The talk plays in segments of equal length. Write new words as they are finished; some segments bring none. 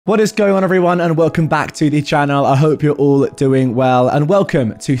What is going on, everyone, and welcome back to the channel. I hope you're all doing well, and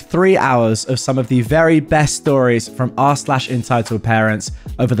welcome to 3 hours of some of the very best stories from r/entitled parents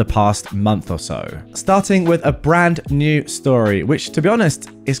over the past month or so. Starting with a brand new story, which, to be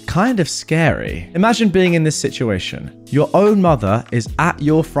honest, is kind of scary. Imagine being in this situation. Your own mother is at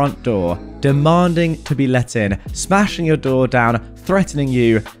your front door, demanding to be let in, smashing your door down, threatening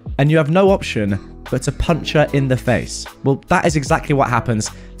you, and you have no option but to punch her in the face. Well, that is exactly what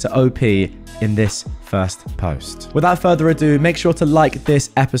happens to OP in this first post. Without further ado, make sure to like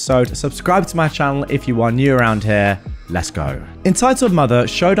this episode, subscribe to my channel if you are new around here. Let's go. Entitled mother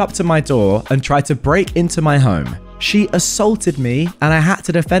showed up to my door and tried to break into my home. She assaulted me and I had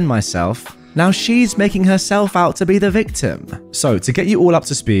to defend myself. Now she's making herself out to be the victim. So to get you all up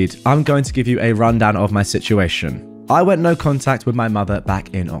to speed, I'm going to give you a rundown of my situation. I went no contact with my mother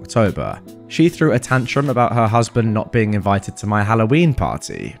back in October. She threw a tantrum about her husband not being invited to my Halloween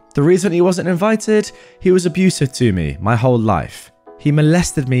party. The reason he wasn't invited? He was abusive to me my whole life. He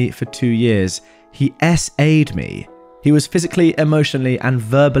molested me for 2 years. He SA'd me. He was physically, emotionally, and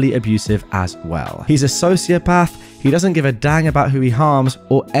verbally abusive as well. He's a sociopath. He doesn't give a dang about who he harms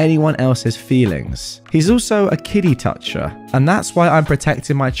or anyone else's feelings. He's also a kiddie toucher, and that's why I'm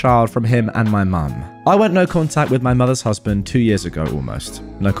protecting my child from him and my mum. I went no contact with my mother's husband 2 years ago almost.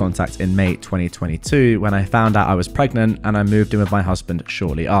 No contact in May 2022 when I found out I was pregnant and I moved in with my husband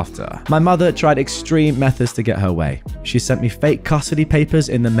shortly after. My mother tried extreme methods to get her way. She sent me fake custody papers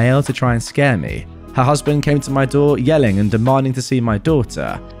in the mail to try and scare me. Her husband came to my door yelling and demanding to see my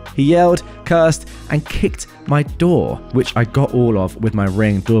daughter. He yelled, cursed, and kicked my door, which I got all of with my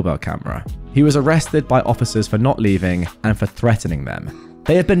Ring doorbell camera. He was arrested by officers for not leaving and for threatening them.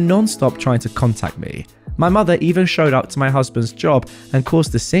 They have been non-stop trying to contact me. My mother even showed up to my husband's job and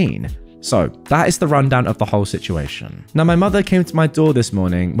caused a scene. So that is the rundown of the whole situation. Now my mother came to my door this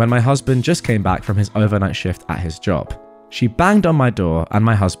morning when my husband just came back from his overnight shift at his job. She banged on my door and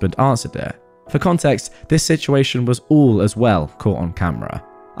my husband answered it. For context, this situation was all as well caught on camera.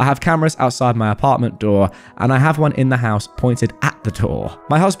 I have cameras outside my apartment door and I have one in the house pointed at the door.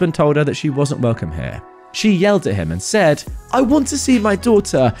 My husband told her that she wasn't welcome here. She yelled at him and said, "I want to see my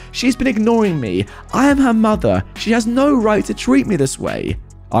daughter. She's been ignoring me. I am her mother. She has no right to treat me this way."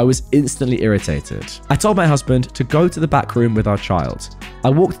 I was instantly irritated. I told my husband to go to the back room with our child. I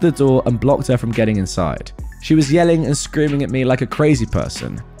walked to the door and blocked her from getting inside. She was yelling and screaming at me like a crazy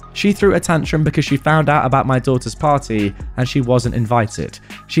person. She threw a tantrum because she found out about my daughter's party and she wasn't invited.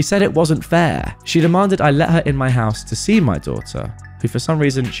 She said it wasn't fair. She demanded I let her in my house to see my daughter, who for some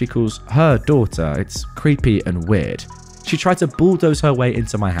reason she calls her daughter. It's creepy and weird. She tried to bulldoze her way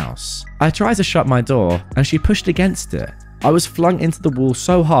into my house. I tried to shut my door and she pushed against it. I was flung into the wall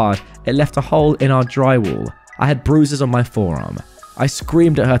so hard it left a hole in our drywall. I had bruises on my forearm. I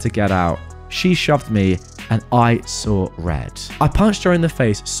screamed at her to get out. She shoved me and I saw red. I punched her in the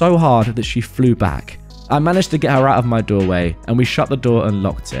face so hard that she flew back. I managed to get her out of my doorway and we shut the door and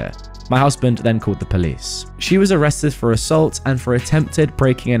locked it. My husband then called the police. She was arrested for assault and for attempted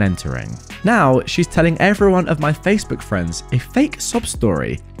breaking and entering. Now she's telling every one of my Facebook friends a fake sob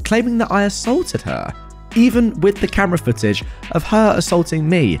story, claiming that I assaulted her. Even with the camera footage of her assaulting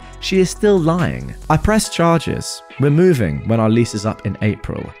me, she is still lying. I pressed charges. We're moving when our lease is up in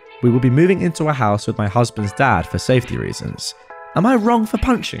April. We will be moving into a house with my husband's dad for safety reasons. Am I wrong for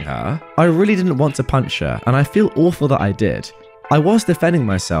punching her? I really didn't want to punch her, and I feel awful that I did. I was defending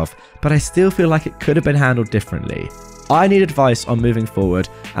myself, but I still feel like it could have been handled differently. I need advice on moving forward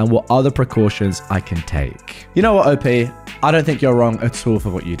and what other precautions I can take. You know what, OP? I don't think you're wrong at all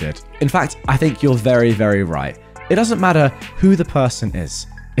for what you did. In fact, I think you're very, very right. It doesn't matter who the person is.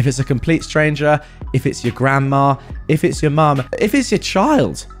 If it's a complete stranger, if it's your grandma, if it's your mum, if it's your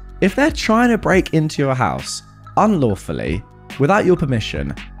child. If they're trying to break into your house unlawfully, without your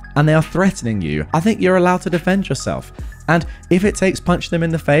permission, and they are threatening you, I think you're allowed to defend yourself. And if it takes punching them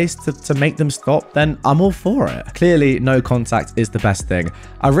in the face to make them stop, then I'm all for it. Clearly, no contact is the best thing.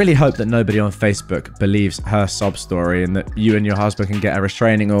 I really hope that nobody on Facebook believes her sob story and that you and your husband can get a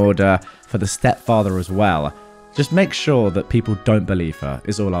restraining order for the stepfather as well. Just make sure that people don't believe her,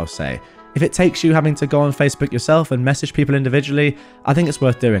 is all I'll say. If it takes you having to go on Facebook yourself and message people individually, I think it's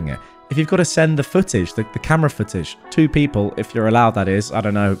worth doing it. If you've got to send the footage, the camera footage, to people, if you're allowed that is, I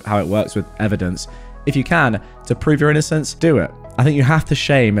don't know how it works with evidence. If you can, to prove your innocence, do it. I think you have to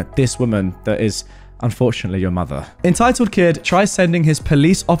shame this woman that is unfortunately your mother. Entitled kid tries sending his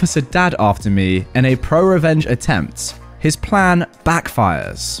police officer dad after me in a pro-revenge attempt. His plan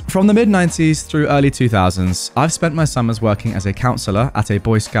backfires. From the mid-90s through early 2000s, I've spent my summers working as a counselor at a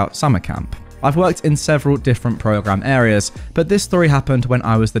Boy Scout summer camp. I've worked in several different program areas, but this story happened when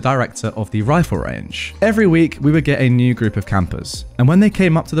I was the director of the rifle range. Every week, we would get a new group of campers, and when they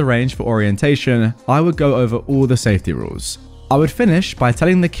came up to the range for orientation, I would go over all the safety rules. I would finish by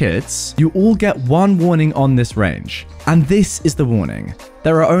telling the kids, you all get one warning on this range, and this is the warning.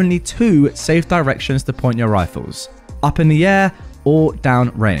 There are only 2 safe directions to point your rifles, up in the air or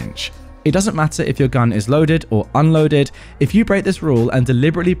down range. It doesn't matter if your gun is loaded or unloaded. If you break this rule and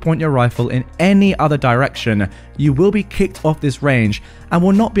deliberately point your rifle in any other direction, you will be kicked off this range and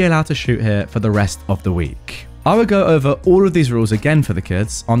will not be allowed to shoot here for the rest of the week. I would go over all of these rules again for the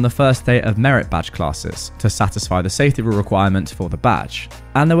kids on the first day of merit badge classes to satisfy the safety rule requirement for the badge.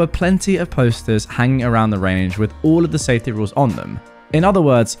 And there were plenty of posters hanging around the range with all of the safety rules on them. In other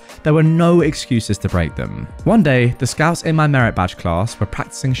words, there were no excuses to break them. One day, the scouts in my merit badge class were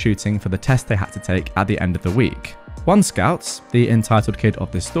practicing shooting for the test they had to take at the end of the week. One scout, the entitled kid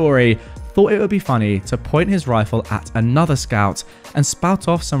of this story, thought it would be funny to point his rifle at another scout and spout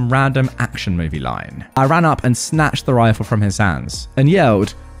off some random action movie line. I ran up and snatched the rifle from his hands and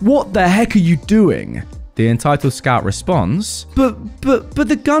yelled, "What the heck are you doing?" The entitled scout responds, But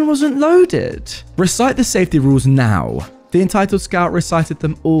the gun wasn't loaded." "Recite the safety rules now." The entitled scout recited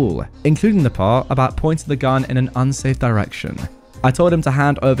them all, including the part about pointing the gun in an unsafe direction. I told him to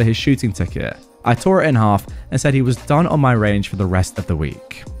hand over his shooting ticket. I tore it in half and said he was done on my range for the rest of the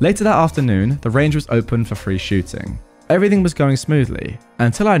week. Later that afternoon, the range was open for free shooting. Everything was going smoothly,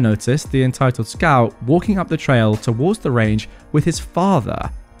 until I noticed the entitled scout walking up the trail towards the range with his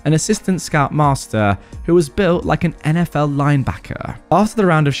father, an assistant scout master who was built like an NFL linebacker. After the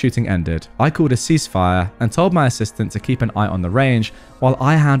round of shooting ended, I called a ceasefire and told my assistant to keep an eye on the range while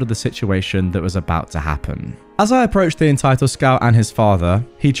I handled the situation that was about to happen. As I approached the entitled scout and his father,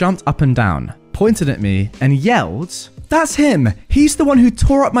 he jumped up and down, pointed at me and yelled, "That's him! He's the one who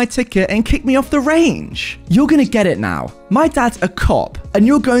tore up my ticket and kicked me off the range! You're gonna get it now. My dad's a cop and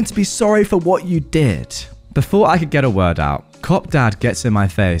you're going to be sorry for what you did." Before I could get a word out, Cop Dad gets in my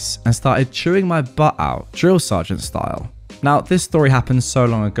face and started chewing my butt out, drill sergeant style. Now, this story happened so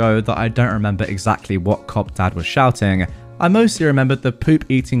long ago that I don't remember exactly what Cop Dad was shouting. I mostly remembered the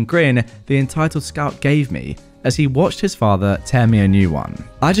poop-eating grin the entitled scout gave me as he watched his father tear me a new one.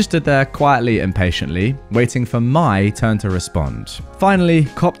 I just stood there quietly and patiently, waiting for my turn to respond. Finally,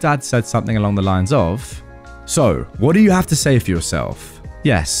 Cop Dad said something along the lines of, "So, what do you have to say for yourself?"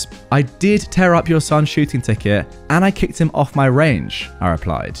 "Yes, I did tear up your son's shooting ticket and I kicked him off my range," I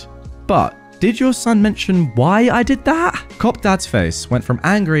replied. "But did your son mention why I did that?" Cop Dad's face went from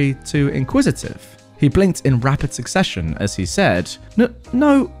angry to inquisitive. He blinked in rapid succession as he said,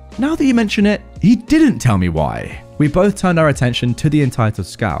 No, now that you mention it, he didn't tell me why." We both turned our attention to the entitled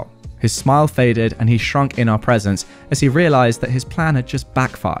scout. His smile faded and he shrunk in our presence as he realized that his plan had just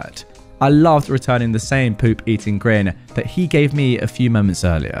backfired. I loved returning the same poop-eating grin that he gave me a few moments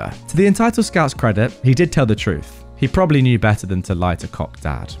earlier. To the entitled scout's credit, he did tell the truth. He probably knew better than to lie to Cop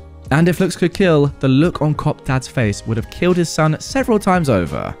Dad. And if looks could kill, the look on Cop Dad's face would have killed his son several times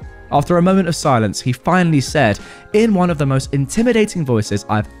over. After a moment of silence, he finally said, in one of the most intimidating voices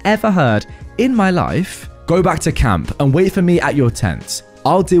I've ever heard in my life, "Go back to camp and wait for me at your tent.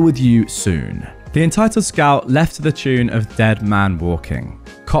 I'll deal with you soon." The entitled scout left to the tune of Dead Man Walking.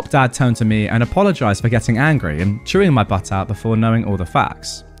 Cop Dad turned to me and apologized for getting angry and chewing my butt out before knowing all the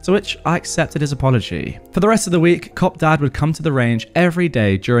facts, to which I accepted his apology. For the rest of the week, Cop Dad would come to the range every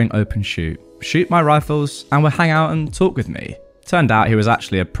day during open shoot my rifles, and would hang out and talk with me. Turned out he was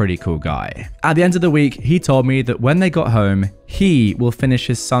actually a pretty cool guy. At the end of the week, he told me that when they got home, he will finish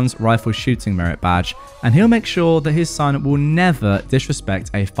his son's rifle shooting merit badge, and he'll make sure that his son will never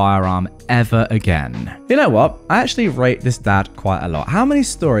disrespect a firearm ever again. You know what? I actually rate this dad quite a lot. How many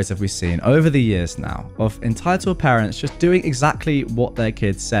stories have we seen over the years now of entitled parents just doing exactly what their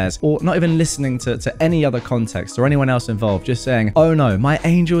kid says, or not even listening to any other context or anyone else involved, just saying, "Oh no, my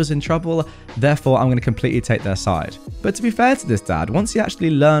angel is in trouble, therefore I'm going to completely take their side." But to be fair to this dad, once he actually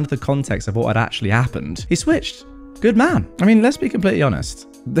learned the context of what had actually happened, he switched. Good man. I mean, let's be completely honest.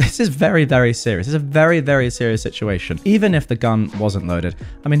 This is very, very serious. It's a very, very serious situation. Even if the gun wasn't loaded,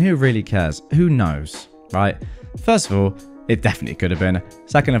 I mean, who really cares? Who knows, right? First of all, it definitely could have been.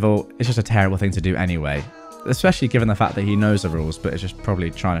 Second of all, it's just a terrible thing to do anyway, especially given the fact that he knows the rules, but is just probably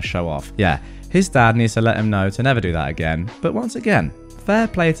trying to show off. Yeah, his dad needs to let him know to never do that again. But once again, fair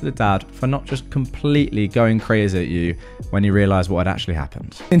play to the dad for not just completely going crazy at you when you realise what had actually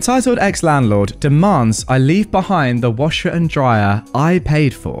happened. Entitled ex-landlord demands I leave behind the washer and dryer I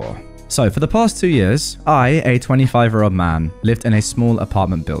paid for. So for the past 2 years, I, a 25-year-old man, lived in a small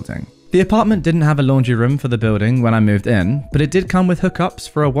apartment building. The apartment didn't have a laundry room for the building when I moved in, but it did come with hookups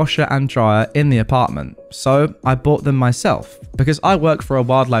for a washer and dryer in the apartment, so I bought them myself because I work for a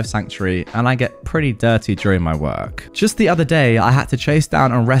wildlife sanctuary and I get pretty dirty during my work. Just the other day, I had to chase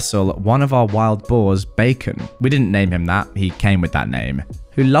down and wrestle one of our wild boars, Bacon. We didn't name him that, he came with that name,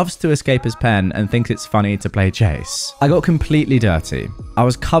 who loves to escape his pen and thinks it's funny to play chase. I got completely dirty. I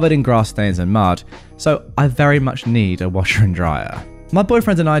was covered in grass stains and mud, so I very much need a washer and dryer. My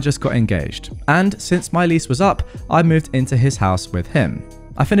boyfriend and I just got engaged, and since my lease was up, I moved into his house with him.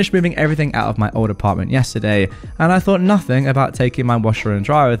 I finished moving everything out of my old apartment yesterday, and I thought nothing about taking my washer and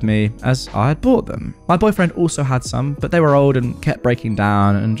dryer with me as I had bought them. My boyfriend also had some, but they were old and kept breaking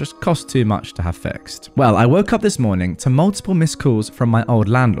down and just cost too much to have fixed. Well, I woke up this morning to multiple missed calls from my old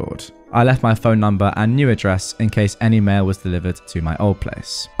landlord. I left my phone number and new address in case any mail was delivered to my old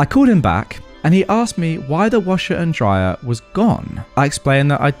place. I called him back, and he asked me why the washer and dryer was gone. I explained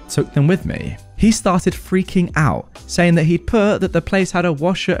that I took them with me. He started freaking out, saying that he'd put that the place had a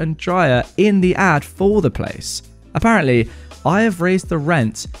washer and dryer in the ad for the place. Apparently, I have raised the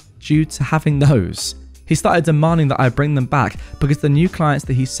rent due to having those. He started demanding that I bring them back because the new clients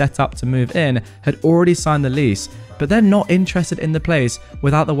that he set up to move in had already signed the lease, but they're not interested in the place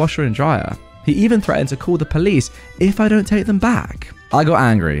without the washer and dryer. He even threatened to call the police if I don't take them back. I got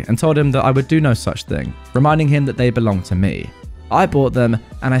angry and told him that I would do no such thing, reminding him that they belong to me. I bought them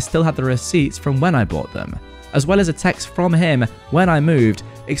and I still have the receipts from when I bought them, as well as a text from him when I moved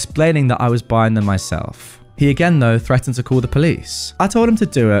explaining that I was buying them myself. He again though threatened to call the police. I told him to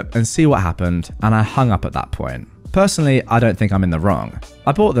do it and see what happened, and I hung up at that point. Personally, I don't think I'm in the wrong.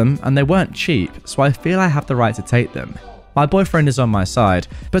 I bought them and they weren't cheap, so I feel I have the right to take them. My boyfriend is on my side,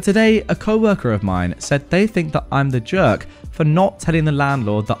 but today a co-worker of mine said they think that I'm the jerk for not telling the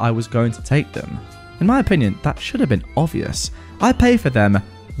landlord that I was going to take them. In my opinion, that should have been obvious. I pay for them,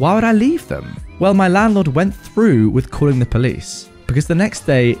 why would I leave them? Well, my landlord went through with calling the police, because the next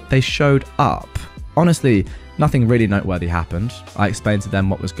day they showed up. Honestly, nothing really noteworthy happened. I explained to them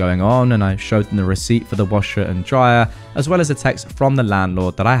what was going on and I showed them the receipt for the washer and dryer, as well as a text from the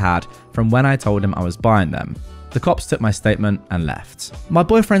landlord that I had from when I told him I was buying them. The cops took my statement and left. My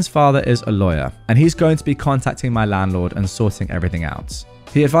boyfriend's father is a lawyer, and he's going to be contacting my landlord and sorting everything out.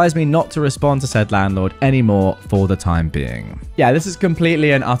 He advised me not to respond to said landlord anymore for the time being. Yeah, this is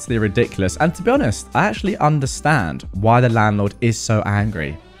completely and utterly ridiculous, and to be honest, I actually understand why the landlord is so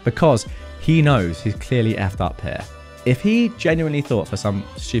angry, because he knows he's clearly effed up here. If he genuinely thought for some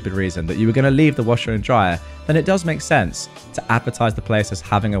stupid reason that you were going to leave the washer and dryer, then it does make sense to advertise the place as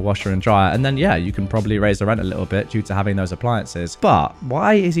having a washer and dryer, and then yeah, you can probably raise the rent a little bit due to having those appliances. But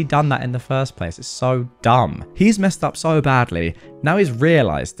why has he done that in the first place? It's so dumb. He's messed up so badly, now he's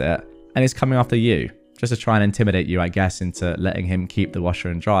realized it, and he's coming after you, just to try and intimidate you, I guess, into letting him keep the washer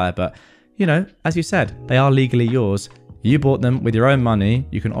and dryer. But, you know, as you said, they are legally yours. You bought them with your own money,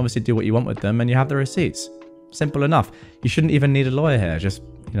 you can obviously do what you want with them, and you have the receipts. Simple enough. You shouldn't even need a lawyer here. Just,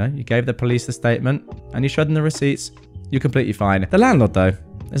 you know, you gave the police the statement and you showed them the receipts. You're completely fine. The landlord, though,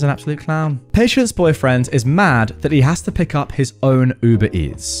 is an absolute clown. Patient's boyfriend is mad that he has to pick up his own Uber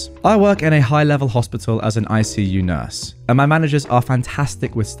Eats. I work in a high-level hospital as an ICU nurse, and my managers are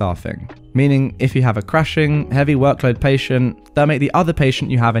fantastic with staffing. Meaning, if you have a crashing, heavy workload patient, they'll make the other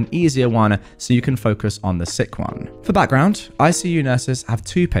patient you have an easier one so you can focus on the sick one. For background, ICU nurses have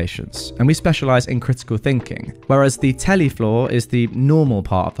 2 patients, and we specialize in critical thinking, whereas the tele floor is the normal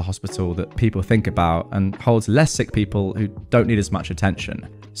part of the hospital that people think about and holds less sick people who don't need as much attention.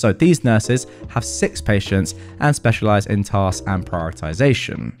 So these nurses have 6 patients and specialize in tasks and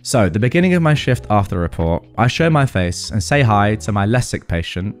prioritization. So the beginning of my shift after the report, I show my face and say hi to my less sick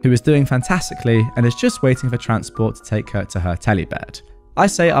patient who is doing fantastically and is just waiting for transport to take her to her telebed. I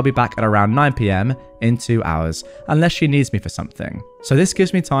say I'll be back at around 9 PM in 2 hours, unless she needs me for something. So this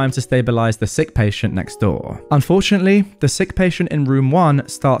gives me time to stabilize the sick patient next door. Unfortunately, the sick patient in room 1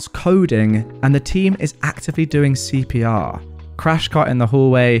 starts coding and the team is actively doing CPR. Crash cart in the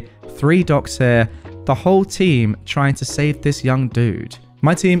hallway, 3 docs here, the whole team trying to save this young dude.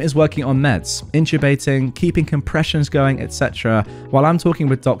 My team is working on meds, intubating, keeping compressions going, etc., while I'm talking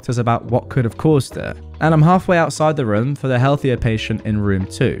with doctors about what could have caused it. And I'm halfway outside the room for the healthier patient in room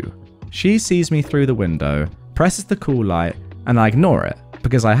 2. She sees me through the window, presses the call light, and I ignore it,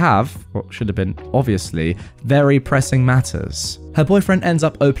 because I have, what should have been obviously, very pressing matters. Her boyfriend ends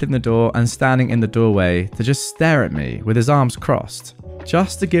up opening the door and standing in the doorway to just stare at me with his arms crossed.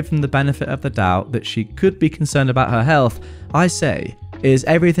 Just to give him the benefit of the doubt that she could be concerned about her health, I say, "Is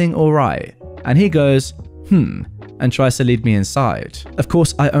everything alright?" And he goes, and and tries to lead me inside. Of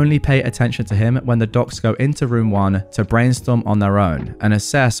course, I only pay attention to him when the docs go into room 1 to brainstorm on their own and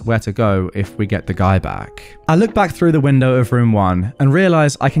assess where to go if we get the guy back. I look back through the window of room 1 and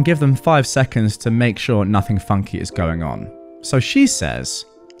realize I can give them 5 seconds to make sure nothing funky is going on. So she says,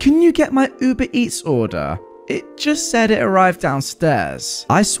 "Can you get my Uber Eats order? It just said it arrived downstairs."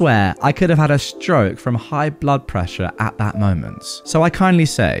 I swear I could have had a stroke from high blood pressure at that moment. So I kindly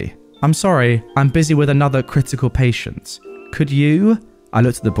say, "I'm sorry, I'm busy with another critical patient. Could you?" I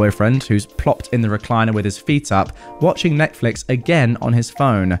looked at the boyfriend who's plopped in the recliner with his feet up, watching Netflix again on his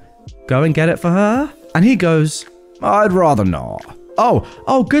phone. "Go and get it for her?" And he goes, "I'd rather not."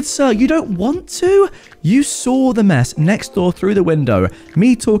 Oh, good sir, you don't want to? You saw the mess next door through the window,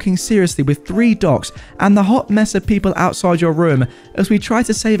 me talking seriously with 3 docs, and the hot mess of people outside your room as we try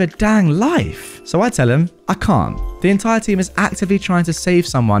to save a dang life. So I tell him, I can't. The entire team is actively trying to save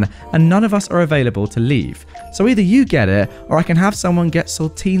someone, and none of us are available to leave. So either you get it, or I can have someone get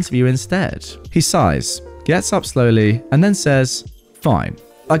saltines for you instead. He sighs, gets up slowly, and then says, "Fine,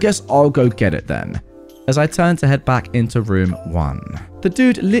 I guess I'll go get it then," as I turn to head back into room 1. The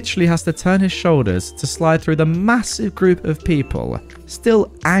dude literally has to turn his shoulders to slide through the massive group of people.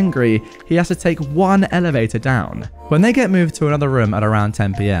 Still angry, he has to take 1 elevator down. When they get moved to another room at around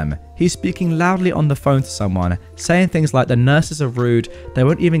 10 PM, he's speaking loudly on the phone to someone, saying things like the nurses are rude, they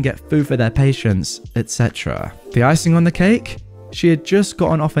won't even get food for their patients, etc. The icing on the cake? She had just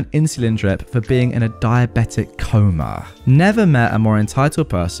gotten off an insulin drip for being in a diabetic coma. Never met a more entitled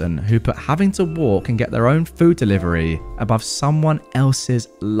person who put having to walk and get their own food delivery above someone else's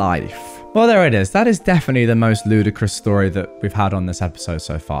life. Well, there it is. That is definitely the most ludicrous story that we've had on this episode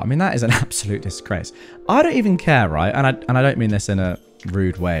so far. I mean, that is an absolute disgrace. I don't even care, right? And I don't mean this in a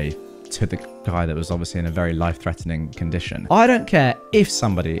rude way to the guy that was obviously in a very life-threatening condition. I don't care if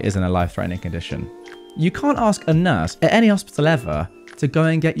somebody is in a life-threatening condition. You can't ask a nurse at any hospital ever to go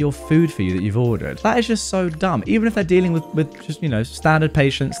and get your food for you that you've ordered. That is just so dumb. Even if they're dealing with just, standard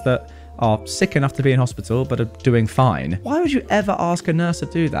patients that are sick enough to be in hospital but are doing fine. Why would you ever ask a nurse to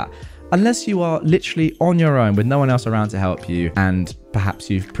do that? Unless you are literally on your own with no one else around to help you, and perhaps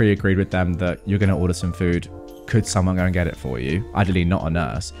you've pre-agreed with them that you're going to order some food. Could someone go and get it for you? Ideally not a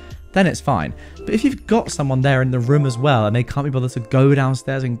nurse. Then it's fine. But if you've got someone there in the room as well and they can't be bothered to go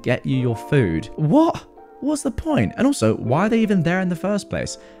downstairs and get you your food, what's the point? And also, why are they even there in the first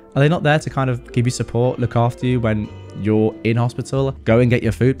place? Are they not there to kind of give you support, look after you when you're in hospital? Go and get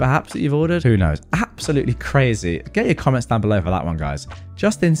your food perhaps that you've ordered? Who knows? Absolutely crazy. Get your comments down below for that one, guys.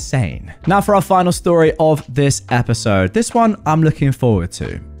 Just insane. Now for our final story of this episode. This one I'm looking forward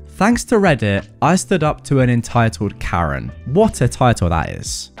to. Thanks to Reddit, I stood up to an entitled Karen. What a title that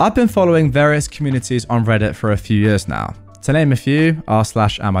is. I've been following various communities on Reddit for a few years now. To name a few,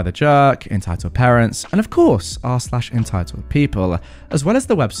 r/AmITheJerk, EntitledParents, and of course, r/EntitledPeople, as well as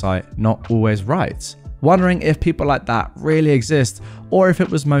the website Not Always Right. Wondering if people like that really exist, or if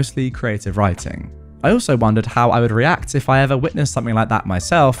it was mostly creative writing. I also wondered how I would react if I ever witnessed something like that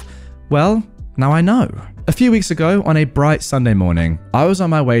myself. Well, now I know. A few weeks ago, on a bright Sunday morning, I was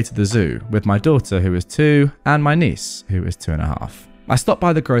on my way to the zoo with my daughter who is 2 and my niece who is 2.5. I stopped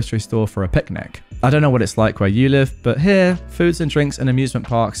by the grocery store for a picnic. I don't know what it's like where you live, but here, foods and drinks and amusement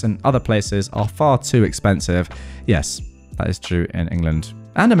parks and other places are far too expensive. Yes, that is true in England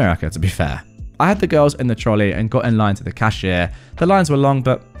and America, to be fair. I had the girls in the trolley and got in line to the cashier. The lines were long,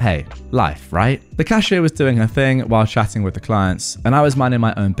 but hey, life, right? The cashier was doing her thing while chatting with the clients, and I was minding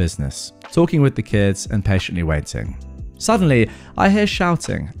my own business, talking with the kids and patiently waiting. Suddenly, I hear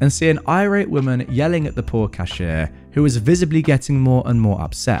shouting and see an irate woman yelling at the poor cashier, who was visibly getting more and more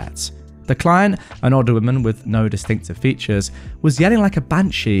upset. The client, an older woman with no distinctive features, was yelling like a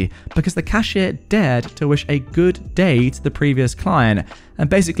banshee because the cashier dared to wish a good day to the previous client and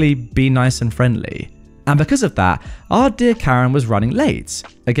basically be nice and friendly. And because of that, our dear Karen was running late.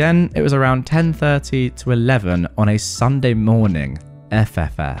 Again, it was around 10:30 to 11 on a Sunday morning.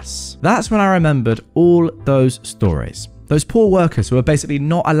 FFS. That's when I remembered all those stories. Those poor workers who were basically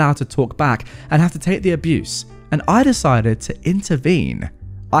not allowed to talk back and have to take the abuse. And I decided to intervene.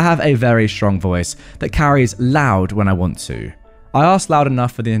 I have a very strong voice that carries loud when I want to. I asked loud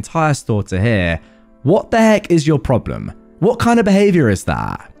enough for the entire store to hear, "What the heck is your problem? What kind of behavior is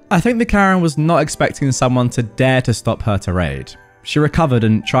that?" I think the Karen was not expecting someone to dare to stop her tirade. She recovered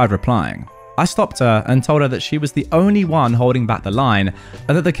and tried replying. I stopped her and told her that she was the only one holding back the line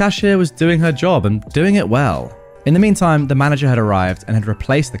and that the cashier was doing her job and doing it well. In the meantime, the manager had arrived and had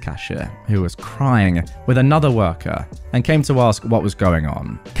replaced the cashier, who was crying, with another worker and came to ask what was going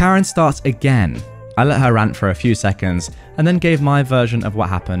on. Karen starts again. I let her rant for a few seconds and then gave my version of what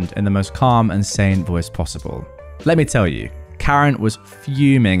happened in the most calm and sane voice possible. Let me tell you, Karen was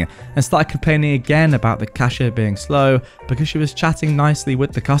fuming and started complaining again about the cashier being slow because she was chatting nicely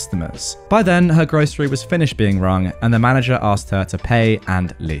with the customers. By then, her grocery was finished being rung and the manager asked her to pay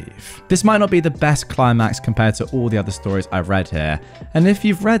and leave. This might not be the best climax compared to all the other stories I've read here, and if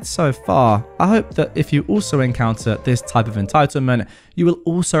you've read so far, I hope that if you also encounter this type of entitlement, you will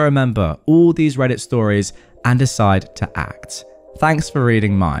also remember all these Reddit stories and decide to act. Thanks for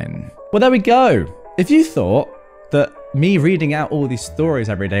reading mine. Well, there we go. If you thought that me reading out all these stories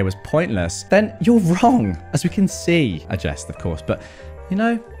every day was pointless, then you're wrong, as we can see. I jest, of course, but you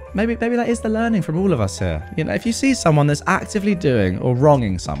know, maybe that is the learning from all of us here. You know, if you see someone that's actively doing or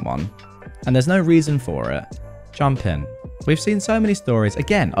wronging someone, and there's no reason for it, jump in. We've seen so many stories,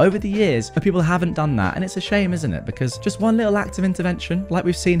 again, over the years, where people haven't done that, and it's a shame, isn't it? Because just one little act of intervention, like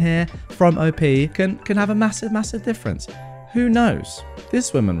we've seen here from OP, can have a massive, massive difference. Who knows?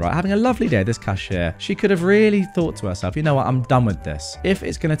 This woman, right, having a lovely day, this cashier, she could have really thought to herself, you know what, I'm done with this. If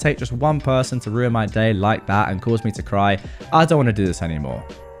it's going to take just one person to ruin my day like that and cause me to cry, I don't want to do this anymore.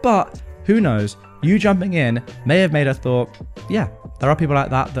 But who knows? You jumping in may have made her thought, yeah, there are people like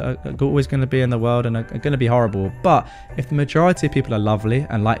that are always going to be in the world and are going to be horrible. But if the majority of people are lovely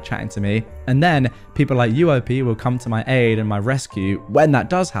and like chatting to me, and then people like you, OP, will come to my aid and my rescue when that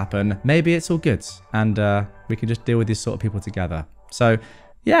does happen, maybe it's all good. And we can just deal with these sort of people together. So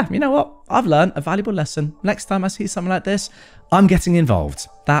yeah, you know what? I've learned a valuable lesson. Next time I see something like this, I'm getting involved.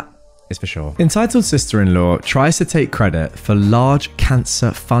 That is for sure. Entitled sister-in-law tries to take credit for large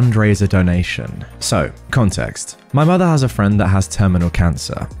cancer fundraiser donation. So, context. My mother has a friend that has terminal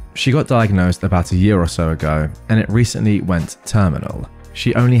cancer. She got diagnosed about a year or so ago, and it recently went terminal.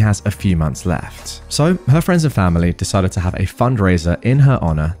 She only has a few months left. So, her friends and family decided to have a fundraiser in her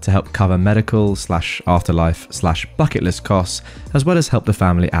honor to help cover medical / afterlife / bucket list costs, as well as help the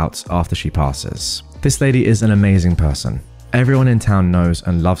family out after she passes. This lady is an amazing person. Everyone in town knows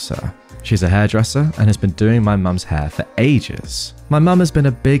and loves her. She's a hairdresser and has been doing my mum's hair for ages. My mum has been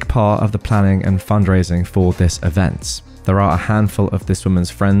a big part of the planning and fundraising for this event. There are a handful of this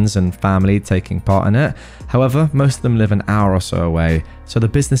woman's friends and family taking part in it. However, most of them live an hour or so away, so the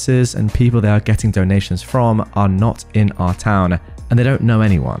businesses and people they are getting donations from are not in our town and they don't know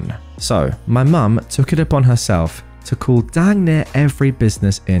anyone. So, my mum took it upon herself to call dang near every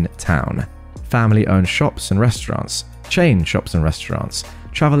business in town. Family-owned shops and restaurants, chain shops and restaurants,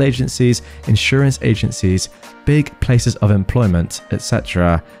 travel agencies, insurance agencies, big places of employment,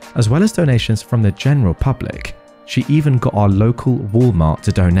 etc., as well as donations from the general public. She even got our local Walmart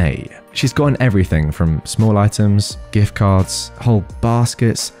to donate. She's gotten everything from small items, gift cards, whole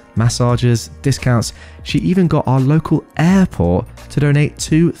baskets, massages, discounts. She even got our local airport to donate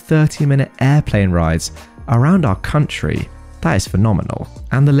 2 30-minute airplane rides around our country. That is phenomenal.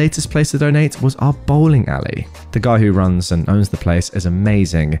 And the latest place to donate was our bowling alley. The guy who runs and owns the place is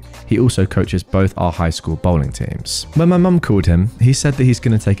amazing. He also coaches both our high school bowling teams. When my mum called him, he said that he's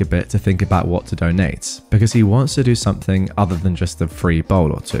going to take a bit to think about what to donate because he wants to do something other than just a free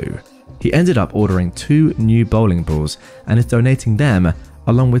bowl or two. He ended up ordering 2 new bowling balls and is donating them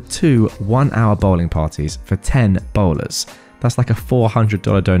along with 2 one-hour bowling parties for 10 bowlers. That's like a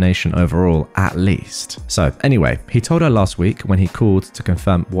 $400 donation overall, at least. So anyway, he told her last week when he called to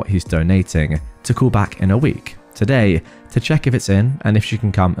confirm what he's donating to call back in a week, today, to check if it's in and if she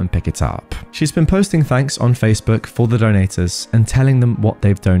can come and pick it up. She's been posting thanks on Facebook for the donators and telling them what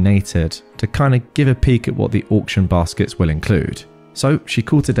they've donated to kind of give a peek at what the auction baskets will include. So she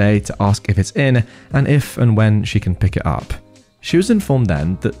called today to ask if it's in and if and when she can pick it up. She was informed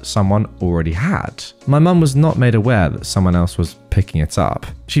then that someone already had. My mum was not made aware that someone else was picking it up.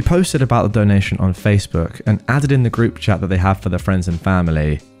 She posted about the donation on Facebook and added in the group chat that they have for their friends and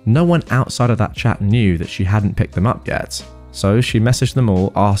family. No one outside of that chat knew that she hadn't picked them up yet. So she messaged them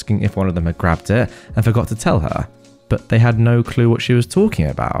all asking if one of them had grabbed it and forgot to tell her. But they had no clue what she was talking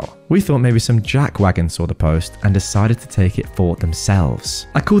about. We thought maybe some jackwagon saw the post and decided to take it for themselves.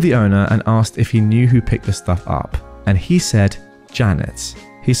 I called the owner and asked if he knew who picked the stuff up, and he said Janet.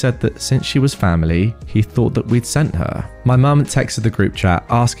 He said that since she was family, he thought that we'd sent her. My mum texted the group chat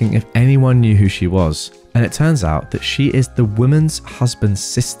asking if anyone knew who she was, and it turns out that she is the woman's husband's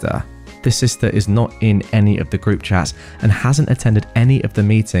sister. This sister is not in any of the group chats and hasn't attended any of the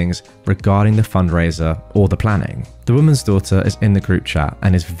meetings regarding the fundraiser or the planning. The woman's daughter is in the group chat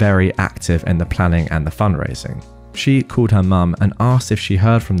and is very active in the planning and the fundraising. She called her mum and asked if she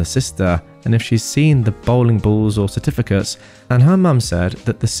heard from the sister and if she's seen the bowling balls or certificates, and her mum said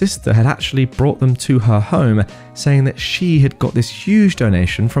that the sister had actually brought them to her home, saying that she had got this huge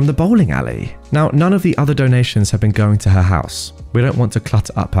donation from the bowling alley. Now, none of the other donations have been going to her house. We don't want to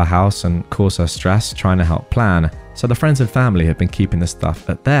clutter up her house and cause her stress trying to help plan, so the friends and family have been keeping the stuff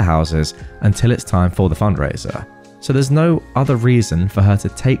at their houses until it's time for the fundraiser. So there's no other reason for her to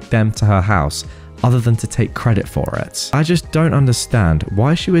take them to her house other than to take credit for it. I just don't understand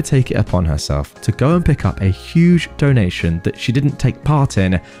why she would take it upon herself to go and pick up a huge donation that she didn't take part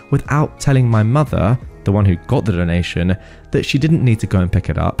in without telling my mother, the one who got the donation, that she didn't need to go and pick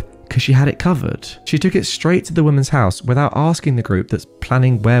it up because she had it covered. She took it straight to the woman's house without asking the group that's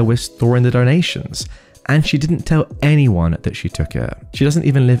planning where we're storing the donations. And she didn't tell anyone that she took it. She doesn't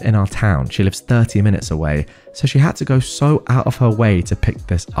even live in our town. She lives 30 minutes away, so she had to go so out of her way to pick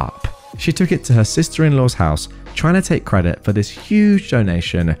this up. She took it to her sister-in-law's house, trying to take credit for this huge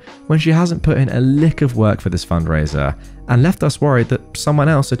donation when she hasn't put in a lick of work for this fundraiser, and left us worried that someone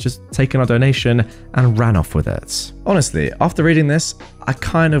else had just taken our donation and ran off with it. Honestly, after reading this, I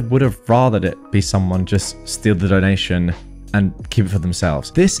kind of would have rathered it be someone just steal the donation and keep it for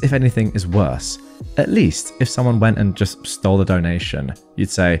themselves. This, if anything, is worse. At least if someone went and just stole the donation, you'd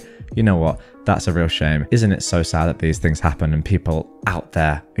say, you know what, that's a real shame. Isn't it so sad that these things happen and people out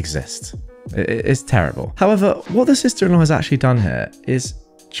there exist? It's terrible. However, what the sister-in-law has actually done here is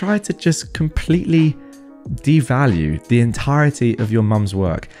try to just completely devalue the entirety of your mum's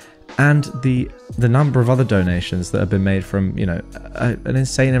work and the number of other donations that have been made from, you know, an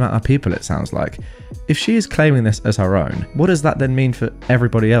insane amount of people, it sounds like. If she is claiming this as her own, what does that then mean for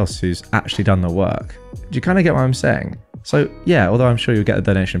everybody else who's actually done the work? Do you kind of get what I'm saying? So yeah, although I'm sure you'll get the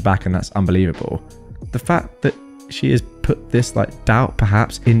donation back and that's unbelievable, the fact that she has put this like doubt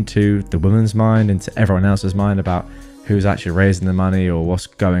perhaps into the woman's mind, into everyone else's mind about who's actually raising the money or what's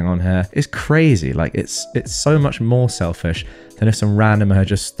going on here is crazy. Like it's so much more selfish than if some randomer had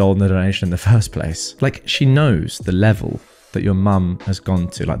just stolen the donation in the first place. Like, she knows the level that your mum has gone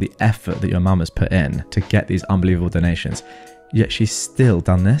to, like the effort that your mum has put in to get these unbelievable donations, yet she's still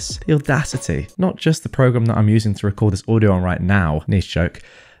done this. The audacity. Not just the program that I'm using to record this audio on right now, niche joke,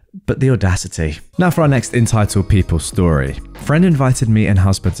 but the audacity. Now for our next entitled people story. Friend invited me and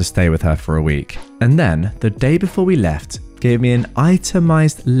husband to stay with her for a week, and then the day before we left gave me an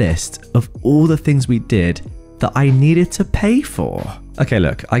itemized list of all the things we did that I needed to pay for. Okay,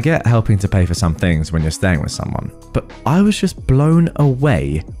 look, I get helping to pay for some things when you're staying with someone, but I was just blown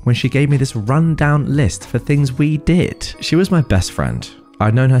away when she gave me this rundown list for things we did. She was my best friend.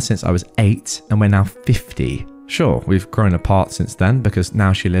 I'd known her since I was 8 and we're now 50. Sure, we've grown apart since then because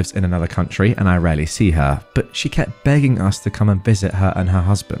now she lives in another country and I rarely see her, but she kept begging us to come and visit her and her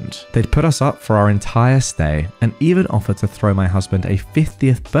husband. They'd put us up for our entire stay and even offered to throw my husband a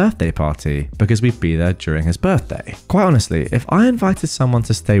 50th birthday party because we'd be there during his birthday. Quite honestly, if I invited someone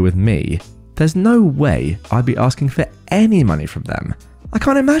to stay with me, there's no way I'd be asking for any money from them. I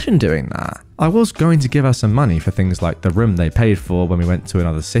can't imagine doing that. I was going to give her some money for things like the room they paid for when we went to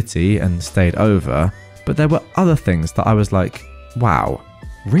another city and stayed over, but there were other things that I was like, wow,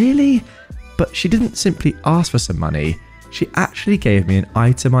 really? But she didn't simply ask for some money. She actually gave me an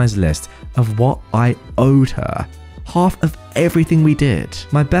itemized list of what I owed her. Half of everything we did.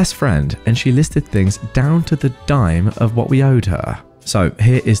 My best friend, and she listed things down to the dime of what we owed her. So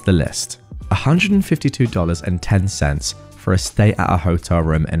here is the list. $152.10 for a stay at a hotel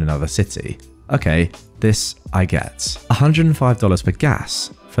room in another city. Okay, this I get. $105 for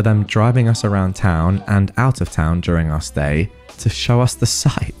gas, for them driving us around town and out of town during our stay to show us the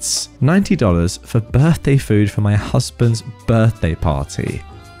sights. $90 for birthday food for my husband's birthday party.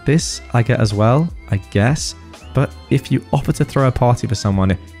 This I get as well, I guess, but if you offer to throw a party for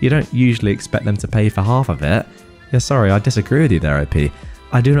someone, you don't usually expect them to pay for half of it. Yeah, sorry, I disagree with you there, OP.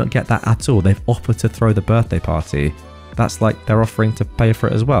 I do not get that at all. They've offered to throw the birthday party. That's like they're offering to pay for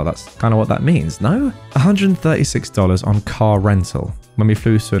it as well. That's kind of what that means, no? $136 on car rental. When we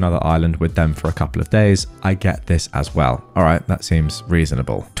flew to another island with them for a couple of days, I get this as well. All right, that seems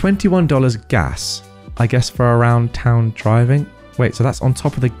reasonable. $21 gas, I guess for around town driving. Wait, so that's on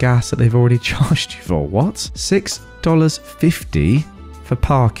top of the gas that they've already charged you for, what? $6.50 for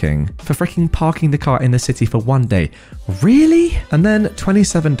parking, for freaking parking the car in the city for one day. Really? And then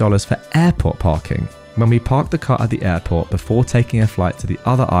 $27 for airport parking, when we parked the car at the airport before taking a flight to the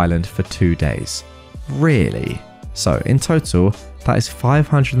other island for 2 days. Really? So in total, that is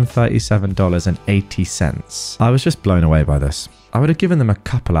 $537.80. I was just blown away by this. I would have given them a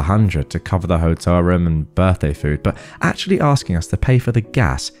couple of hundred to cover the hotel room and birthday food, but actually asking us to pay for the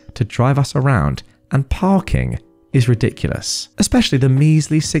gas to drive us around and parking is ridiculous, especially the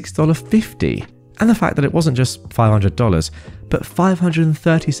measly $6.50. And the fact that it wasn't just $500, but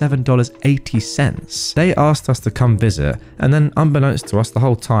 $537.80. They asked us to come visit, and then unbeknownst to us the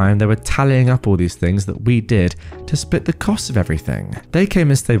whole time, they were tallying up all these things that we did to split the cost of everything. They came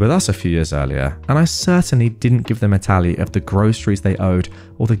and stayed with us a few years earlier, and I certainly didn't give them a tally of the groceries they owed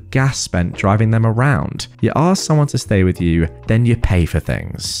or the gas spent driving them around. You ask someone to stay with you, then you pay for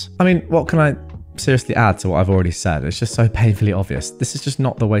things. I mean, what can I seriously add to what I've already said? It's just so painfully obvious. This is just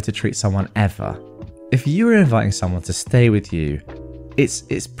not the way to treat someone ever. If you were inviting someone to stay with you,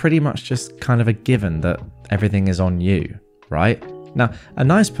 it's pretty much just kind of a given that everything is on you, right? Now, a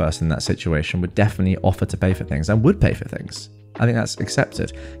nice person in that situation would definitely offer to pay for things and would pay for things. I think that's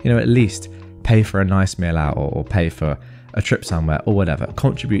accepted. You know, at least pay for a nice meal out or pay for a trip somewhere or whatever.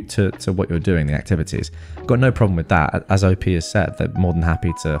 Contribute to what you're doing, the activities. Got no problem with that. As OP has said, they're more than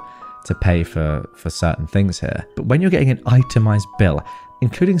happy to pay for certain things here. But when you're getting an itemized bill,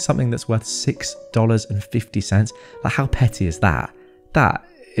 including something that's worth $6.50, like how petty is that? That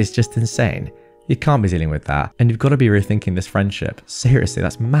is just insane. You can't be dealing with that, and you've got to be rethinking this friendship. Seriously,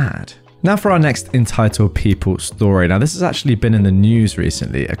 that's mad. Now for our next Entitled People story. Now this has actually been in the news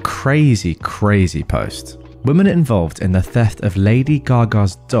recently, a crazy post. Women involved in the theft of Lady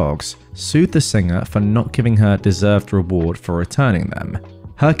Gaga's dogs sued the singer for not giving her deserved reward for returning them.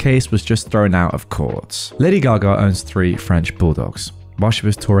 Her case was just thrown out of court. Lady Gaga owns 3 French bulldogs. While she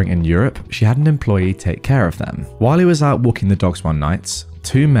was touring in Europe, she had an employee take care of them. While he was out walking the dogs one night,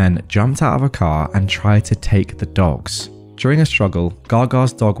 2 men jumped out of a car and tried to take the dogs. During a struggle,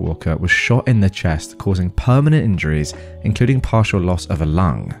 Gaga's dog walker was shot in the chest, causing permanent injuries, including partial loss of a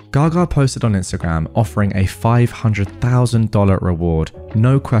lung. Gaga posted on Instagram offering a $500,000 reward,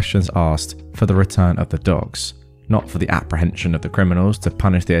 no questions asked, for the return of the dogs. Not for the apprehension of the criminals to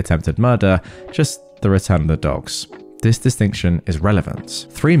punish the attempted murder, just the return of the dogs. This distinction is relevant.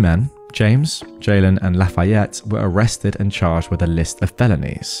 3 men, James, Jalen, and Lafayette, were arrested and charged with a list of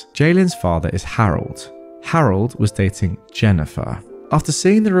felonies. Jalen's father is Harold. Harold was dating Jennifer. After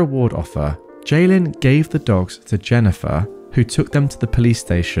seeing the reward offer, Jalen gave the dogs to Jennifer, who took them to the police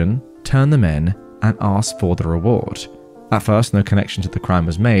station, turned them in, and asked for the reward. At first, no connection to the crime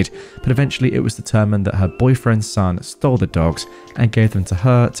was made, but eventually it was determined that her boyfriend's son stole the dogs and gave them to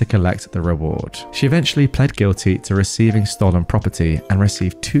her to collect the reward. She eventually pled guilty to receiving stolen property and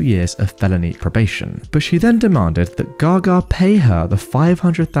received 2 years of felony probation. But she then demanded that Gaga pay her the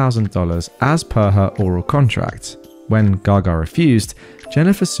 $500,000 as per her oral contract. When Gaga refused,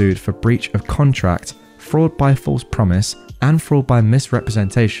 Jennifer sued for breach of contract, fraud by false promise, and fraud by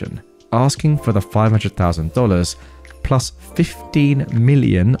misrepresentation, asking for the $500,000 plus $15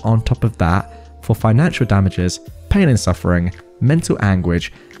 million on top of that for financial damages, pain and suffering, mental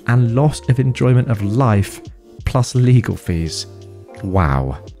anguish, and loss of enjoyment of life, plus legal fees.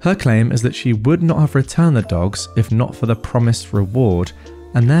 Wow. Her claim is that she would not have returned the dogs if not for the promised reward,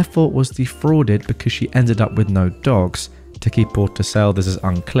 and therefore was defrauded because she ended up with no dogs. To keep or to sell, this is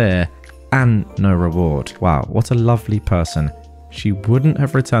unclear, and no reward. Wow, what a lovely person. She wouldn't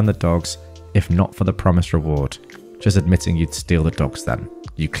have returned the dogs if not for the promised reward. Just admitting you'd steal the dogs then,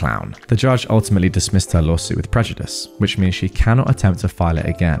 you clown. The judge ultimately dismissed her lawsuit with prejudice, which means she cannot attempt to file it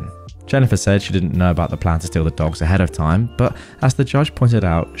again. Jennifer said she didn't know about the plan to steal the dogs ahead of time, but as the judge pointed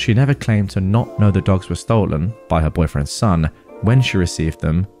out, she never claimed to not know the dogs were stolen by her boyfriend's son when she received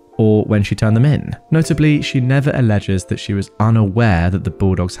them or when she turned them in. Notably, she never alleges that she was unaware that the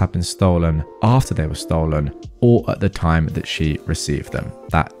bulldogs had been stolen after they were stolen or at the time that she received them.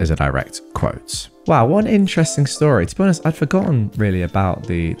 That is a direct quote. Wow, what an interesting story. To be honest, I'd forgotten really about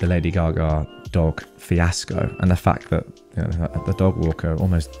the Lady Gaga dog fiasco and the fact that the dog walker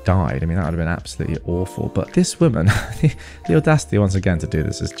almost died. I mean, that would have been absolutely awful. But this woman, the audacity once again to do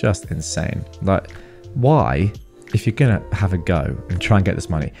this is just insane. Like, why, if you're going to have a go and try and get this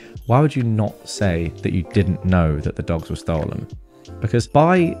money, why would you not say that you didn't know that the dogs were stolen? Because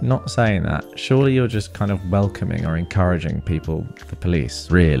by not saying that, surely you're just kind of welcoming or encouraging people, the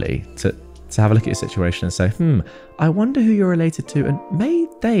police, really, to have a look at your situation and say, I wonder who you're related to and may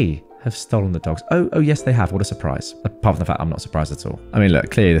they have stolen the dogs. Oh yes, they have. What a surprise. Apart from the fact I'm not surprised at all. I mean,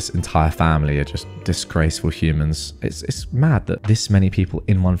 look, clearly this entire family are just disgraceful humans. It's mad that this many people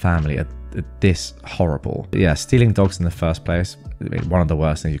in one family are this horrible. But yeah, stealing dogs in the first place, one of the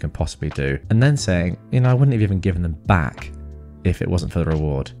worst things you can possibly do. And then saying, I wouldn't have even given them back if it wasn't for the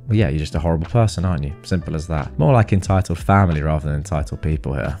reward. Well, yeah, you're just a horrible person, aren't you? Simple as that. More like entitled family rather than entitled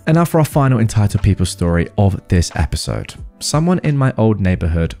people here. And now for our final entitled people story of this episode. Someone in my old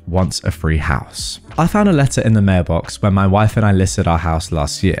neighborhood wants a free house. I found a letter in the mailbox when my wife and I listed our house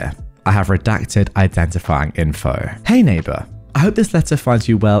last year. I have redacted identifying info. Hey neighbor, I hope this letter finds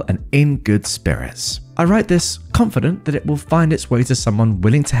you well and in good spirits. I write this confident that it will find its way to someone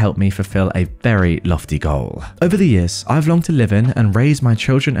willing to help me fulfill a very lofty goal. Over the years, I've longed to live in and raise my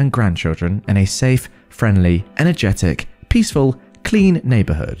children and grandchildren in a safe, friendly, energetic, peaceful, clean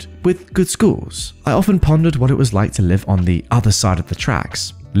neighborhood with good schools. I often pondered what it was like to live on the other side of the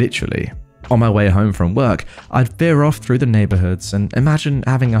tracks, literally. On my way home from work, I'd veer off through the neighborhoods and imagine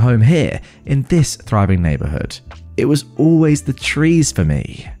having a home here in this thriving neighborhood. It was always the trees for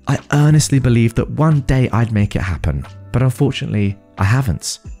me. I earnestly believed that one day I'd make it happen, but unfortunately, I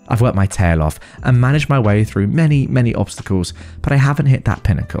haven't. I've worked my tail off and managed my way through many obstacles, but I haven't hit that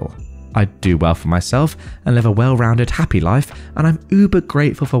pinnacle. I do well for myself and live a well-rounded, happy life, and I'm uber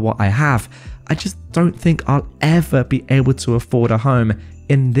grateful for what I have. I just don't think I'll ever be able to afford a home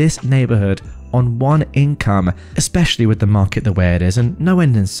in this neighborhood on one income, especially with the market the way it is and no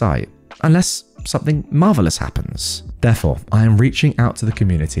end in sight, unless something marvelous happens. Therefore, I am reaching out to the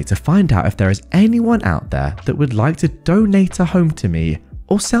community to find out if there is anyone out there that would like to donate a home to me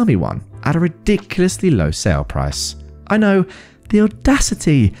or sell me one at a ridiculously low sale price. I know, the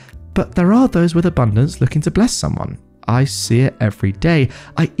audacity, but there are those with abundance looking to bless someone. I see it every day.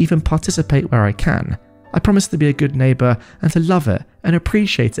 I even participate where I can. I promise to be a good neighbor and to love it and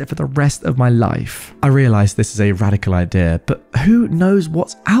appreciate it for the rest of my life. I realize this is a radical idea, but who knows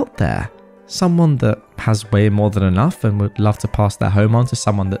what's out there? Someone that has way more than enough and would love to pass their home on to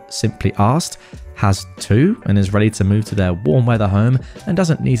someone that simply asked, has two and is ready to move to their warm weather home and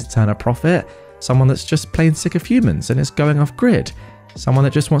doesn't need to turn a profit. Someone that's just plain sick of humans and is going off grid. Someone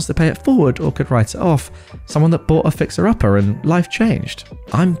that just wants to pay it forward or could write it off. Someone that bought a fixer-upper and life changed.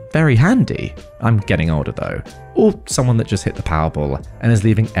 I'm very handy. I'm getting older though. Or someone that just hit the Powerball and is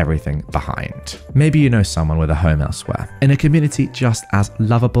leaving everything behind. Maybe you know someone with a home elsewhere, in a community just as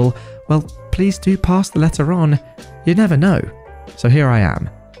lovable. Well, please do pass the letter on. You never know. So here I am,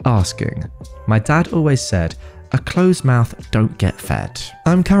 asking. My dad always said, a closed mouth don't get fed.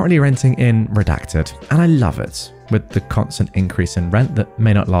 I'm currently renting in Redacted, and I love it, with the constant increase in rent that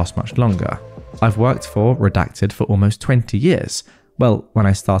may not last much longer. I've worked for Redacted for almost 20 years. Well, when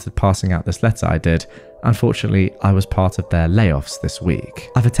I started passing out this letter I did. Unfortunately, I was part of their layoffs this week.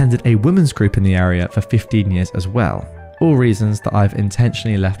 I've attended a women's group in the area for 15 years as well. All reasons that I've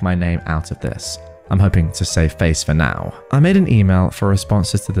intentionally left my name out of this. I'm hoping to save face for now. I made an email for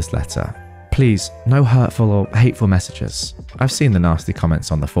responses to this letter. Please, no hurtful or hateful messages. I've seen the nasty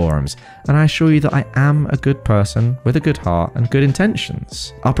comments on the forums, and I assure you that I am a good person with a good heart and good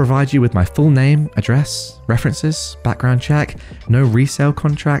intentions. I'll provide you with my full name, address, references, background check, no resale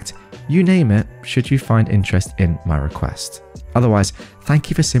contract, you name it, should you find interest in my request. Otherwise, thank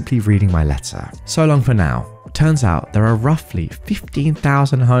you for simply reading my letter. So long for now. Turns out there are roughly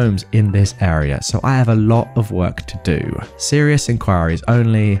 15,000 homes in this area, so I have a lot of work to do. Serious inquiries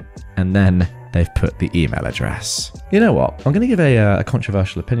only, and then they've put the email address. You know what? I'm going to give a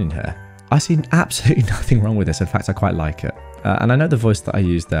controversial opinion here. I see absolutely nothing wrong with this. In fact, I quite like it. And I know the voice that I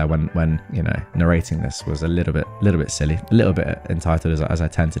used there when you know, narrating this was a little bit silly, a little bit entitled as I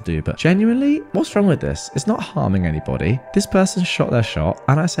tend to do. But genuinely, what's wrong with this? It's not harming anybody. This person shot their shot,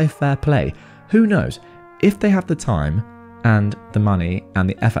 and I say fair play. Who knows? If they have the time and the money and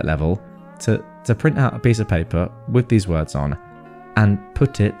the effort level to print out a piece of paper with these words on and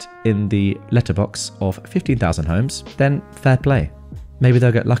put it in the letterbox of 15,000 homes, then fair play. Maybe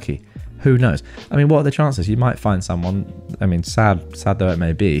they'll get lucky. Who knows? I mean, what are the chances? You might find someone, I mean, sad though it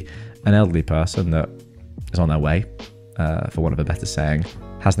may be, an elderly person that is on their way, for want of a better saying,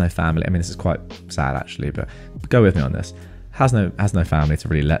 has no family. I mean, this is quite sad actually, but go with me on this. Has no family to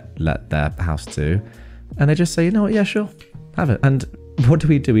really let their house to. And they just say, you know what, yeah, sure, have it. And what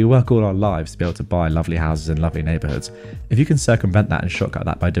do? We work all our lives to be able to buy lovely houses in lovely neighborhoods. If you can circumvent that and shortcut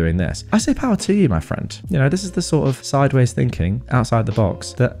that by doing this, I say power to you, my friend. You know, this is the sort of sideways thinking outside the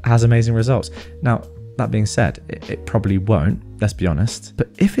box that has amazing results. Now, that being said, it probably won't, let's be honest. But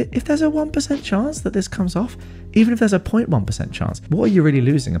if there's a 1% chance that this comes off, even if there's a 0.1% chance, what are you really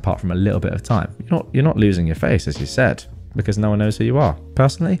losing apart from a little bit of time? You're not losing your face, as you said, because no one knows who you are.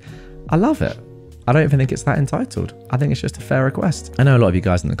 Personally, I love it. I don't even think it's that entitled. I think it's just a fair request. I know a lot of you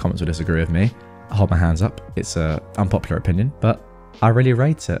guys in the comments will disagree with me. I hold my hands up. It's an unpopular opinion, but I really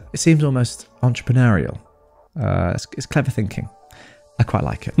rate it. It seems almost entrepreneurial. It's clever thinking. I quite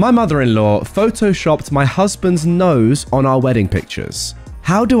like it. My mother-in-law photoshopped my husband's nose on our wedding pictures.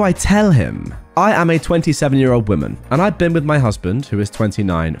 How do I tell him? I am a 27-year-old woman, and I've been with my husband, who is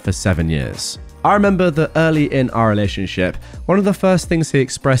 29, for 7 years. I remember that early in our relationship, one of the first things he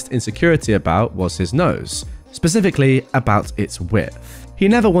expressed insecurity about was his nose. specifically about its width. He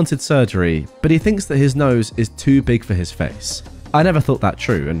never wanted surgery, but he thinks that his nose is too big for his face. I never thought that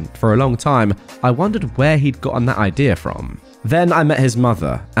true, and for a long time, I wondered where he'd gotten that idea from. Then I met his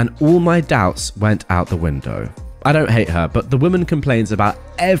mother, and all my doubts went out the window. I don't hate her, but the woman complains about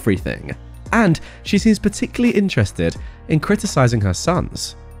everything, and she seems particularly interested in criticizing her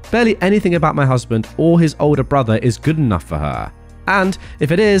sons. Barely anything about my husband or his older brother is good enough for her. And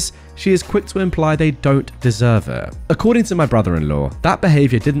if it is, she is quick to imply they don't deserve it. According to my brother-in-law, that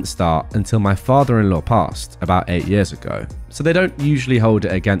behavior didn't start until my father-in-law passed about 8 years ago, so they don't usually hold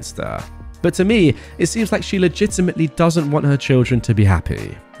it against her. But to me, it seems like she legitimately doesn't want her children to be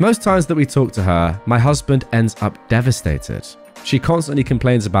happy. Most times that we talk to her, my husband ends up devastated. She constantly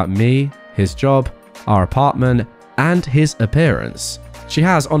complains about me, his job, our apartment, and his appearance. She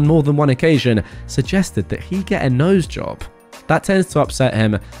has, on more than one occasion, suggested that he get a nose job. That tends to upset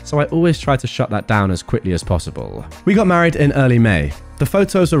him, so I always try to shut that down as quickly as possible. We got married in early May. The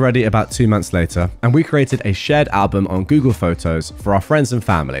photos were ready about 2 months later, and we created a shared album on Google Photos for our friends and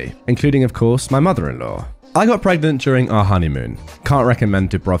family, including, of course, my mother-in-law. I got pregnant during our honeymoon. Can't recommend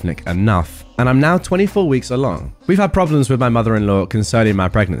Dubrovnik enough, and I'm now 24 weeks along. We've had problems with my mother-in-law concerning my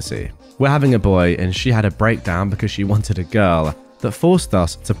pregnancy. We're having a boy, and she had a breakdown because she wanted a girl that forced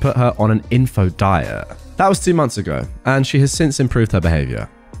us to put her on an info diet. That was 2 months ago, and she has since improved her behavior.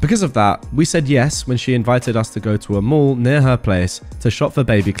 Because of that, we said yes when she invited us to go to a mall near her place to shop for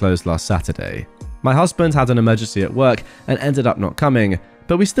baby clothes last Saturday. My husband had an emergency at work and ended up not coming,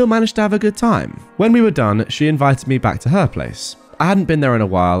 but we still managed to have a good time. When we were done, she invited me back to her place. I hadn't been there in a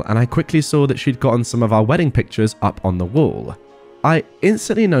while, and I quickly saw that she'd gotten some of our wedding pictures up on the wall. I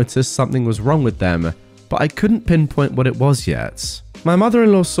instantly noticed something was wrong with them, but I couldn't pinpoint what it was yet. My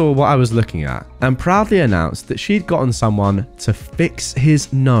mother-in-law saw what I was looking at and proudly announced that she'd gotten someone to fix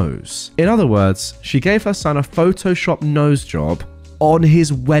his nose. In other words, she gave her son a Photoshop nose job on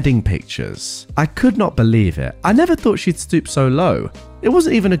his wedding pictures. I could not believe it. I never thought she'd stoop so low. It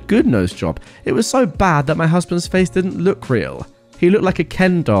wasn't even a good nose job. It was so bad that my husband's face didn't look real. He looked like a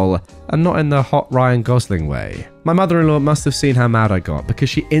Ken doll, and not in the hot Ryan Gosling way. My mother-in-law must have seen how mad I got because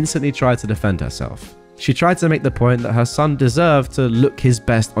she instantly tried to defend herself. She tried to make the point that her son deserved to look his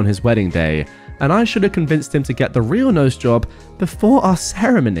best on his wedding day, and I should have convinced him to get the real nose job before our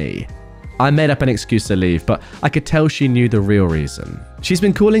ceremony. I made up an excuse to leave, but I could tell she knew the real reason. She's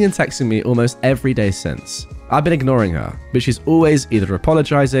been calling and texting me almost every day since. I've been ignoring her, but she's always either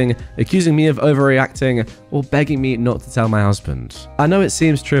apologizing, accusing me of overreacting, or begging me not to tell my husband. I know it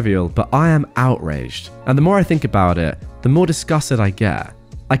seems trivial, but I am outraged, and the more I think about it, the more disgusted I get.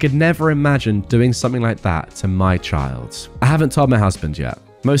 I could never imagine doing something like that to my child. I haven't told my husband yet,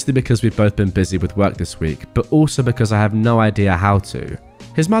 mostly because we've both been busy with work this week, but also because I have no idea how to.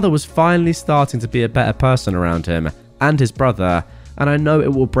 His mother was finally starting to be a better person around him and his brother, and I know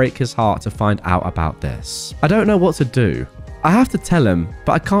it will break his heart to find out about this. I don't know what to do. I have to tell him,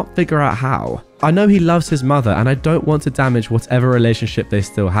 but I can't figure out how. I know he loves his mother, and I don't want to damage whatever relationship they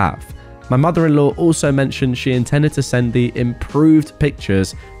still have. My mother-in-law also mentioned she intended to send the improved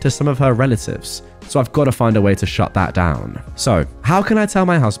pictures to some of her relatives, so I've got to find a way to shut that down. So, how can I tell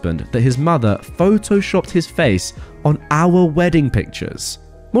my husband that his mother photoshopped his face on our wedding pictures?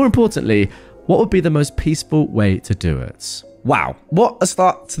 More importantly, what would be the most peaceful way to do it? Wow, what a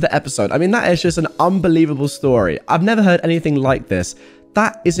start to the episode. I mean, that is just an unbelievable story. I've never heard anything like this.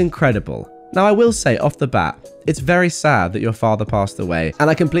 That is incredible. Now, I will say off the bat, it's very sad that your father passed away, and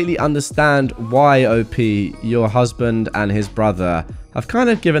I completely understand why, OP, your husband and his brother have kind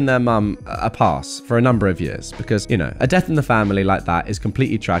of given their mum a pass for a number of years, because, you know, a death in the family like that is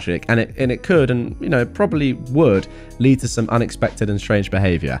completely tragic, and it could, and, you know, probably would lead to some unexpected and strange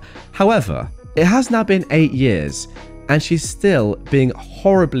behavior. However, it has now been 8 years, and she's still being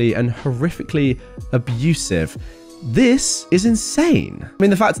horribly and horrifically abusive. This is insane. I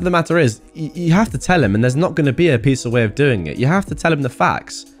mean, the fact of the matter is, you have to tell him, and there's not going to be a peaceful way of doing it. You have to tell him the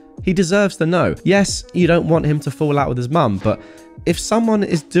facts. He deserves to know. Yes, you don't want him to fall out with his mum, but if someone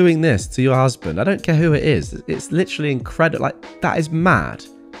is doing this to your husband, I don't care who it is, it's literally incredible. Like, that is mad.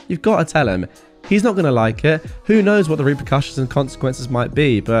 You've got to tell him. He's not going to like it. Who knows what the repercussions and consequences might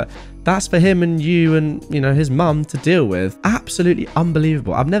be, but that's for him and you and, you know, his mum to deal with. Absolutely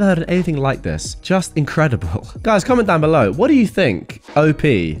unbelievable. I've never heard of anything like this. Just incredible. Guys, comment down below. What do you think OP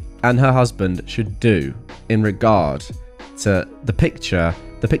and her husband should do in regard to the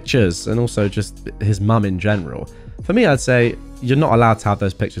pictures, and also just his mum in general? For me, I'd say you're not allowed to have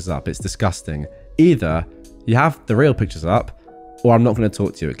those pictures up. It's disgusting. Either you have the real pictures up, or I'm not going to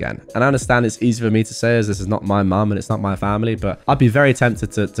talk to you again. And I understand it's easy for me to say as this is not my mum and it's not my family, but I'd be very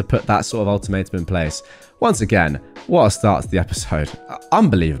tempted to put that sort of ultimatum in place. Once again, what a start to the episode.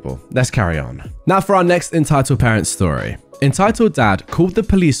 Unbelievable. Let's carry on. Now for our next Entitled Parents story. Entitled Dad called the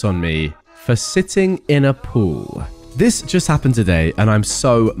police on me for sitting in a pool. This just happened today and I'm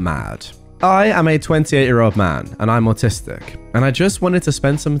so mad. I am a 28-year-old man and I'm autistic, and I just wanted to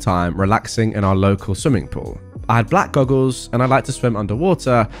spend some time relaxing in our local swimming pool. I had black goggles and I like to swim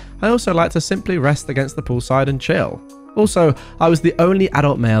underwater. I also like to simply rest against the poolside and chill. Also, I was the only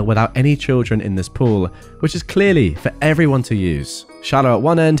adult male without any children in this pool, which is clearly for everyone to use. Shallow at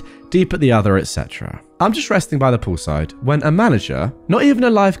one end, deep at the other, etc. I'm just resting by the poolside when a manager, not even a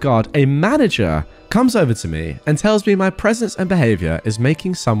lifeguard, a manager, comes over to me and tells me my presence and behavior is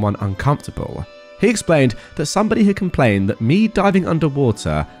making someone uncomfortable. He explained that somebody had complained that me diving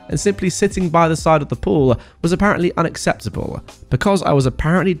underwater and simply sitting by the side of the pool was apparently unacceptable because I was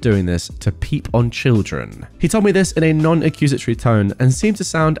apparently doing this to peep on children. He told me this in a non-accusatory tone and seemed to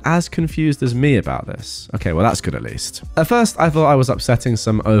sound as confused as me about this. Okay, well that's good at least. At first I thought I was upsetting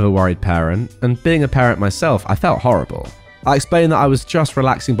some over-worried parent, and being a parent myself, I felt horrible. I explained that I was just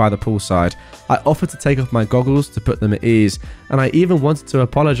relaxing by the poolside. I offered to take off my goggles to put them at ease, and I even wanted to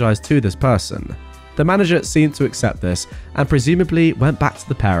apologize to this person. The manager seemed to accept this and presumably went back to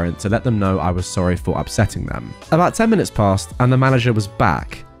the parent to let them know I was sorry for upsetting them. About 10 minutes passed and the manager was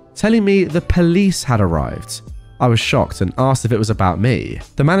back, telling me the police had arrived. I was shocked and asked if it was about me.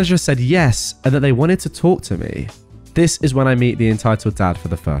 The manager said yes and that they wanted to talk to me. This is when I meet the entitled dad for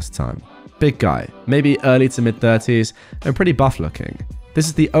the first time. Big guy, maybe early to mid 30s and pretty buff looking. This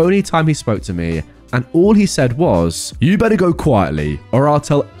is the only time he spoke to me, and all he said was, "You better go quietly or I'll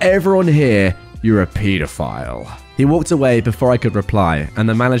tell everyone here you're a pedophile." He walked away before I could reply, and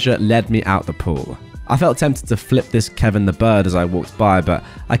the manager led me out the pool. I felt tempted to flip this Kevin the Bird as I walked by, but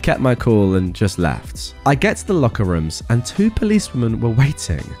I kept my cool and just left. I get to the locker rooms and 2 policewomen were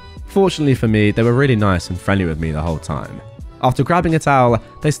waiting. Fortunately for me, they were really nice and friendly with me the whole time. After grabbing a towel,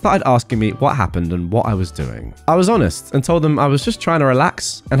 they started asking me what happened and what I was doing. I was honest and told them I was just trying to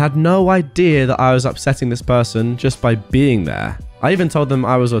relax and had no idea that I was upsetting this person just by being there. I even told them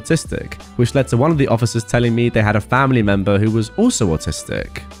I was autistic, which led to one of the officers telling me they had a family member who was also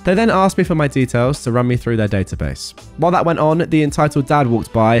autistic. They then asked me for my details to run me through their database. While that went on, the entitled dad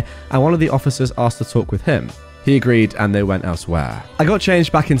walked by and one of the officers asked to talk with him. He agreed and they went elsewhere. I got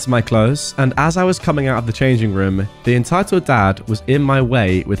changed back into my clothes, and as I was coming out of the changing room, the entitled dad was in my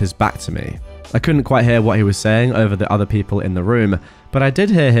way with his back to me. I couldn't quite hear what he was saying over the other people in the room, but I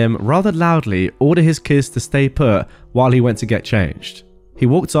did hear him rather loudly order his kids to stay put while he went to get changed. He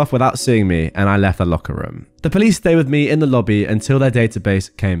walked off without seeing me and I left the locker room. The police stayed with me in the lobby until their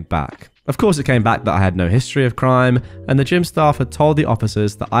database came back. Of course it came back that I had no history of crime, and the gym staff had told the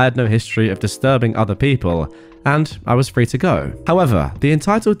officers that I had no history of disturbing other people, and I was free to go. However, the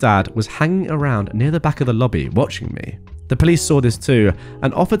entitled dad was hanging around near the back of the lobby watching me. The police saw this too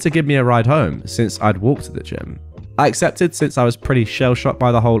and offered to give me a ride home since I'd walked to the gym. I accepted since I was pretty shell-shocked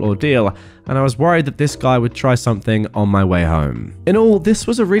by the whole ordeal, and I was worried that this guy would try something on my way home. In all, this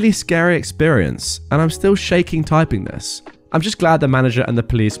was a really scary experience, and I'm still shaking typing this. I'm just glad the manager and the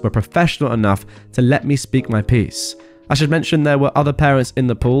police were professional enough to let me speak my piece. I should mention there were other parents in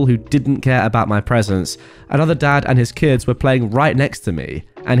the pool who didn't care about my presence. Another dad and his kids were playing right next to me,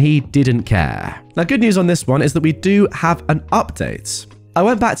 and he didn't care. Now, good news on this one is that we do have an update. I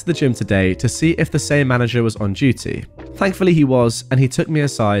went back to the gym today to see if the same manager was on duty. Thankfully he was, and he took me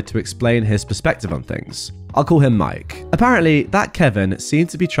aside to explain his perspective on things. I'll call him Mike. Apparently, that Kevin seemed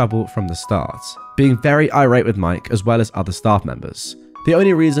to be trouble from the start, being very irate with Mike as well as other staff members. The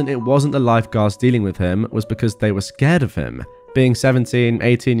only reason it wasn't the lifeguards dealing with him was because they were scared of him. Being 17,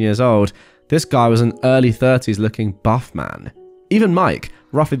 18 years old, this guy was an early 30s looking buff man. Even Mike,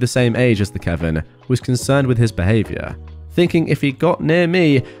 roughly the same age as the Kevin, was concerned with his behavior, thinking if he got near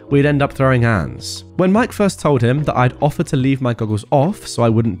me, we'd end up throwing hands. When Mike first told him that I'd offered to leave my goggles off so I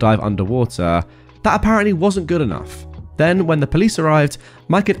wouldn't dive underwater, that apparently wasn't good enough. Then, when the police arrived,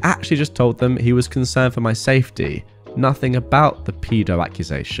 Mike had actually just told them he was concerned for my safety, nothing about the pedo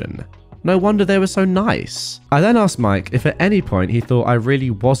accusation. No wonder they were so nice. I then asked Mike if at any point he thought I really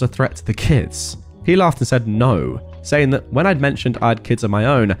was a threat to the kids. He laughed and said no, saying that when I'd mentioned I had kids of my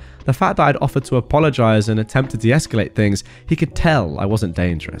own, the fact that I'd offered to apologize and attempt to de-escalate things, he could tell I wasn't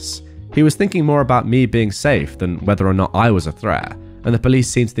dangerous. He was thinking more about me being safe than whether or not I was a threat, and the police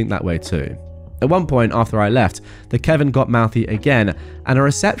seemed to think that way too. At one point after I left, the Kevin got mouthy again, and a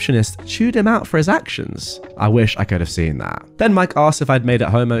receptionist chewed him out for his actions. I wish I could have seen that. Then Mike asked if I'd made it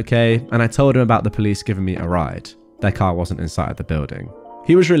home okay, and I told him about the police giving me a ride. their car wasn't inside the building.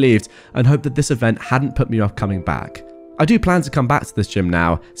 He was relieved and hoped that this event hadn't put me off coming back. I do plan to come back to this gym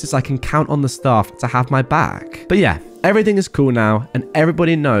now, since I can count on the staff to have my back. But yeah, everything is cool now, and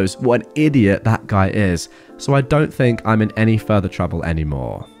everybody knows what an idiot that guy is, so I don't think I'm in any further trouble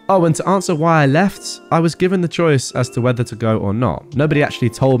anymore. Oh, and to answer why I left, I was given the choice as to whether to go or not. Nobody actually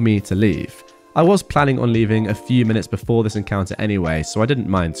told me to leave. I was planning on leaving a few minutes before this encounter anyway, so I didn't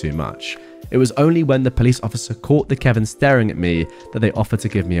mind too much. It was only when the police officer caught the Kevin staring at me that they offered to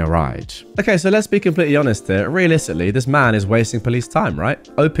give me a ride. Okay, so let's be completely honest here. Realistically, this man is wasting police time, right?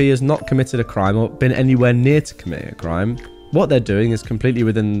 OP has not committed a crime or been anywhere near to committing a crime. What they're doing is completely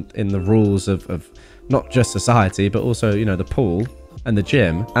within the rules of not just society, but also, you know, the pool and the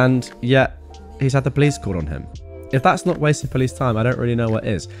gym, and yet he's had the police called on him. If that's not wasting police time, I don't really know what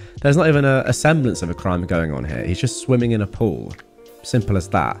is. There's not even a semblance of a crime going on here. He's just swimming in a pool. Simple as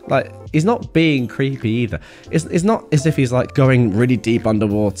that. Like, he's not being creepy either. It's not as if he's like going really deep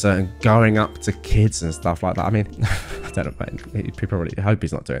underwater and going up to kids and stuff like that. I mean, I don't know, he probably hope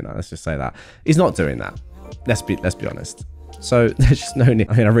he's not doing that. Let's just say that. He's not doing that. Let's be honest. So there's just no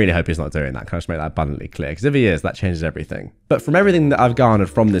need. I mean, I really hope he's not doing that. Can I just make that abundantly clear? Because if he is, that changes everything. But from everything that I've garnered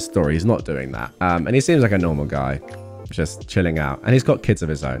from this story, he's not doing that. And he seems like a normal guy, just chilling out. And he's got kids of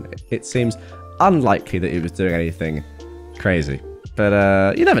his own. It seems unlikely that he was doing anything crazy.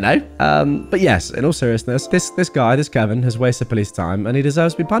 But you never know. But yes, in all seriousness, this Kevin, has wasted police time and he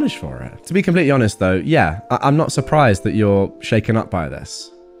deserves to be punished for it. To be completely honest though, yeah, I'm not surprised that you're shaken up by this.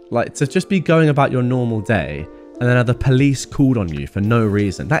 Like, to just be going about your normal day and then have the police called on you for no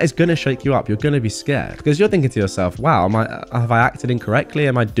reason, that is going to shake you up. You're going to be scared because you're thinking to yourself, wow, have I acted incorrectly?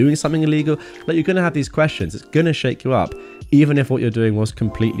 Am I doing something illegal? Like, you're going to have these questions. It's going to shake you up, even if what you're doing was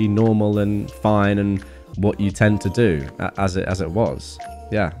completely normal and fine and what you tend to do as it was.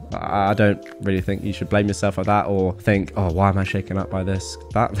 Yeah, I don't really think you should blame yourself for that or think, oh, why am I shaken up by this?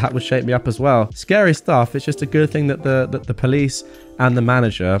 That would shake me up as well. Scary stuff. It's just a good thing that the police and the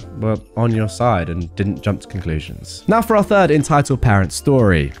manager were on your side and didn't jump to conclusions. Now for our third entitled parent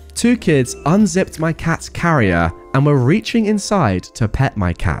story. 2 kids unzipped my cat's carrier and were reaching inside to pet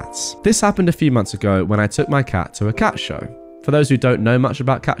my cats. This happened a few months ago when I took my cat to a cat show. For those who don't know much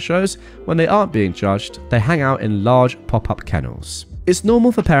about cat shows, when they aren't being judged, they hang out in large pop-up kennels. It's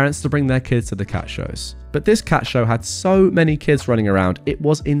normal for parents to bring their kids to the cat shows, but this cat show had so many kids running around, it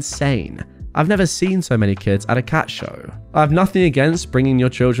was insane. I've never seen so many kids at a cat show. I have nothing against bringing your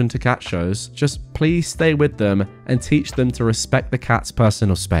children to cat shows, just please stay with them and teach them to respect the cat's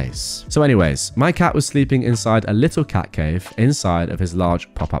personal space. So anyways, my cat was sleeping inside a little cat cave inside of his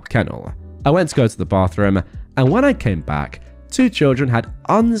large pop-up kennel. I went to go to the bathroom, and when I came back, 2 children had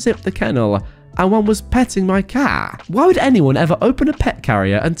unzipped the kennel and one was petting my cat. Why would anyone ever open a pet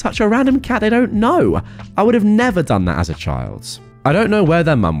carrier and touch a random cat they don't know? I would have never done that as a child. I don't know where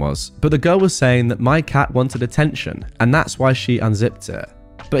their mum was, but the girl was saying that my cat wanted attention and that's why she unzipped it.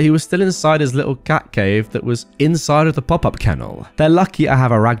 But he was still inside his little cat cave that was inside of the pop-up kennel. They're lucky I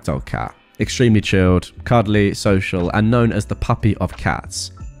have a ragdoll cat. Extremely chilled, cuddly, social, and known as the puppy of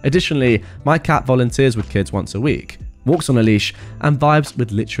cats. Additionally, my cat volunteers with kids once a week, walks on a leash, and vibes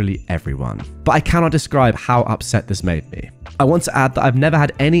with literally everyone. But I cannot describe how upset this made me. I want to add that I've never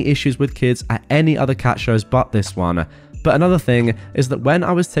had any issues with kids at any other cat shows but this one. But another thing is that when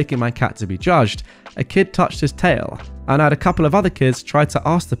I was taking my cat to be judged, a kid touched his tail, and I had a couple of other kids try to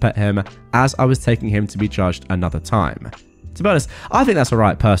ask to pet him as I was taking him to be judged another time. To be honest, I think that's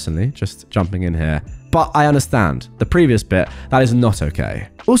alright personally, just jumping in here. But I understand, the previous bit, that is not okay.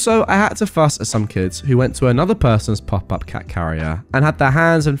 Also, I had to fuss at some kids who went to another person's pop-up cat carrier and had their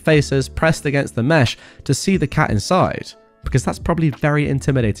hands and faces pressed against the mesh to see the cat inside, because that's probably very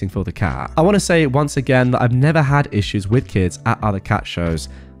intimidating for the cat. I want to say once again that I've never had issues with kids at other cat shows.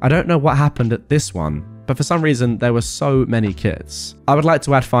 I don't know what happened at this one, but for some reason there were so many kids. I would like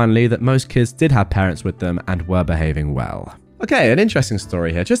to add finally that most kids did have parents with them and were behaving well. Okay, an interesting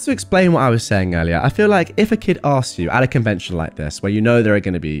story here. Just to explain what I was saying earlier, I feel like if a kid asks you at a convention like this, where you know there are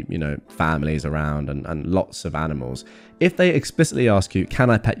going to be, families around and lots of animals, if they explicitly ask you,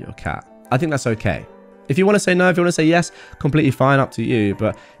 can I pet your cat? I think that's okay. If you want to say no, if you want to say yes, completely fine, up to you.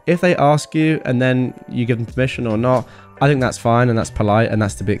 But if they ask you and then you give them permission or not, I think that's fine and that's polite and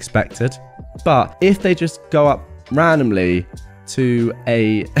that's to be expected. But if they just go up randomly to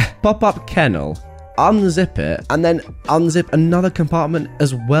a pop-up kennel, unzip it, and then unzip another compartment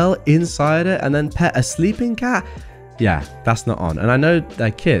as well inside it, and then pet a sleeping cat, yeah, that's not on. And I know they're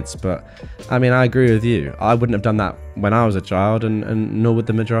kids, but I mean, I agree with you. I wouldn't have done that when I was a child, and nor would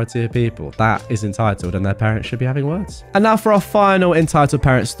the majority of people. That is entitled, and their parents should be having words. And now for our final entitled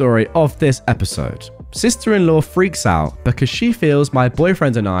parent story of this episode. Sister-in-law freaks out because she feels my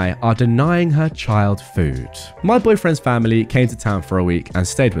boyfriend and I are denying her child food. My boyfriend's family came to town for a week and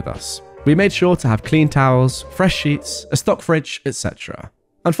stayed with us. We made sure to have clean towels, fresh sheets, a stock fridge, etc.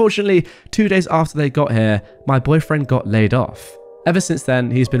 Unfortunately, 2 days after they got here, my boyfriend got laid off. Ever since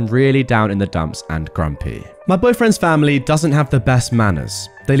then, he's been really down in the dumps and grumpy. My boyfriend's family doesn't have the best manners.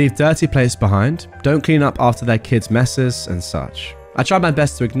 They leave dirty plates behind, don't clean up after their kids' messes and such. I tried my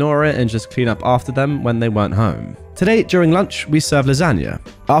best to ignore it and just clean up after them when they weren't home. Today, during lunch, we served lasagna.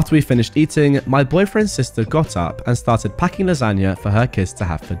 After we finished eating, my boyfriend's sister got up and started packing lasagna for her kids to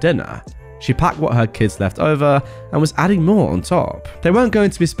have for dinner. She packed what her kids left over and was adding more on top. They weren't going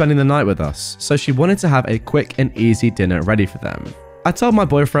to be spending the night with us, so she wanted to have a quick and easy dinner ready for them. I told my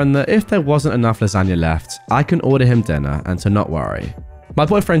boyfriend that if there wasn't enough lasagna left, I can order him dinner and to not worry. My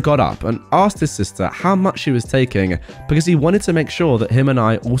boyfriend got up and asked his sister how much she was taking because he wanted to make sure that him and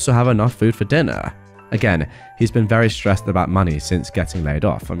I also have enough food for dinner. Again, he's been very stressed about money since getting laid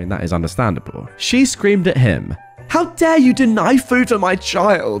off. I mean, that is understandable. She screamed at him, "How dare you deny food for my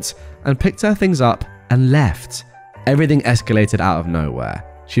child?" and picked her things up and left. Everything escalated out of nowhere.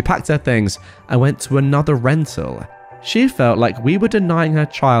 She packed her things and went to another rental. She felt like we were denying her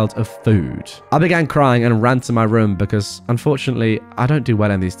child of food. I began crying and ran to my room because, unfortunately, I don't do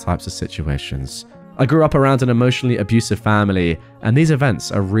well in these types of situations. I grew up around an emotionally abusive family, and these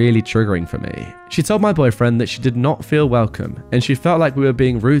events are really triggering for me. She told my boyfriend that she did not feel welcome, and she felt like we were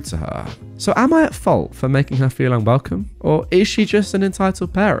being rude to her. So am I at fault for making her feel unwelcome? Or is she just an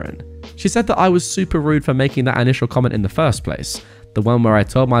entitled parent? She said that I was super rude for making that initial comment in the first place. The one where I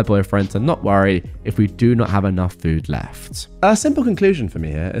told my boyfriend to not worry if we do not have enough food left. A simple conclusion for me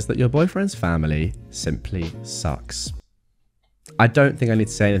here is that your boyfriend's family simply sucks. I don't think I need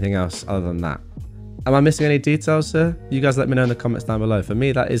to say anything else other than that. Am I missing any details here? You guys let me know in the comments down below. For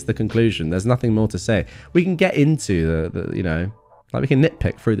me, that is the conclusion. There's nothing more to say. We can get into the you know, like we can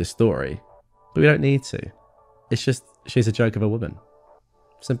nitpick through this story, but we don't need to. It's just, she's a joke of a woman.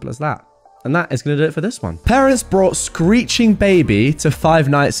 Simple as that. And that is going to do it for this one. Parents brought screeching baby to Five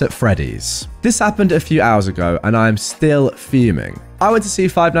Nights at Freddy's. This happened a few hours ago and I am still fuming. I went to see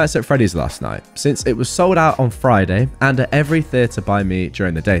Five Nights at Freddy's last night since it was sold out on Friday and at every theatre by me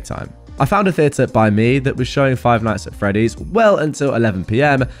during the daytime. I found a theatre by me that was showing Five Nights at Freddy's well until 11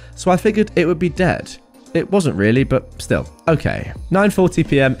 PM, so I figured it would be dead. It wasn't really, but still. Okay, 9:40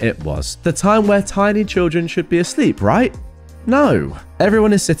 PM it was. The time where tiny children should be asleep, right? No.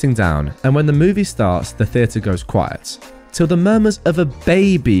 Everyone is sitting down, and when the movie starts, the theatre goes quiet, till the murmurs of a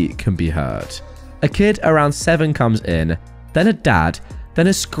baby can be heard. A kid around 7 comes in, then a dad, then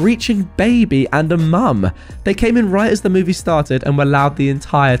a screeching baby and a mum. They came in right as the movie started and were loud the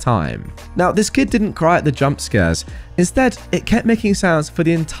entire time. Now, this kid didn't cry at the jump scares. Instead, it kept making sounds for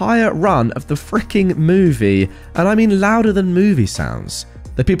the entire run of the freaking movie, and I mean louder than movie sounds.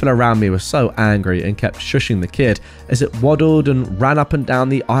 The people around me were so angry and kept shushing the kid as it waddled and ran up and down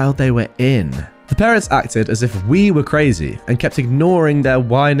the aisle they were in. The parents acted as if we were crazy and kept ignoring their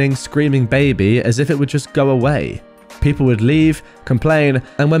whining, screaming baby as if it would just go away. People would leave, complain,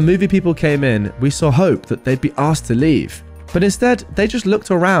 and when movie people came in, we saw hope that they'd be asked to leave. But instead, they just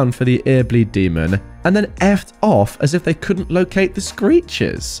looked around for the earbleed demon and then effed off as if they couldn't locate the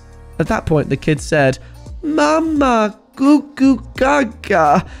screeches. At that point, the kid said, "Mama, goo goo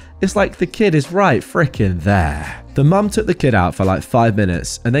gaga." It's like the kid is right frickin' there. The mum took the kid out for like 5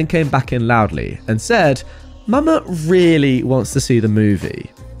 minutes and then came back in loudly and said, "Mama really wants to see the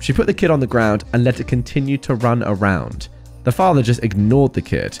movie." She put the kid on the ground and let it continue to run around. The father just ignored the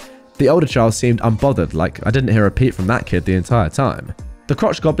kid. The older child seemed unbothered, like I didn't hear a peep from that kid the entire time. The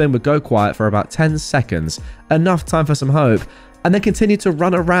crotch goblin would go quiet for about 10 seconds, enough time for some hope, and then continue to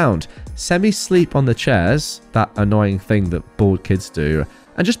run around, semi-sleep on the chairs, that annoying thing that bald kids do,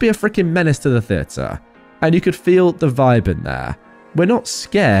 and just be a freaking menace to the theatre. And you could feel the vibe in there. We're not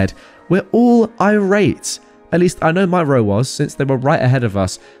scared, we're all irate. At least I know my row was, since they were right ahead of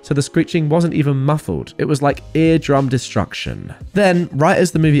us, so the screeching wasn't even muffled. It was like eardrum destruction. Then, right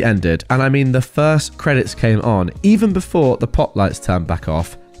as the movie ended, and I mean the first credits came on, even before the pop lights turned back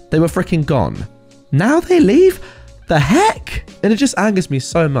off, they were freaking gone. Now they leave? The heck? And it just angers me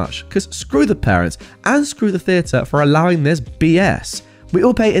so much, because screw the parents and screw the theatre for allowing this BS. We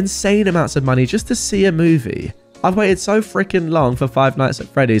all pay insane amounts of money just to see a movie. I've waited so freaking long for Five Nights at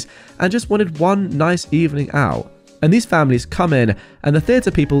Freddy's and just wanted one nice evening out. And these families come in and the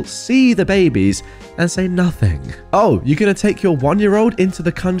theatre people see the babies and say nothing. Oh, you're gonna take your 1-year-old into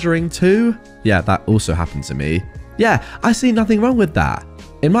The Conjuring too? Yeah, that also happened to me. Yeah, I see nothing wrong with that.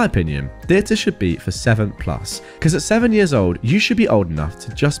 In my opinion, theatre should be for 7+, because at 7 years old, you should be old enough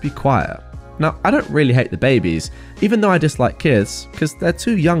to just be quiet. Now, I don't really hate the babies, even though I dislike kids, because they're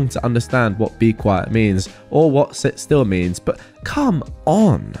too young to understand what be quiet means or what sit still means, but come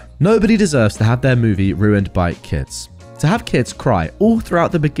on. Nobody deserves to have their movie ruined by kids. To have kids cry all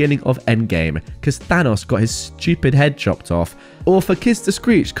throughout the beginning of Endgame because Thanos got his stupid head chopped off, or for kids to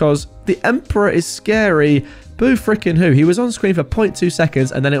screech because the Emperor is scary, boo frickin' who, he was on screen for 0.2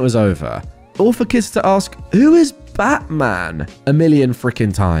 seconds and then it was over. Or for kids to ask, who is Batman? A million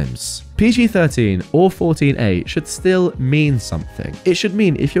frickin' times. PG-13 or 14A should still mean something. It should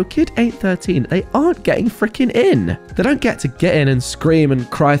mean if your kid ain't 13, they aren't getting frickin' in. They don't get to get in and scream and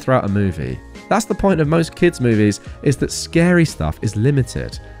cry throughout a movie. That's the point of most kids' movies, is that scary stuff is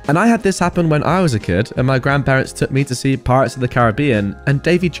limited. And I had this happen when I was a kid and my grandparents took me to see Pirates of the Caribbean and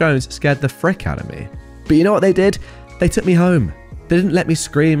Davy Jones scared the frick out of me. But you know what they did? They took me home. They didn't let me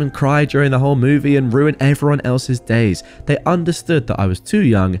scream and cry during the whole movie and ruin everyone else's days. They understood that I was too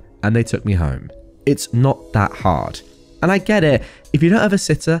young and they took me home. It's not that hard. And I get it, if you don't have a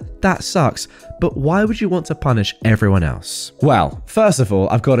sitter, that sucks, but why would you want to punish everyone else? Well, first of all,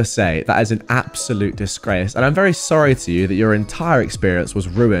 I've got to say that is an absolute disgrace, and I'm very sorry to you that your entire experience was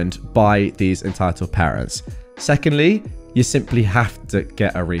ruined by these entitled parents. Secondly, you simply have to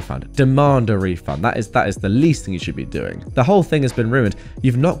get a refund. Demand a refund. That is the least thing you should be doing. The whole thing has been ruined.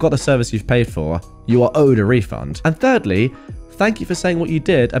 You've not got the service you've paid for. You are owed a refund. And thirdly, thank you for saying what you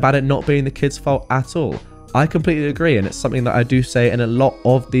did about it not being the kid's fault at all. I completely agree, and it's something that I do say in a lot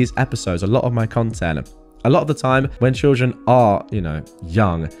of these episodes, a lot of my content. A lot of the time when children are,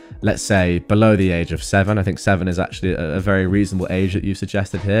 young, let's say below the age of 7, I think 7 is actually a very reasonable age that you've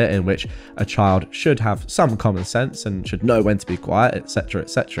suggested here, in which a child should have some common sense and should know when to be quiet, etc.,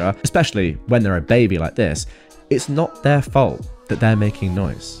 etc. Especially when they're a baby like this, it's not their fault that they're making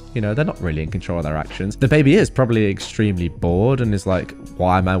noise. They're not really in control of their actions. The baby is probably extremely bored and is like,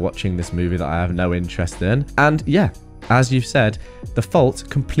 why am I watching this movie that I have no interest in? And yeah, as you've said, the fault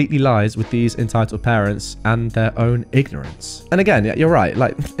completely lies with these entitled parents and their own ignorance. And again, you're right,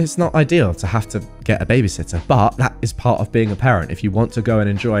 it's not ideal to have to get a babysitter, but that is part of being a parent. If you want to go and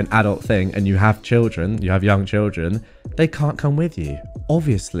enjoy an adult thing and you have children, you have young children, they can't come with you.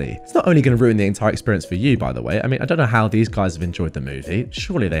 Obviously. It's not only going to ruin the entire experience for you, by the way. I mean, I don't know how these guys have enjoyed the movie.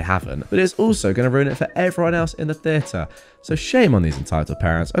 Surely they haven't. But it's also going to ruin it for everyone else in the theatre. So shame on these entitled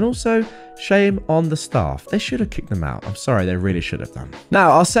parents, and also shame on the staff. They should have kicked them out. I'm sorry, they really should have done.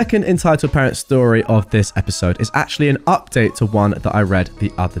 Now, our second entitled parent story of this episode is actually an update to one that I read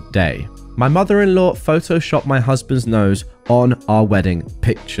the other day. My mother-in-law photoshopped my husband's nose on our wedding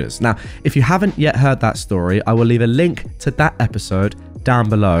pictures. Now, if you haven't yet heard that story, I will leave a link to that episode down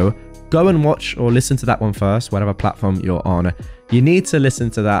below. Go and watch or listen to that one first, whatever platform you're on. You need to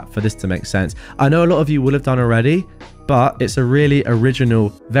listen to that for this to make sense. I know a lot of you will have done already, but it's a really original,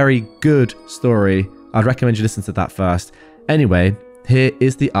 very good story. I'd recommend you listen to that first. Anyway, here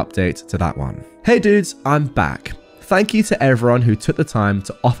is the update to that one. Hey dudes, I'm back. Thank you to everyone who took the time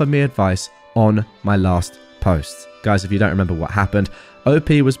to offer me advice on my last post. Guys, if you don't remember what happened, OP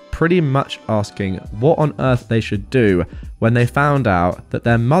was pretty much asking what on earth they should do when they found out that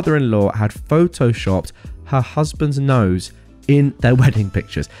their mother-in-law had photoshopped her husband's nose in their wedding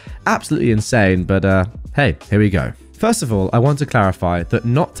pictures. Absolutely insane, but hey, here we go. First of all, I want to clarify that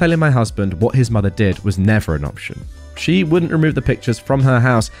not telling my husband what his mother did was never an option. She wouldn't remove the pictures from her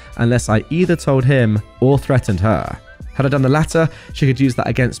house unless I either told him or threatened her. Had I done the latter, she could use that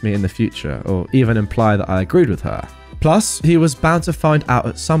against me in the future, or even imply that I agreed with her. Plus, he was bound to find out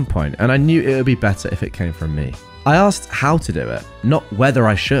at some point, and I knew it would be better if it came from me. I asked how to do it, not whether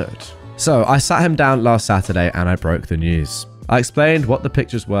I should. So I sat him down last Saturday and I broke the news. I explained what the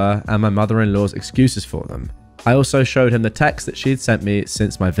pictures were and my mother-in-law's excuses for them. I also showed him the text that she'd sent me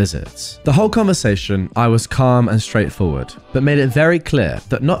since my visits. The whole conversation, I was calm and straightforward, but made it very clear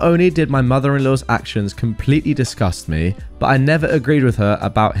that not only did my mother-in-law's actions completely disgust me, but I never agreed with her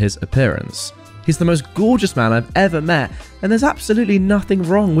about his appearance. He's the most gorgeous man I've ever met, and there's absolutely nothing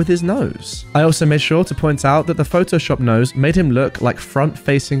wrong with his nose. I also made sure to point out that the Photoshop nose made him look like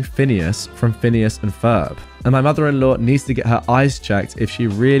front-facing Phineas from Phineas and Ferb. And my mother-in-law needs to get her eyes checked if she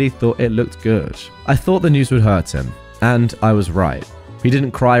really thought it looked good. I thought the news would hurt him, and I was right. He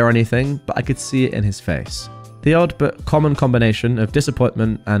didn't cry or anything, but I could see it in his face. The odd but common combination of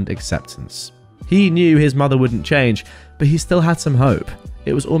disappointment and acceptance. He knew his mother wouldn't change, but he still had some hope.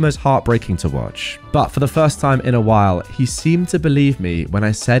 It was almost heartbreaking to watch. But for the first time in a while, he seemed to believe me when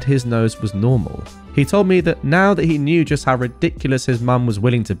I said his nose was normal. He told me that now that he knew just how ridiculous his mum was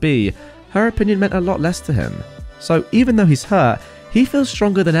willing to be, her opinion meant a lot less to him. So even though he's hurt, he feels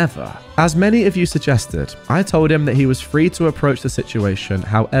stronger than ever. As many of you suggested, I told him that he was free to approach the situation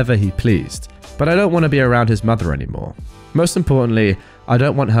however he pleased, but I don't want to be around his mother anymore. Most importantly, I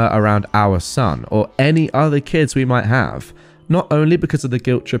don't want her around our son or any other kids we might have, not only because of the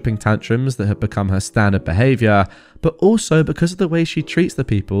guilt-tripping tantrums that have become her standard behavior, but also because of the way she treats the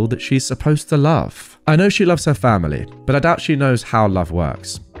people that she's supposed to love. I know she loves her family, but I doubt she knows how love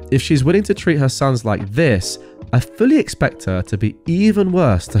works. If she's willing to treat her sons like this, I fully expect her to be even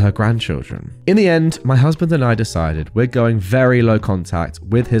worse to her grandchildren. In the end, my husband and I decided we're going very low contact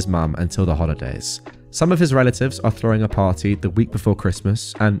with his mum until the holidays. Some of his relatives are throwing a party the week before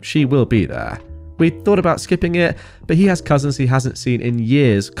Christmas, and she will be there. We thought about skipping it, but he has cousins he hasn't seen in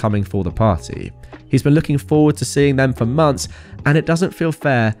years coming for the party. He's been looking forward to seeing them for months, and it doesn't feel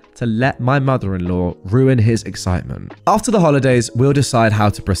fair to let my mother-in-law ruin his excitement. After the holidays, we'll decide how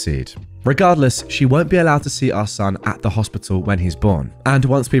to proceed. Regardless, she won't be allowed to see our son at the hospital when he's born. And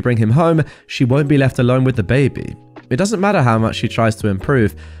once we bring him home, she won't be left alone with the baby. It doesn't matter how much she tries to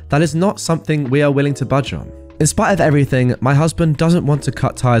improve, that is not something we are willing to budge on. In spite of everything, my husband doesn't want to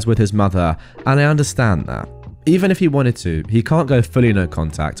cut ties with his mother, and I understand that. Even if he wanted to, he can't go fully no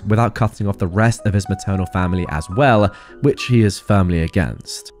contact without cutting off the rest of his maternal family as well, which he is firmly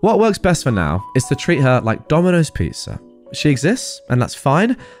against. What works best for now is to treat her like Domino's Pizza. She exists, and that's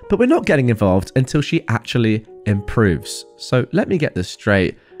fine, but we're not getting involved until she actually improves. So let me get this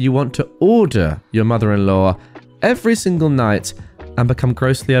straight. You want to order your mother-in-law every single night and become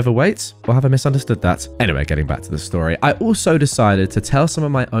grossly overweight? Or have I misunderstood that? Anyway, getting back to the story, I also decided to tell some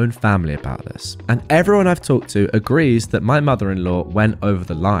of my own family about this, and everyone I've talked to agrees that my mother-in-law went over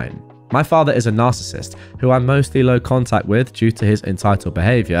the line. My father is a narcissist who I'm mostly low contact with due to his entitled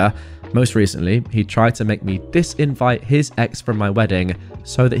behavior. Most recently, he tried to make me disinvite his ex from my wedding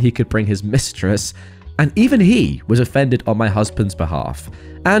so that he could bring his mistress, and even he was offended on my husband's behalf.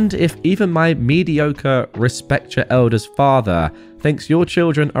 And if even my mediocre respect your elders father thinks your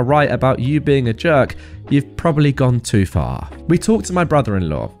children are right about you being a jerk, you've probably gone too far. We talked to my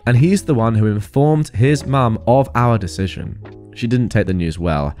brother-in-law, and he's the one who informed his mum of our decision. She didn't take the news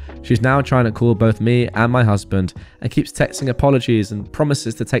well. She's now trying to call both me and my husband and keeps texting apologies and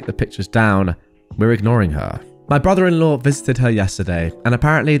promises to take the pictures down. We're ignoring her. My brother-in-law visited her yesterday, and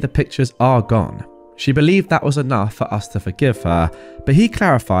apparently the pictures are gone. She believed that was enough for us to forgive her, but he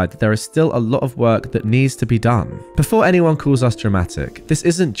clarified that there is still a lot of work that needs to be done. Before anyone calls us dramatic, this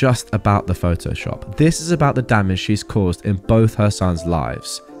isn't just about the Photoshop. This is about the damage she's caused in both her sons'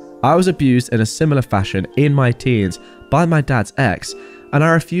 lives. I was abused in a similar fashion in my teens by my dad's ex, and I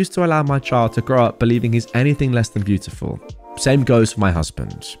refuse to allow my child to grow up believing he's anything less than beautiful. Same goes for my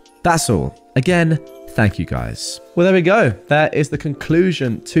husband. That's all. Again, thank you guys. Well, there we go. There is the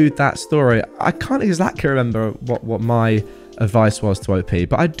conclusion to that story. I can't exactly remember what my advice was to OP,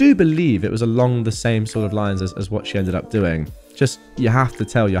 but I do believe it was along the same sort of lines as what she ended up doing. Just, you have to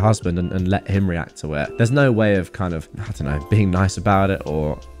tell your husband and let him react to it. There's no way of kind of, I don't know, being nice about it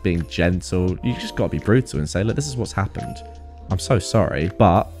or being gentle. You just got to be brutal and say, look, this is what's happened. I'm so sorry,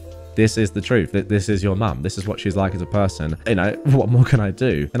 but this is the truth. This is your mum. This is what she's like as a person. You know, what more can I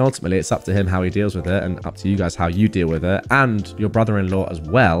do? And ultimately, it's up to him how he deals with it, and up to you guys how you deal with it, and your brother-in-law as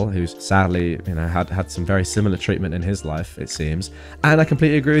well, who's sadly, you know, had some very similar treatment in his life, it seems. And I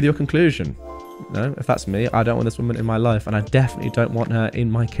completely agree with your conclusion. No, if that's me, I don't want this woman in my life, and I definitely don't want her in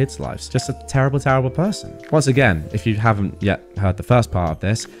my kids' lives. Just a terrible, terrible person. Once again, if you haven't yet heard the first part of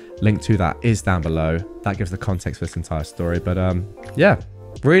this, link to that is down below. That gives the context for this entire story. But yeah,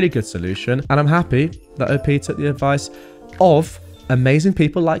 really good solution, and I'm happy that OP took the advice of amazing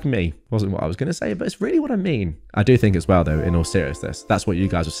people like me. Wasn't what I was going to say, but it's really what I mean. I do think as well, though, in all seriousness, that's what you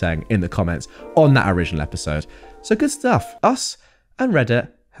guys were saying in the comments on that original episode. So good stuff. Us and Reddit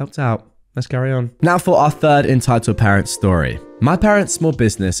helped out. Let's carry on. Now for our third entitled parent story. My parents' small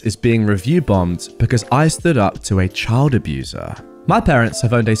business is being review bombed because I stood up to a child abuser. My parents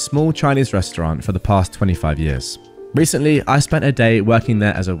have owned a small Chinese restaurant for the past 25 years. Recently, I spent a day working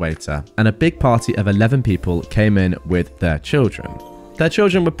there as a waiter, and a big party of 11 people came in with their children. Their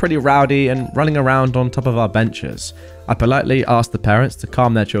children were pretty rowdy and running around on top of our benches. I politely asked the parents to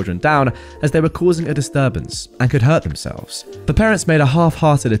calm their children down as they were causing a disturbance and could hurt themselves. The parents made a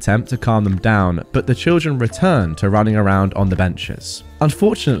half-hearted attempt to calm them down, but the children returned to running around on the benches.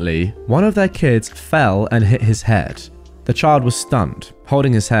 Unfortunately, one of their kids fell and hit his head. The child was stunned,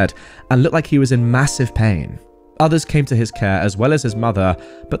 holding his head, and looked like he was in massive pain. Others came to his care as well as his mother,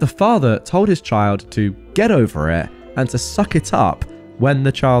 but the father told his child to get over it and to suck it up when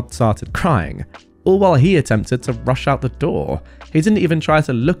the child started crying. all while he attempted to rush out the door. He didn't even try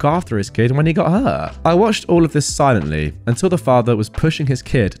to look after his kid when he got hurt. I watched all of this silently until the father was pushing his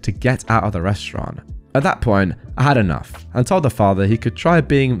kid to get out of the restaurant. At that point, I had enough and told the father he could try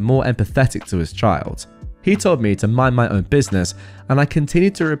being more empathetic to his child. He told me to mind my own business, and I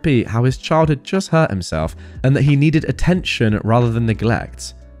continued to repeat how his child had just hurt himself and that he needed attention rather than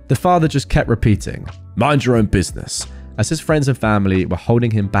neglect. The father just kept repeating, "Mind your own business," as his friends and family were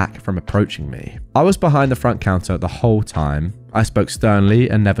holding him back from approaching me. I was behind the front counter the whole time. I spoke sternly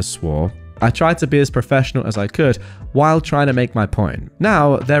and never swore. I tried to be as professional as I could while trying to make my point.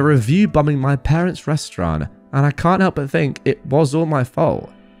 Now, they're review bombing my parents' restaurant, and I can't help but think it was all my fault.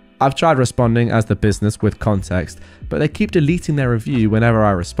 I've tried responding as the business with context, but they keep deleting their review whenever I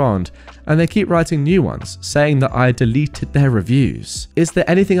respond, and they keep writing new ones, saying that I deleted their reviews. Is there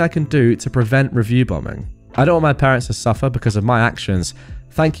anything I can do to prevent review bombing? I don't want my parents to suffer because of my actions.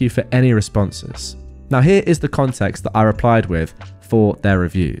 Thank you for any responses. Now here is the context that I replied with for their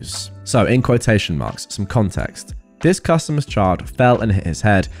reviews. So in quotation marks, some context. This customer's child fell and hit his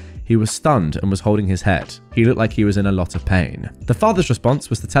head. He was stunned and was holding his head. He looked like he was in a lot of pain. The father's response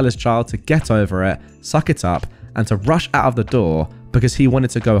was to tell his child to get over it, suck it up, and to rush out of the door because he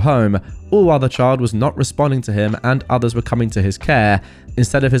wanted to go home, all while the child was not responding to him and others were coming to his care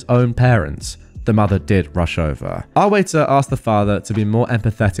instead of his own parents. The mother did rush over. Our waiter asked the father to be more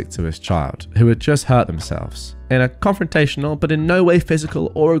empathetic to his child, who had just hurt themselves, in a confrontational but in no way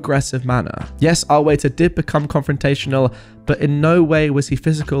physical or aggressive manner. Yes, our waiter did become confrontational, but in no way was he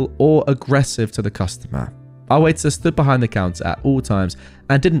physical or aggressive to the customer. Our waiter stood behind the counter at all times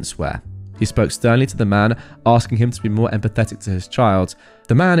and didn't swear. He spoke sternly to the man, asking him to be more empathetic to his child.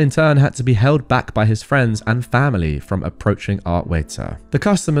 The man in turn had to be held back by his friends and family from approaching our waiter. The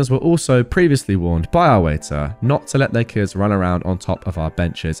customers were also previously warned by our waiter not to let their kids run around on top of our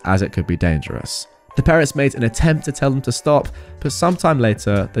benches as it could be dangerous. The parents made an attempt to tell them to stop, but sometime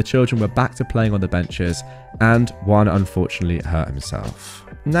later, the children were back to playing on the benches and one unfortunately hurt himself.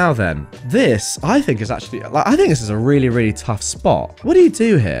 Now then, this I think is actually, I think this is a really, really tough spot. What do you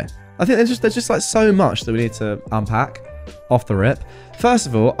do here? I think there's just like so much that we need to unpack off the rip. First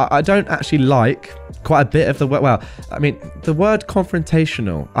of all, I don't actually like quite a bit of the word. Well, I mean, the word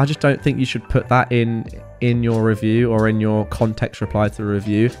confrontational, I just don't think you should put that in your review or in your context reply to the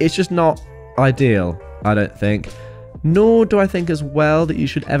review. It's just not ideal, I don't think. Nor do I think as well that you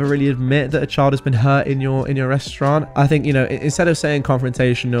should ever really admit that a child has been hurt in your restaurant. I think, you know, instead of saying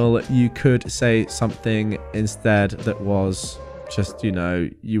confrontational, you could say something instead that was just, you know,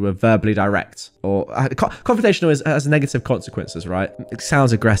 you were verbally direct, or confrontational has negative consequences, right? It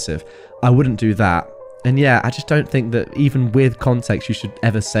sounds aggressive. I wouldn't do that. And yeah, I just don't think that even with context, you should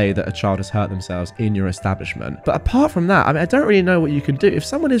ever say that a child has hurt themselves in your establishment. But apart from that, I mean, I don't really know what you can do. If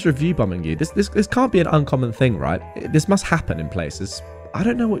someone is review bombing you, this can't be an uncommon thing, right? This must happen in places. I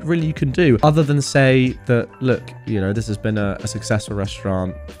don't know what really you can do other than say that, look, you know, this has been a successful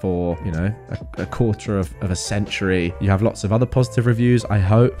restaurant for, you know, a quarter of a century. You have lots of other positive reviews, I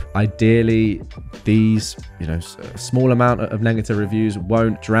hope. Ideally, these, you know, a small amount of negative reviews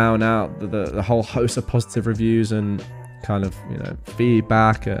won't drown out the whole host of positive reviews and kind of, you know,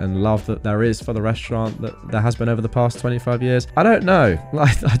 feedback and love that there is for the restaurant that there has been over the past 25 years. I don't know.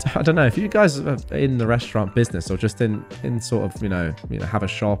 Like, I don't know if you guys are in the restaurant business or just in sort of, you know, have a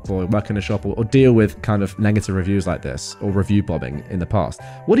shop or work in a shop or deal with kind of negative reviews like this or review bombing in the past.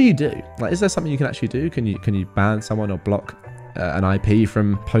 What do you do? Like, is there something you can actually do? Can you ban someone or block an IP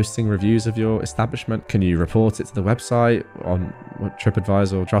from posting reviews of your establishment? Can you report it to the website on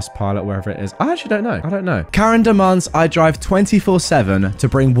TripAdvisor or Trustpilot, wherever it is? I actually don't know. I don't know. Karen demands I drive 24/7 to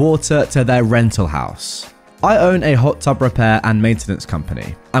bring water to their rental house. I own a hot tub repair and maintenance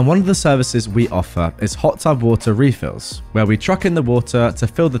company, and one of the services we offer is hot tub water refills, where we truck in the water to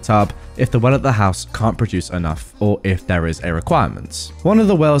fill the tub if the well at the house can't produce enough or if there is a requirement. One of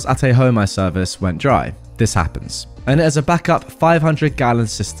the wells at a home I service went dry. This happens, and it is a backup 500-gallon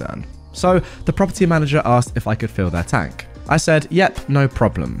cistern. So the property manager asked if I could fill their tank. I said, yep, no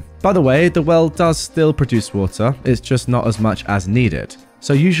problem. By the way, the well does still produce water, it's just not as much as needed.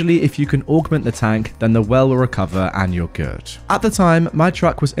 So usually if you can augment the tank, then the well will recover and you're good. At the time, my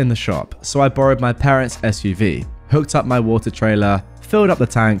truck was in the shop, so I borrowed my parents' SUV, hooked up my water trailer, filled up the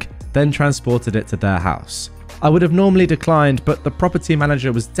tank, then transported it to their house. I would have normally declined, but the property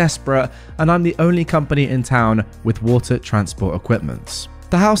manager was desperate and I'm the only company in town with water transport equipment.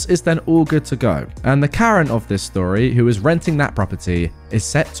 The house is then all good to go, and the Karen of this story, who is renting that property, is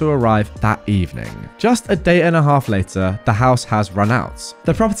set to arrive that evening. Just a day and a half later, the house has run out.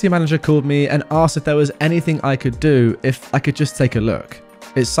 The property manager called me and asked if there was anything I could do, if I could just take a look.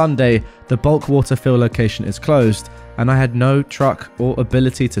 It's Sunday, the bulk water fill location is closed, and I had no truck or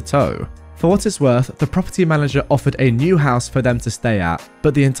ability to tow. For what it's worth, the property manager offered a new house for them to stay at,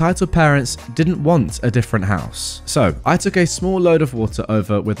 but the entitled parents didn't want a different house. So I took a small load of water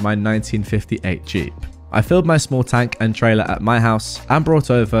over with my 1958 Jeep. I filled my small tank and trailer at my house and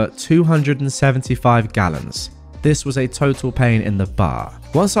brought over 275 gallons. This was a total pain in the butt.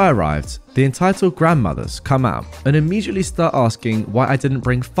 Once I arrived, the entitled grandmothers come out and immediately start asking why I didn't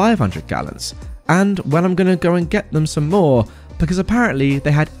bring 500 gallons and when I'm gonna go and get them some more, because apparently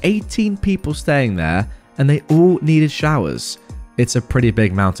they had 18 people staying there and they all needed showers. It's a pretty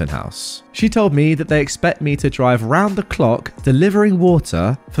big mountain house. She told me that they expect me to drive round the clock delivering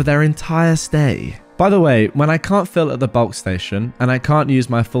water for their entire stay. By the way, when I can't fill at the bulk station and I can't use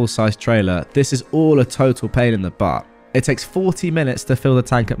my full-size trailer, this is all a total pain in the butt. It takes 40 minutes to fill the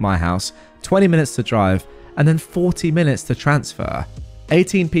tank at my house, 20 minutes to drive, and then 40 minutes to transfer.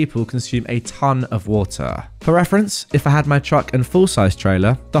 18 people consume a ton of water. For reference, if I had my truck and full-size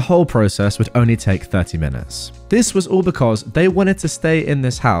trailer, the whole process would only take 30 minutes. This was all because they wanted to stay in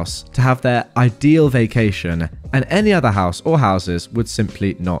this house to have their ideal vacation, and any other house or houses would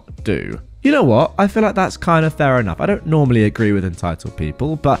simply not do. You know what? I feel like that's kind of fair enough. I don't normally agree with entitled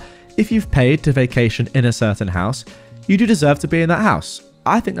people, but if you've paid to vacation in a certain house, you do deserve to be in that house.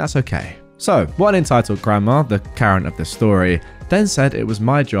 I think that's okay. So, one entitled grandma, the Karen of this story, then said it was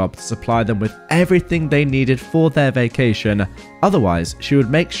my job to supply them with everything they needed for their vacation, otherwise she would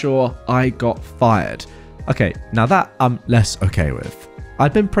make sure I got fired. Okay, now that I'm less okay with.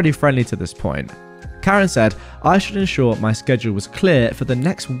 I'd been pretty friendly to this point. Karen said I should ensure my schedule was clear for the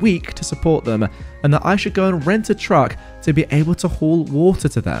next week to support them, and that I should go and rent a truck to be able to haul water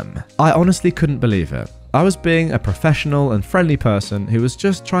to them. I honestly couldn't believe it. I was being a professional and friendly person who was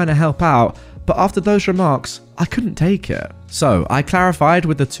just trying to help out, but after those remarks, I couldn't take it. So I clarified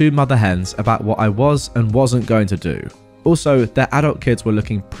with the two mother hens about what I was and wasn't going to do. Also, their adult kids were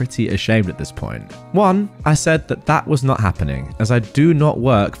looking pretty ashamed at this point. One, I said that was not happening, as I do not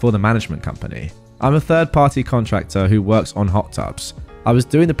work for the management company. I'm a third-party contractor who works on hot tubs. I was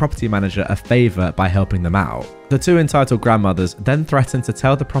doing the property manager a favor by helping them out. The two entitled grandmothers then threatened to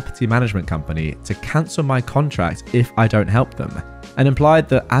tell the property management company to cancel my contract if I don't help them, and implied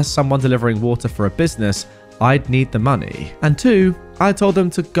that as someone delivering water for a business, I'd need the money. And two, I told them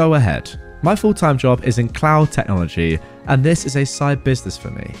to go ahead. My full-time job is in cloud technology, and this is a side business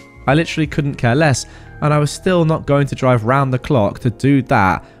for me. I literally couldn't care less, and I was still not going to drive round the clock to do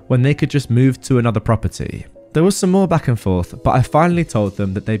that when they could just move to another property. There was some more back and forth, but I finally told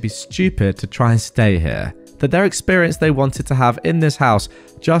them that they'd be stupid to try and stay here, that their experience they wanted to have in this house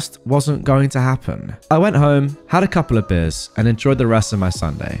just wasn't going to happen. I went home, had a couple of beers, and enjoyed the rest of my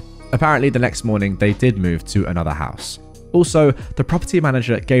Sunday. Apparently the next morning they did move to another house. Also, the property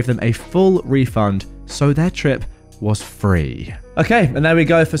manager gave them a full refund, so their trip was free. Okay, and there we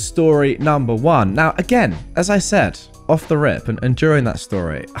go for story number one. Now, again, as I said, off the rip and during that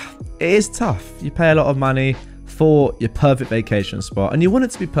story, it is tough. You pay a lot of money for your perfect vacation spot and you want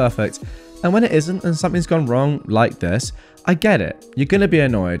it to be perfect. And when it isn't and something's gone wrong like this, I get it. You're going to be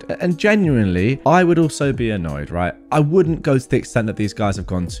annoyed. And genuinely, I would also be annoyed, right? I wouldn't go to the extent that these guys have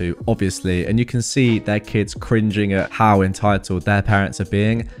gone to, obviously. And you can see their kids cringing at how entitled their parents are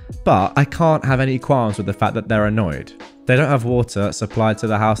being. But I can't have any qualms with the fact that they're annoyed. They don't have water supplied to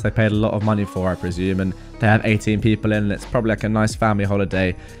the house they paid a lot of money for, I presume, and they have 18 people in and it's probably like a nice family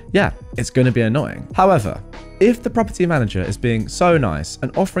holiday. Yeah, it's going to be annoying. However, if the property manager is being so nice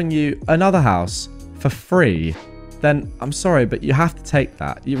and offering you another house for free, then I'm sorry, but you have to take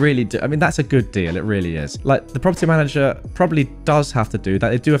that. You really do. I mean, that's a good deal. It really is. Like, the property manager probably does have to do that.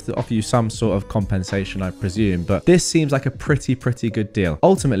 They do have to offer you some sort of compensation, I presume, but this seems like a pretty good deal.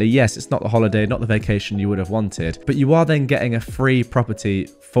 Ultimately, yes, it's not the holiday, not the vacation you would have wanted, but you are then getting a free property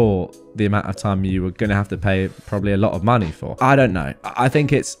for the amount of time you were going to have to pay probably a lot of money for. I don't know. I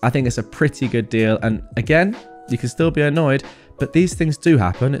think it's a pretty good deal. And again, you can still be annoyed, but these things do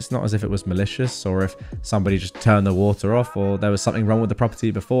happen. It's not as if it was malicious or if somebody just turned the water off or there was something wrong with the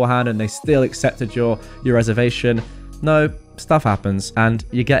property beforehand and they still accepted your reservation. No, stuff happens and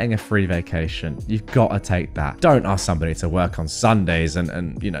you're getting a free vacation. You've got to take that. Don't ask somebody to work on Sundays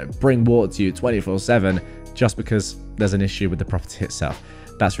and you know, bring water to you 24/7 just because there's an issue with the property itself.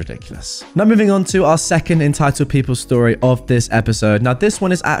 That's ridiculous. Now moving on to our second entitled people story of this episode. Now this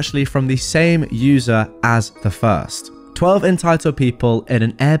one is actually from the same user as the first. 12 entitled people in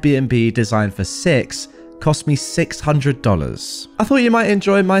an Airbnb designed for 6 cost me $600. I thought you might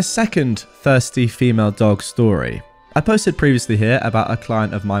enjoy my second thirsty female dog story. I posted previously here about a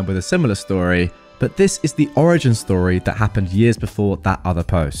client of mine with a similar story, But this is the origin story that happened years before that other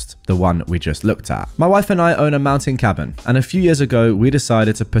post, the one we just looked at. My wife and I own a mountain cabin, and a few years ago we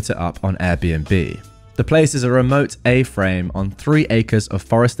decided to put it up on Airbnb. The place is a remote A-frame on 3 acres of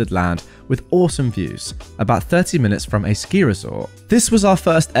forested land with awesome views, about 30 minutes from a ski resort. This was our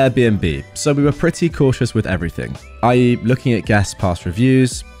first Airbnb, so we were pretty cautious with everything, i.e. looking at guests' past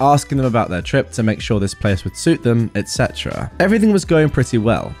reviews, asking them about their trip to make sure this place would suit them, etc. Everything was going pretty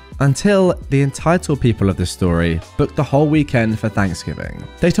well, until the entitled people of this story booked the whole weekend for Thanksgiving.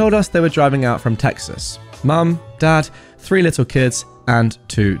 They told us they were driving out from Texas. Mum, Dad, 3 little kids, and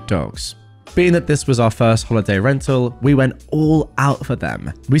 2 dogs. Being that this was our first holiday rental, we went all out for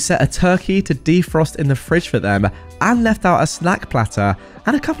them. We set a turkey to defrost in the fridge for them and left out a snack platter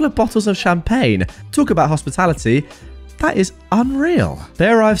and a couple of bottles of champagne. Talk about hospitality. That is unreal. They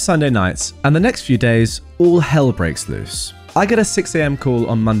arrive Sunday nights, and the next few days, all hell breaks loose. I get a 6 a.m. call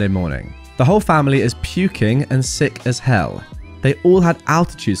on Monday morning. The whole family is puking and sick as hell. They all had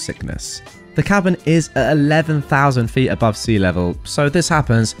altitude sickness. The cabin is at 11,000 feet above sea level, so this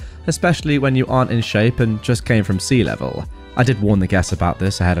happens, especially when you aren't in shape and just came from sea level. I did warn the guests about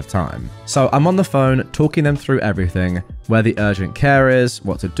this ahead of time. So I'm on the phone talking them through everything, where the urgent care is,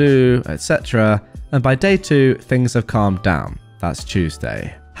 what to do, etc. And by day 2, things have calmed down. That's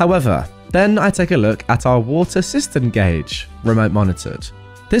Tuesday. However, then I take a look at our water cistern gauge, remote monitored.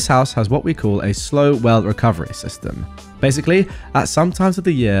 This house has what we call a slow well recovery system. Basically, at some times of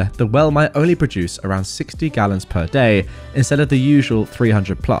the year, the well might only produce around 60 gallons per day instead of the usual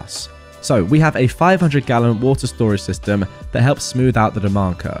 300 plus. So we have a 500-gallon water storage system that helps smooth out the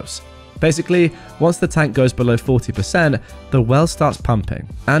demand curves. Basically, once the tank goes below 40%, the well starts pumping,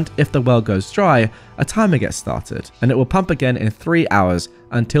 and if the well goes dry, a timer gets started, and it will pump again in 3 hours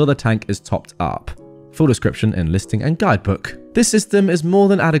until the tank is topped up. Full description in listing and guidebook. This system is more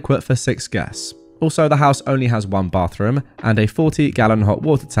than adequate for 6 guests. Also, the house only has 1 bathroom and a 40-gallon hot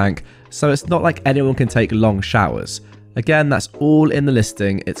water tank, so it's not like anyone can take long showers. Again, that's all in the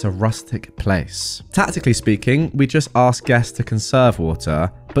listing. It's a rustic place. Tactically speaking, we just ask guests to conserve water,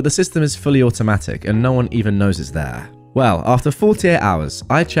 but the system is fully automatic and no one even knows it's there. Well, after 48 hours,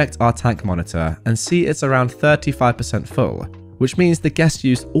 I checked our tank monitor and see it's around 35% full, which means the guests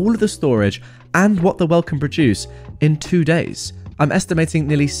used all of the storage and what the well can produce in 2 days. I'm estimating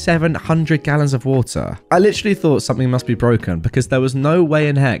nearly 700 gallons of water. I literally thought something must be broken because there was no way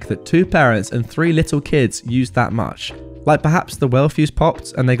in heck that 2 parents and 3 little kids used that much. Like perhaps the well fuse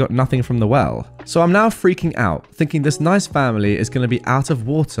popped and they got nothing from the well. So I'm now freaking out, thinking this nice family is going to be out of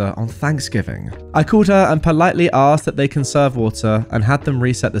water on Thanksgiving. I called her and politely asked that they conserve water and had them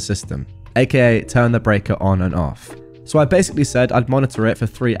reset the system, aka turn the breaker on and off. So I basically said I'd monitor it for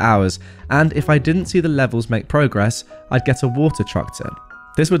 3 hours, and if I didn't see the levels make progress, I'd get a water truck in.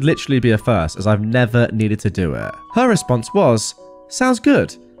 This would literally be a first, as I've never needed to do it. Her response was, "Sounds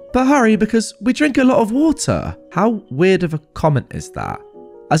good, but hurry because we drink a lot of water." How weird of a comment is that?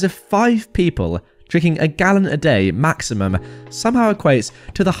 As if 5 people drinking a gallon a day maximum somehow equates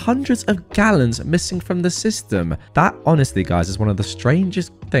to the hundreds of gallons missing from the system. That honestly, guys, is one of the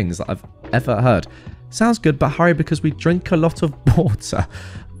strangest things that I've ever heard. Sounds good, but hurry because we drink a lot of water.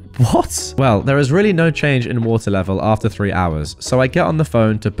 What? Well, there is really no change in water level after 3 hours, so I get on the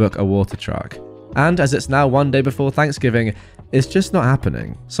phone to book a water truck. And as it's now 1 day before Thanksgiving, it's just not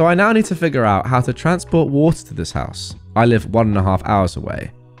happening. So I now need to figure out how to transport water to this house. I live 1.5 hours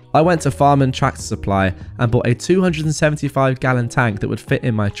away. I went to Farm & Tractor Supply and bought a 275-gallon tank that would fit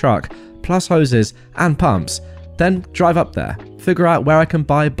in my truck, plus hoses and pumps. Then drive up there, figure out where I can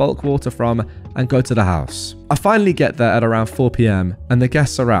buy bulk water from, and go to the house. I finally get there at around 4 PM and the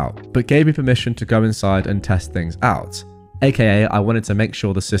guests are out, but gave me permission to go inside and test things out. AKA, I wanted to make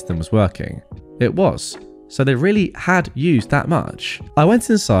sure the system was working. It was. So they really had used that much. I went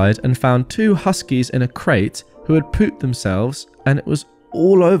inside and found 2 huskies in a crate who had pooped themselves, and it was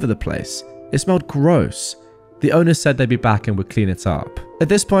all over the place. It smelled gross. The owners said they'd be back and would clean it up. At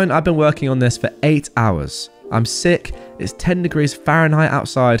this point, I've been working on this for 8 hours. I'm sick, it's 10 degrees Fahrenheit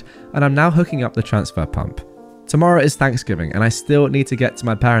outside, and I'm now hooking up the transfer pump. Tomorrow is Thanksgiving and I still need to get to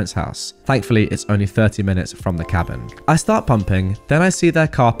my parents' house. Thankfully, it's only 30 minutes from the cabin. I start pumping, then I see their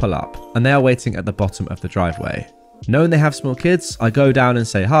car pull up, and they are waiting at the bottom of the driveway. Knowing they have small kids, I go down and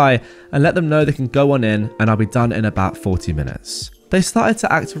say hi, and let them know they can go on in, and I'll be done in about 40 minutes. They started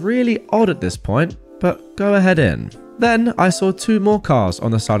to act really odd at this point, but go ahead in. Then I saw 2 more cars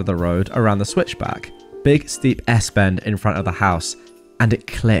on the side of the road around the switchback. Big steep S-bend in front of the house, and it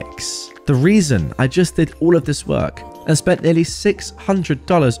clicks. The reason I just did all of this work and spent nearly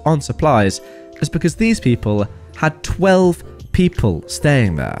 $600 on supplies is because these people had 12 people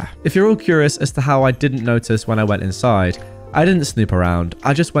staying there. If you're all curious as to how I didn't notice when I went inside, I didn't snoop around.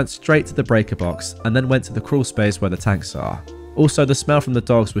 I just went straight to the breaker box and then went to the crawl space where the tanks are. Also, the smell from the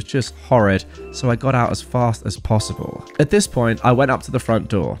dogs was just horrid, so I got out as fast as possible. At this point, I went up to the front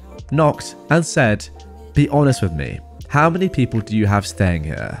door, knocked, and said, "Be honest with me. How many people do you have staying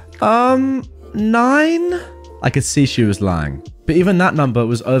here?" 9? I could see she was lying. But even that number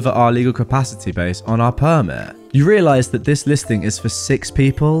was over our legal capacity base on our permit. You realise that this listing is for 6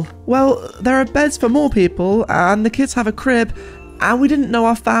 people? Well, there are beds for more people, and the kids have a crib, and we didn't know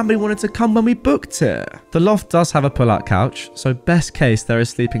our family wanted to come when we booked it. The loft does have a pull-out couch, so best case there is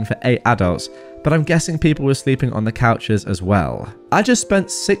sleeping for 8 adults, but I'm guessing people were sleeping on the couches as well. I just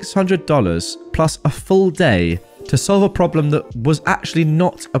spent $600 plus a full day to solve a problem that was actually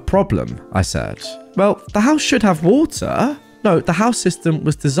not a problem, I said. Well, the house should have water. No, the house system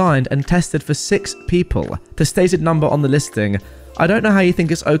was designed and tested for 6 people, the stated number on the listing. I don't know how you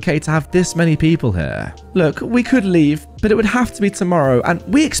think it's okay to have this many people here. Look, we could leave, but it would have to be tomorrow, and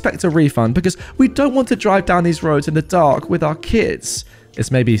we expect a refund because we don't want to drive down these roads in the dark with our kids.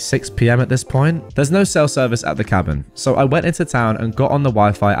 It's maybe 6 p.m. at this point. There's no cell service at the cabin, so I went into town and got on the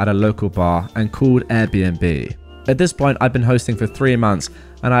Wi-Fi at a local bar and called Airbnb. At this point, I'd been hosting for 3 months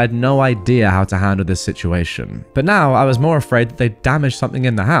and I had no idea how to handle this situation. But now I was more afraid that they'd damaged something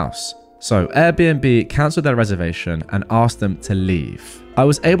in the house. So Airbnb cancelled their reservation and asked them to leave. I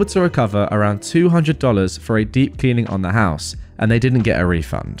was able to recover around $200 for a deep cleaning on the house, and they didn't get a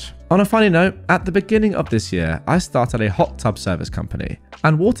refund. On a funny note, at the beginning of this year, I started a hot tub service company,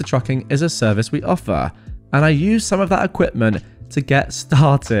 and water trucking is a service we offer, and I used some of that equipment to get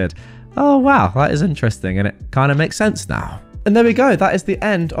started. Oh wow, that is interesting, and it kind of makes sense now. And there we go, that is the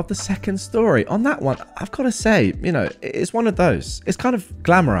end of the second story. On that one, I've got to say, you know, it's one of those. It's kind of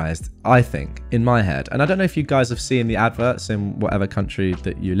glamorized, I think, in my head. And I don't know if you guys have seen the adverts in whatever country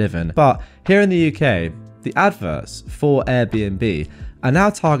that you live in, but here in the UK, the adverts for Airbnb are now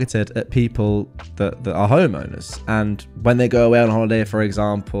targeted at people that are homeowners. And when they go away on holiday, for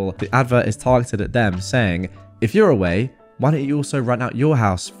example, the advert is targeted at them saying, if you're away, why don't you also rent out your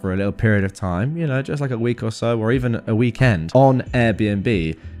house for a little period of time, you know, just like a week or so, or even a weekend on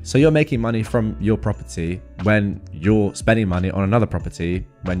Airbnb. So you're making money from your property when you're spending money on another property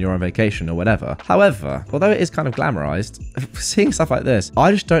when you're on vacation or whatever. However, although it is kind of glamorized, seeing stuff like this,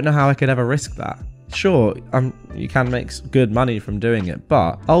 I just don't know how I could ever risk that. Sure, you can make good money from doing it,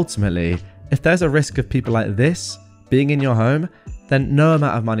 but ultimately, if there's a risk of people like this being in your home, then no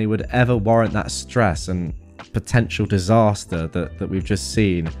amount of money would ever warrant that stress and potential disaster that we've just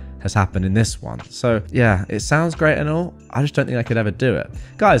seen has happened in this one. So yeah, it sounds great and all. I just don't think I could ever do it.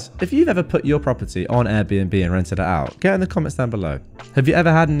 Guys, if you've ever put your property on Airbnb and rented it out, get in the comments down below. Have you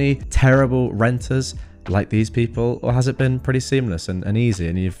ever had any terrible renters like these people, or has it been pretty seamless and easy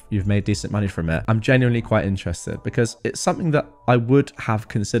and you've made decent money from it? I'm genuinely quite interested because it's something that I would have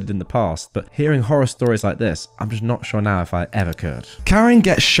considered in the past, but hearing horror stories like this, I'm just not sure now if I ever could. Karen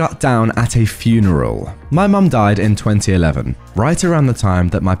gets shut down at a funeral. My mum died in 2011, right around the time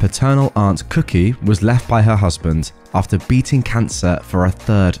that my paternal aunt Cookie was left by her husband after beating cancer for a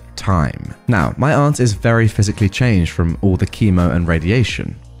 3rd time. Now, my aunt is very physically changed from all the chemo and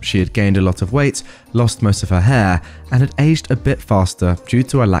radiation. She had gained a lot of weight, lost most of her hair, and had aged a bit faster due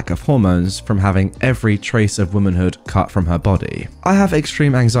to a lack of hormones from having every trace of womanhood cut from her body. I have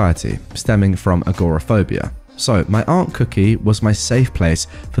extreme anxiety stemming from agoraphobia, so my Aunt Cookie was my safe place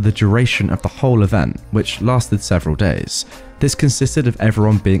for the duration of the whole event, which lasted several days. This consisted of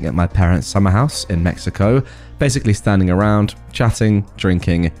everyone being at my parents' summer house in Mexico, basically standing around, chatting,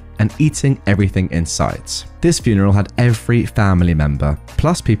 drinking, and eating everything in sight. This funeral had every family member,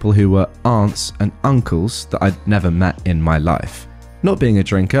 plus people who were aunts and uncles that I'd never met in my life. Not being a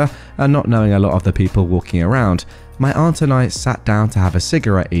drinker and not knowing a lot of the people walking around, my aunt and I sat down to have a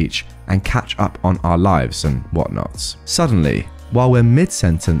cigarette each and catch up on our lives and whatnots. Suddenly, while we're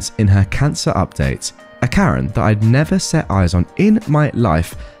mid-sentence in her cancer update, a Karen that I'd never set eyes on in my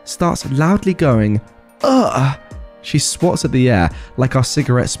life starts loudly going, "Ugh!" She swats at the air like our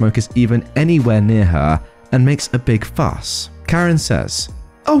cigarette smoke is even anywhere near her and makes a big fuss. Karen says,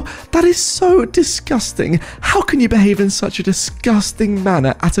 "Oh, that is so disgusting. How can you behave in such a disgusting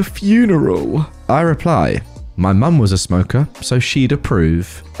manner at a funeral?" I reply, "My mum was a smoker, so she'd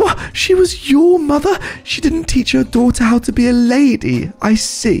approve." "What? She was your mother? She didn't teach her daughter how to be a lady, I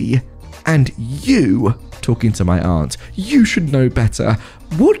see. And you," talking to my aunt, "you should know better.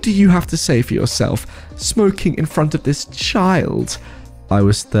 What do you have to say for yourself, smoking in front of this child?" I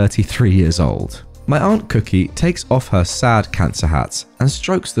was 33 years old. My Aunt Cookie takes off her sad cancer hat and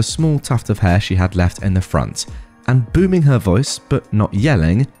strokes the small tuft of hair she had left in the front, and booming her voice, but not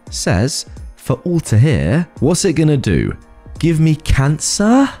yelling, says, for all to hear, "What's it gonna do? Give me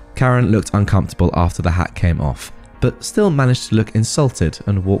cancer?" Karen looked uncomfortable after the hat came off, but still managed to look insulted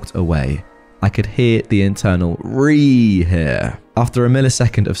and walked away. I could hear the internal "ree" here. After a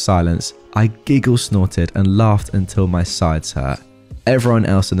millisecond of silence, I giggle snorted and laughed until my sides hurt. Everyone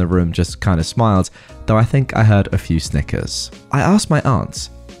else in the room just kind of smiled, though I think I heard a few snickers. I asked my aunt,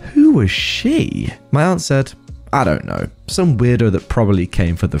 "Who was she?" My aunt said, "I don't know, some weirdo that probably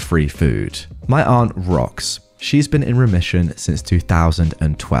came for the free food." My aunt rocks. She's been in remission since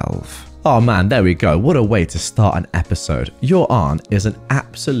 2012. Oh man, there we go. What a way to start an episode. Your aunt is an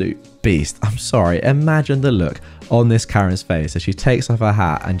absolute beast. I'm sorry, imagine the look on this Karen's face as she takes off her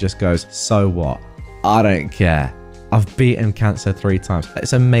hat and just goes, "So what? I don't care. I've beaten cancer 3 times."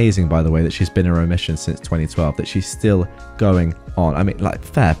 It's amazing, by the way, that she's been in remission since 2012, that she's still going on. I mean, like,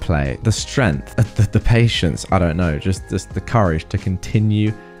 fair play. The strength, the patience, I don't know, just the courage to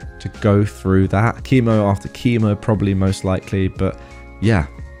continue to go through that. Chemo after chemo, probably most likely, but yeah,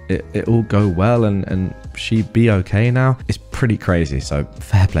 it all go well and she be okay now. It's pretty crazy, so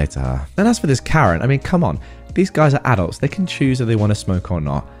fair play to her. And as for this Karen, I mean, come on. These guys are adults. They can choose if they want to smoke or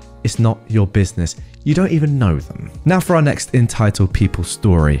not. It's not your business. You don't even know them. Now for our next entitled people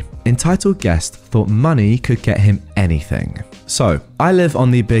story. Entitled guest thought money could get him anything. So, I live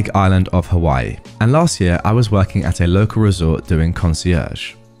on the big island of Hawaii, and last year I was working at a local resort doing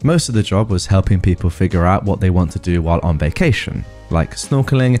concierge. Most of the job was helping people figure out what they want to do while on vacation, like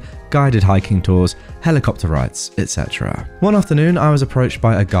snorkeling, guided hiking tours, helicopter rides, etc. One afternoon, I was approached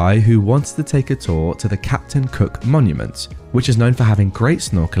by a guy who wanted to take a tour to the Captain Cook Monument, which is known for having great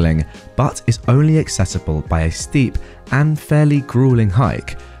snorkeling, but is only accessible by a steep and fairly grueling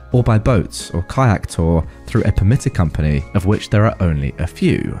hike, or by boats or kayak tour through a permitted company, of which there are only a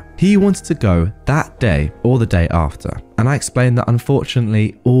few. He wanted to go that day or the day after, and I explained that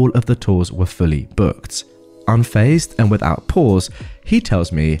unfortunately all of the tours were fully booked. Unfazed and without pause, he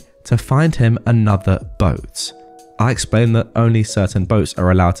tells me to find him another boat. I explained that only certain boats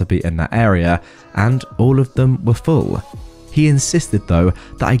are allowed to be in that area, and all of them were full. He insisted though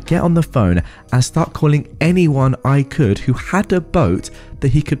that I get on the phone and start calling anyone I could who had a boat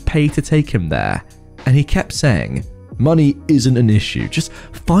that he could pay to take him there. And he kept saying, "Money isn't an issue, just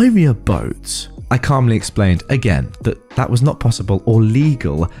find me a boat." I calmly explained again that that was not possible or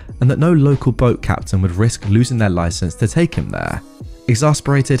legal, and that no local boat captain would risk losing their license to take him there.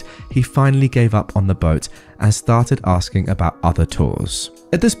 Exasperated, he finally gave up on the boat and started asking about other tours.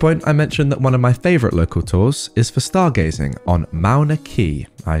 At this point, I mentioned that one of my favourite local tours is for stargazing on Mauna Kea.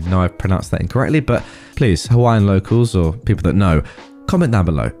 I know I've pronounced that incorrectly, but please, Hawaiian locals or people that know, comment down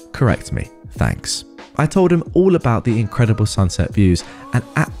below, correct me, thanks. I told him all about the incredible sunset views and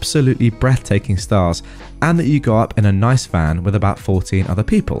absolutely breathtaking stars, and that you go up in a nice van with about 14 other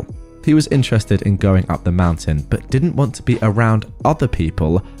people. He was interested in going up the mountain, but didn't want to be around other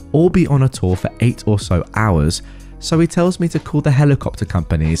people or be on a tour for 8 or so hours, so he tells me to call the helicopter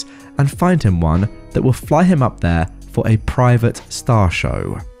companies and find him one that will fly him up there for a private star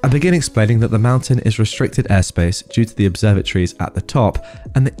show. I begin explaining that the mountain is restricted airspace due to the observatories at the top,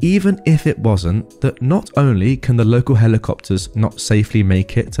 and that even if it wasn't, that not only can the local helicopters not safely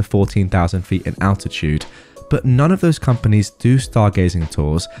make it to 14,000 feet in altitude, but none of those companies do stargazing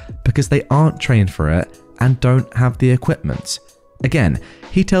tours because they aren't trained for it and don't have the equipment. Again,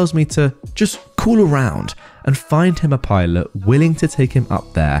 he tells me to just call around and find him a pilot willing to take him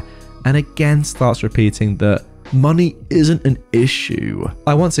up there, and again starts repeating that money isn't an issue.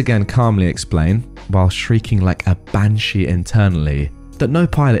 I once again calmly explain, while shrieking like a banshee internally, that no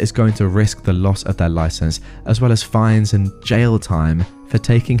pilot is going to risk the loss of their license as well as fines and jail time for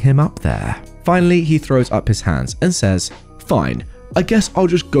taking him up there. Finally, he throws up his hands and says, "Fine, I guess I'll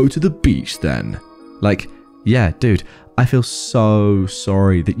just go to the beach then." Like, yeah, dude, I feel so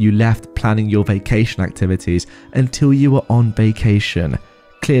sorry that you left planning your vacation activities until you were on vacation,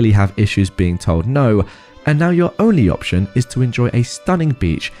 clearly have issues being told no, and now your only option is to enjoy a stunning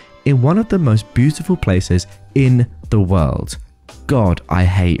beach in one of the most beautiful places in the world. God, I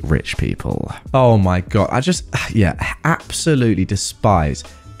hate rich people. Oh my God, I just, yeah, absolutely despise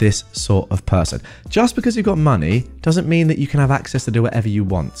this sort of person. Just because you've got money doesn't mean that you can have access to do whatever you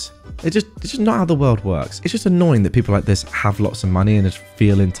want. It's just not how the world works. It's just annoying that people like this have lots of money and just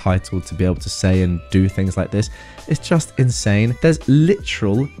feel entitled to be able to say and do things like this. It's just insane. There's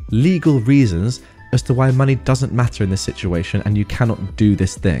literal legal reasons as to why money doesn't matter in this situation and you cannot do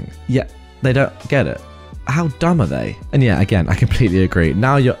this thing. Yet they don't get it. how dumb are they? And yeah, again, I completely agree.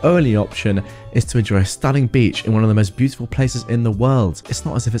 Now your only option is to enjoy a stunning beach in one of the most beautiful places in the world. It's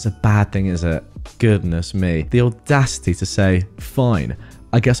not as if it's a bad thing, is it? Goodness me. The audacity to say, fine,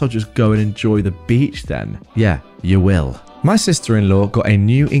 I guess I'll just go and enjoy the beach then. Yeah, you will. My sister-in-law got a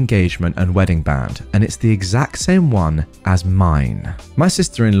new engagement and wedding band, and it's the exact same one as mine. My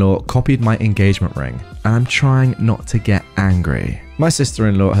sister-in-law copied my engagement ring, and I'm trying not to get angry. My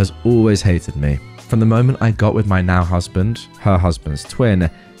sister-in-law has always hated me. From the moment I got with my now husband, her husband's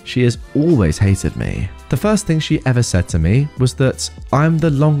twin, she has always hated me. The first thing she ever said to me was that I'm the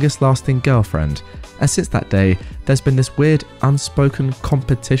longest lasting girlfriend, and since that day, there's been this weird unspoken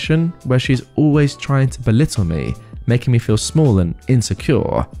competition where she's always trying to belittle me, making me feel small and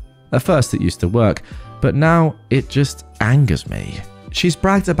insecure. At first it used to work, but now it just angers me. She's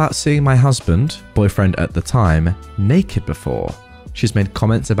bragged about seeing my husband, boyfriend at the time, naked before. She's made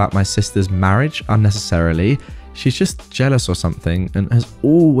comments about my sister's marriage unnecessarily. She's just jealous or something and has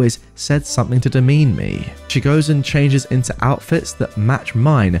always said something to demean me. She goes and changes into outfits that match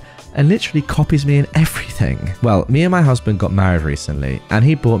mine and literally copies me in everything. Well, me and my husband got married recently and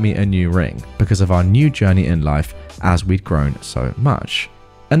he bought me a new ring because of our new journey in life as we'd grown so much.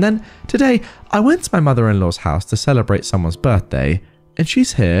 And then today I went to my mother-in-law's house to celebrate someone's birthday and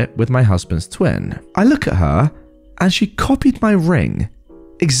she's here with my husband's twin. I look at her and she copied my ring.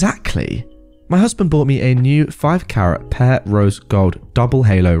 Exactly. My husband bought me a new 5-carat pear rose gold double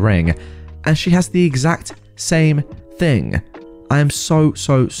halo ring and she has the exact same thing. I am so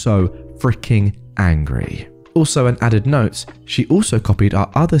freaking angry. Also, an added note, she also copied our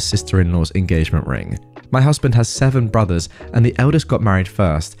other sister-in-law's engagement ring. My husband has 7 brothers and the eldest got married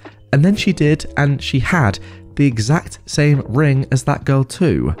first, and then she did and she had the exact same ring as that girl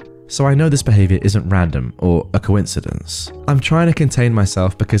too. So I know this behavior isn't random or a coincidence. I'm trying to contain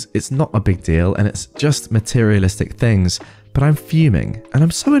myself because it's not a big deal and it's just materialistic things, but I'm fuming and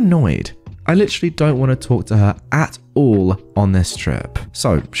I'm so annoyed. I literally don't want to talk to her at all on this trip.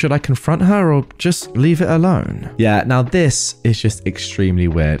 So should I confront her or just leave it alone? Yeah, now this is just extremely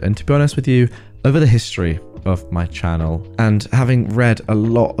weird, and to be honest with you, over the history of my channel and having read a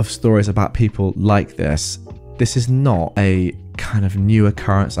lot of stories about people like this is not a kind of new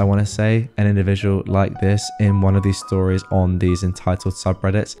occurrence, I want to say, an individual like this in one of these stories on these entitled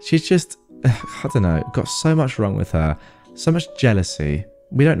subreddits. She's just, I don't know, got so much wrong with her, so much jealousy.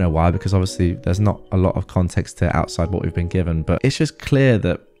 We don't know why, because obviously there's not a lot of context to outside what we've been given, but it's just clear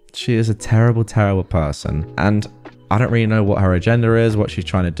that she is a terrible person, and I don't really know what her agenda is, what she's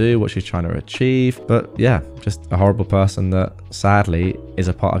trying to do, what she's trying to achieve, but yeah, just a horrible person that sadly is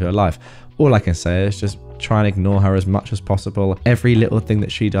a part of your life. All I can say is just try and ignore her as much as possible. Every little thing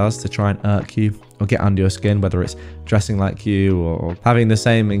that she does to try and irk you or get under your skin, whether it's dressing like you or having the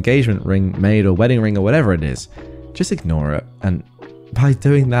same engagement ring made or wedding ring or whatever it is, just ignore it. And by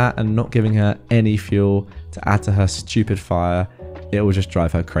doing that and not giving her any fuel to add to her stupid fire, it will just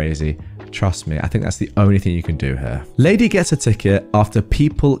drive her crazy. Trust me, I think that's the only thing you can do here. Lady gets a ticket after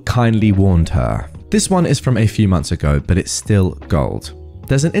people kindly warned her. This one is from a few months ago, but it's still gold.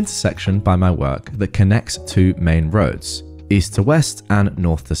 There's an intersection by my work that connects 2 main roads, east to west and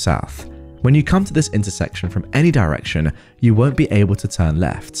north to south. When you come to this intersection from any direction, you won't be able to turn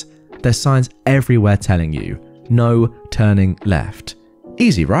left. There's signs everywhere telling you, no turning left.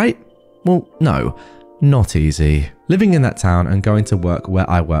 Easy, right? Well, no, not easy. Living in that town and going to work where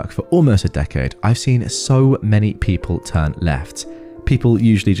I work for almost a decade, I've seen so many people turn left. People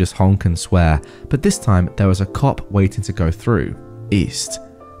usually just honk and swear, but this time there was a cop waiting to go through, east.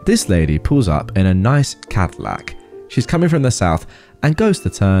 This lady pulls up in a nice Cadillac. She's coming from the south and goes to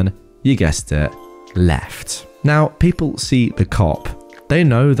turn, you guessed it, left. Now, people see the cop. They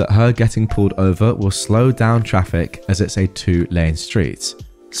know that her getting pulled over will slow down traffic as it's a 2-lane street.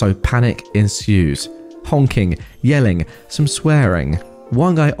 So panic ensues. Honking, yelling, some swearing.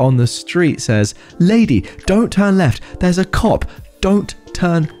 One guy on the street says, "Lady, don't turn left. There's a cop. Don't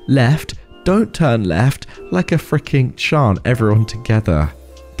turn left. Don't turn left," like a freaking chant, everyone together.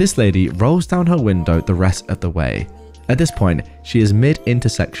 This lady rolls down her window the rest of the way. At this point, she is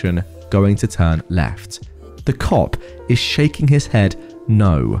mid-intersection going to turn left. The cop is shaking his head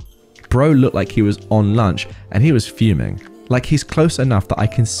no. Bro looked like he was on lunch and he was fuming. Like he's close enough that I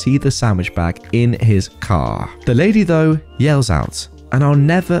can see the sandwich bag in his car. The lady though yells out, and I'll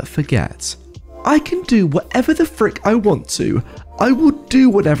never forget, "I can do whatever the frick I want to. I will do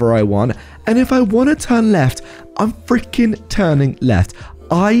whatever I want, and if I want to turn left, I'm freaking turning left.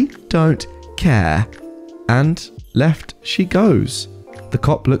 I don't care." And left she goes. The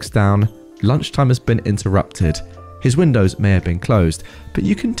cop looks down. Lunchtime has been interrupted. His windows may have been closed, but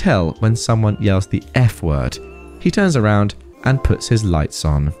you can tell when someone yells the F word. He turns around and puts his lights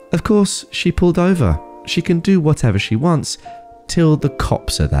on. Of course, she pulled over. She can do whatever she wants till the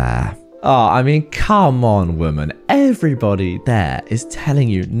cops are there. Oh, I mean, come on, woman. Everybody there is telling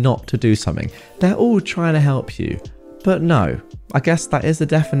you not to do something. They're all trying to help you. But no, I guess that is the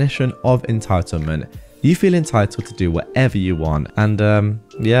definition of entitlement. You feel entitled to do whatever you want. And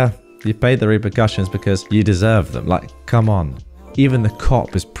yeah, you pay the repercussions because you deserve them. Like, come on. Even the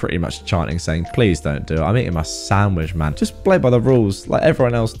cop is pretty much chanting, saying, please don't do it. I'm eating my sandwich, man. Just play by the rules like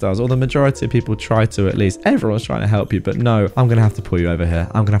everyone else does. Or the majority of people try to, at least. Everyone's trying to help you. But no, I'm going to have to pull you over here.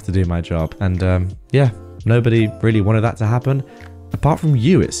 I'm going to have to do my job. And yeah, nobody really wanted that to happen. Apart from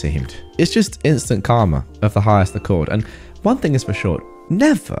you, it seemed. It's just instant karma of the highest accord. And one thing is for sure,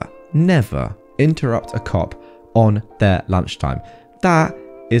 never interrupt a cop on their lunchtime. That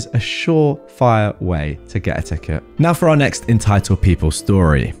is a surefire way to get a ticket. Now for our next entitled people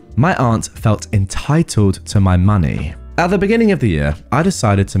story. My aunt felt entitled to my money. At the beginning of the year, I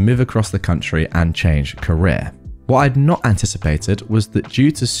decided to move across the country and change career. What I'd not anticipated was that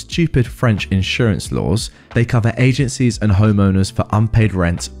due to stupid French insurance laws, they cover agencies and homeowners for unpaid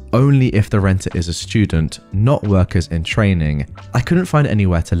rent only if the renter is a student, not workers in training. I couldn't find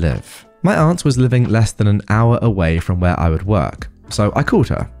anywhere to live. My aunt was living less than an hour away from where I would work. So I called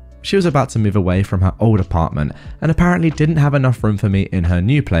her. She was about to move away from her old apartment and apparently didn't have enough room for me in her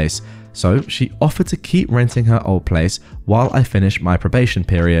new place, so she offered to keep renting her old place while I finish my probation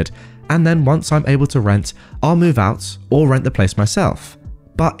period, and then once I'm able to rent, I'll move out or rent the place myself.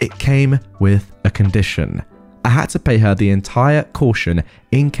 But it came with a condition. I had to pay her the entire caution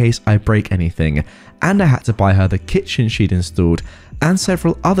in case I break anything, and I had to buy her the kitchen she'd installed and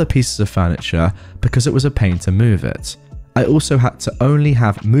several other pieces of furniture because it was a pain to move it. I also had to only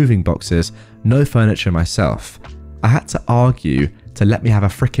have moving boxes, no furniture myself. I had to argue to let me have a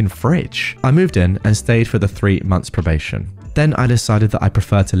freaking fridge. I moved in and stayed for the 3 months probation. Then I decided that I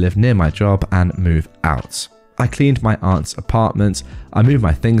prefer to live near my job and move out. I cleaned my aunt's apartment, I moved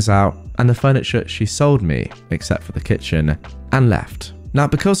my things out, and the furniture she sold me, except for the kitchen, and left. Now,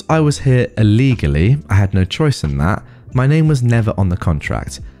 because I was here illegally, I had no choice in that. My name was never on the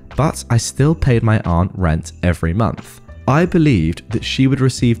contract, but I still paid my aunt rent every month. I believed that she would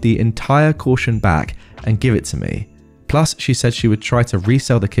receive the entire caution back and give it to me. Plus, she said she would try to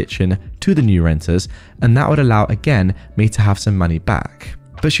resell the kitchen to the new renters, and that would allow again me to have some money back.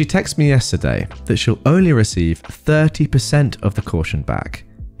 But she texted me yesterday that she'll only receive 30% of the caution back.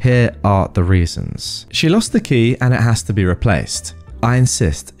 Here are the reasons. She lost the key and it has to be replaced. I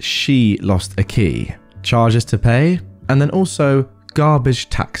insist she lost a key. Charges to pay, and then also garbage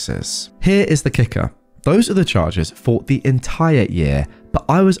taxes. Here is the kicker. Those are the charges for the entire year, but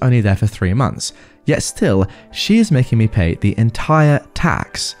I was only there for 3 months. Yet still, she is making me pay the entire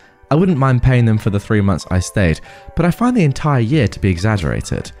tax. I wouldn't mind paying them for the 3 months I stayed, but I find the entire year to be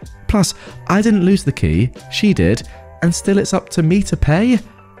exaggerated. Plus, I didn't lose the key, she did, and still it's up to me to pay?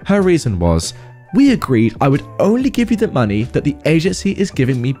 Her reason was, we agreed I would only give you the money that the agency is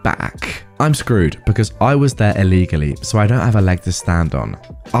giving me back. I'm screwed because I was there illegally, so I don't have a leg to stand on.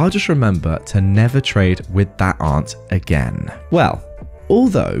 I'll just remember to never trade with that aunt again. Well,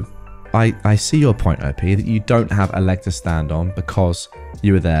 although I see your point, OP, that you don't have a leg to stand on because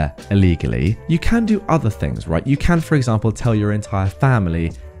you were there illegally, you can do other things, right? You can, for example, tell your entire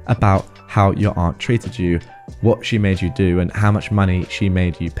family about how your aunt treated you, what she made you do, and how much money she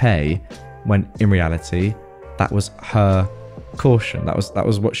made you pay, when in reality, that was her caution. That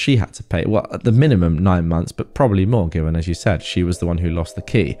was what she had to pay. Well, at the minimum 9 months, but probably more, given, as you said, she was the one who lost the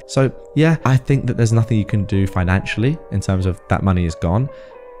key. So yeah, I think that there's nothing you can do financially in terms of that money is gone.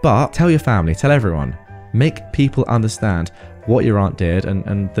 But tell your family, tell everyone, make people understand what your aunt did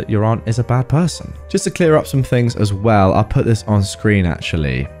and that your aunt is a bad person. Just to clear up some things as well, I'll put this on screen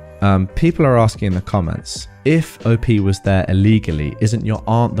actually. People are asking in the comments, if OP was there illegally, isn't your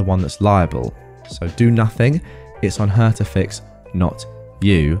aunt the one that's liable? So do nothing, it's on her to fix, not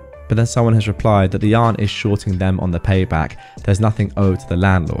you. But then someone has replied that the aunt is shorting them on the payback, there's nothing owed to the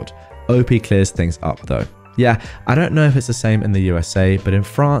landlord. OP clears things up though. Yeah, I don't know if it's the same in the USA, but in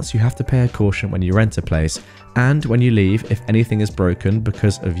France you have to pay a caution when you rent a place, and when you leave, if anything is broken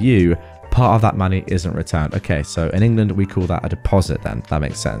because of you, part of that money isn't returned. Okay, so in England we call that a deposit then, that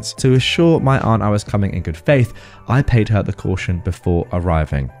makes sense. To assure my aunt I was coming in good faith, I paid her the caution before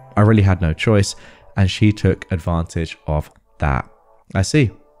arriving. I really had no choice, and she took advantage of that. I see,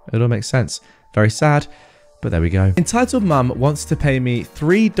 it all makes sense. Very sad, But there we go. Entitled mum wants to pay me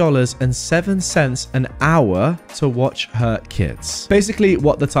 $3.07 an hour to watch her kids. Basically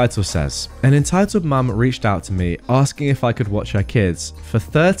what the title says. An entitled mum reached out to me asking if I could watch her kids for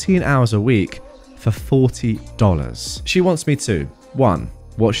 13 hours a week for $40. She wants me to 1.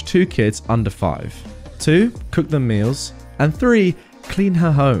 Watch 2 kids under 5. 2. Cook them meals. And 3. Clean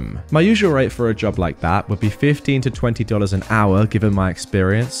her home. My usual rate for a job like that would be $15 to $20 an hour given my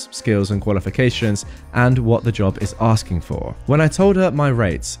experience, skills and qualifications and what the job is asking for. When I told her my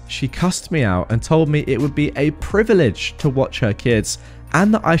rates, she cussed me out and told me it would be a privilege to watch her kids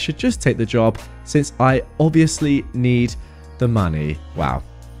and that I should just take the job since I obviously need the money. Wow.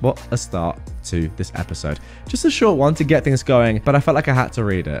 What a start to this episode. Just a short one to get things going, but I felt like I had to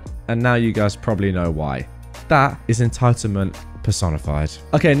read it. And now you guys probably know why. That is entitlement personified.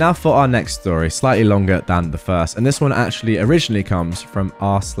 Okay, now for our next story, slightly longer than the first, and this one actually originally comes from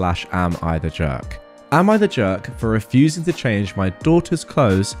r/AmITheJerk. Am I the jerk for refusing to change my daughter's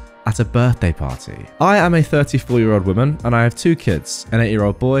clothes at a birthday party? I am a 34-year-old woman and I have 2 kids, an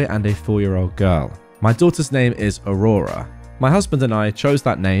 8-year-old boy and a 4-year-old girl. My daughter's name is Aurora. My husband and I chose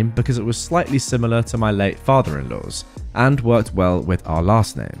that name because it was slightly similar to my late father-in-law's and worked well with our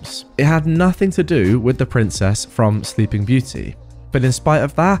last names. It had nothing to do with the princess from Sleeping Beauty, but in spite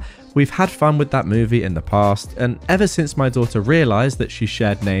of that, we've had fun with that movie in the past, and ever since my daughter realized that she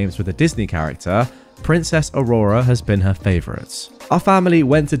shared names with a Disney character, Princess Aurora has been her favorite. Our family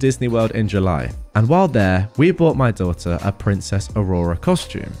went to Disney World in July, and while there, we bought my daughter a Princess Aurora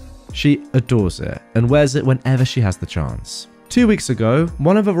costume. She adores it and wears it whenever she has the chance. 2 weeks ago,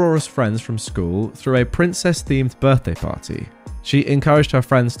 one of Aurora's friends from school threw a princess-themed birthday party. She encouraged her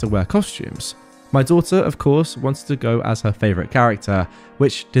friends to wear costumes. My daughter, of course, wanted to go as her favorite character,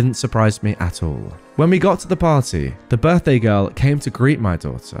 which didn't surprise me at all. When we got to the party, the birthday girl came to greet my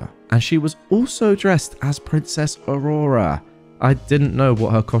daughter, and she was also dressed as Princess Aurora. I didn't know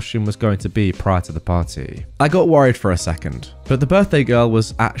what her costume was going to be prior to the party. I got worried for a second, but the birthday girl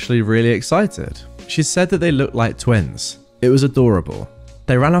was actually really excited. She said that they looked like twins. It was adorable.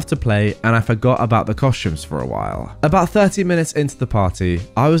 They ran off to play and I forgot about the costumes for a while. About 30 minutes into the party,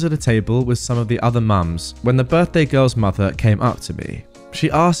 I was at a table with some of the other mums when the birthday girl's mother came up to me. She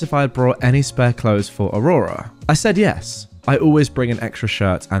asked if I had brought any spare clothes for Aurora. I said yes. I always bring an extra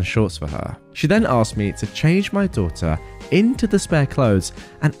shirt and shorts for her. She then asked me to change my daughter into the spare clothes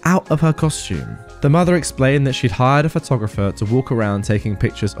and out of her costume. The mother explained that she'd hired a photographer to walk around taking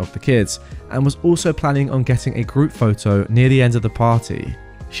pictures of the kids and was also planning on getting a group photo near the end of the party.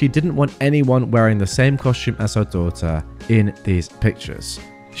 She didn't want anyone wearing the same costume as her daughter in these pictures.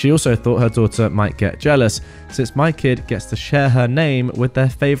 She also thought her daughter might get jealous since my kid gets to share her name with their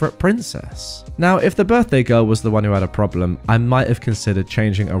favorite princess. Now, if the birthday girl was the one who had a problem, I might have considered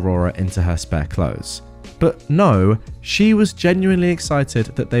changing Aurora into her spare clothes. But no, she was genuinely excited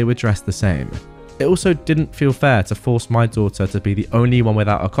that they were dressed the same. It also didn't feel fair to force my daughter to be the only one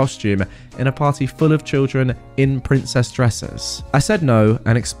without a costume in a party full of children in princess dresses. I said no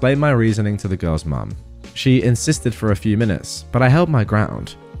and explained my reasoning to the girl's mum. She insisted for a few minutes, but I held my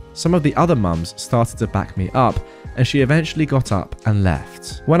ground. Some of the other mums started to back me up, and she eventually got up and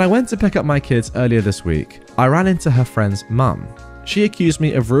left. When I went to pick up my kids earlier this week, I ran into her friend's mum. She accused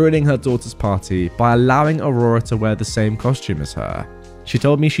me of ruining her daughter's party by allowing Aurora to wear the same costume as her. She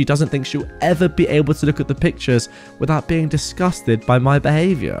told me she doesn't think she'll ever be able to look at the pictures without being disgusted by my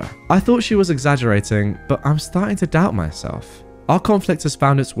behavior. I thought she was exaggerating, but I'm starting to doubt myself. Our conflict has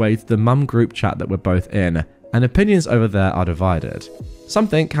found its way to the mum group chat that we're both in, and opinions over there are divided. Some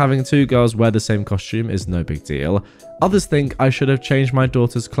think having 2 girls wear the same costume is no big deal. Others think I should have changed my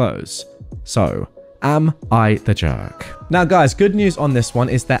daughter's clothes. So, am I the jerk? Now guys, good news on this one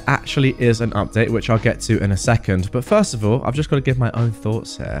is there actually is an update, which I'll get to in a second. But first of all, I've just got to give my own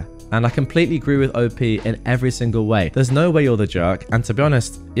thoughts here. And I completely agree with OP in every single way. There's no way you're the jerk. And to be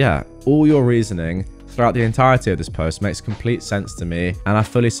honest, yeah, all your reasoning throughout the entirety of this post makes complete sense to me. And I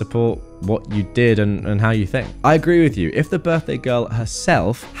fully support what you did and how you think. I agree with you. If the birthday girl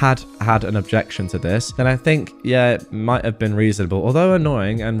herself had an objection to this, then I think, yeah, it might have been reasonable. Although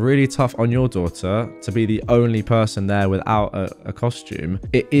annoying and really tough on your daughter to be the only person there without a costume,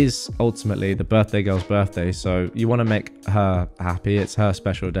 it is ultimately the birthday girl's birthday. So you want to make her happy. It's her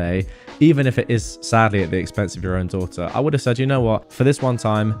special day. Even if it is sadly at the expense of your own daughter, I would have said, you know what, for this one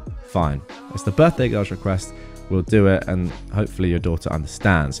time, fine. It's the birthday girl's request. We'll do it, and hopefully your daughter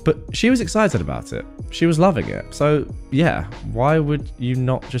understands. But she was excited about it. She was loving it. So yeah, why would you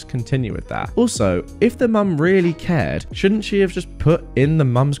not just continue with that? Also, if the mum really cared, shouldn't she have just put in the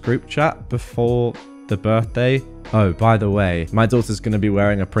mum's group chat before the birthday, Oh, by the way, my daughter's going to be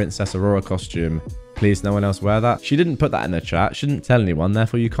wearing a Princess Aurora costume. Please no one else wear that. She didn't put that in the chat. She didn't tell anyone.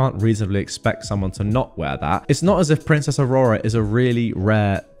 Therefore, you can't reasonably expect someone to not wear that. It's not as if Princess Aurora is a really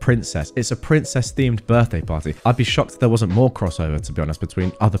rare princess. It's a princess-themed birthday party. I'd be shocked if there wasn't more crossover, to be honest,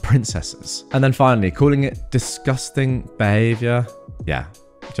 between other princesses. And then finally, calling it disgusting behavior. Yeah.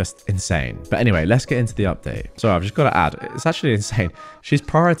 Just insane. But anyway, let's get into the update. So I've just got to add, it's actually insane. She's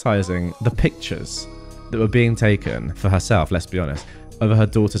prioritizing the pictures that were being taken for herself, let's be honest, over her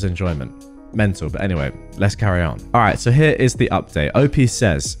daughter's enjoyment. Mental. But anyway, let's carry on. All right, so here is the update. OP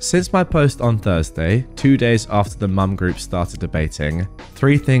says, since my post on Thursday, 2 days after the mum group started debating,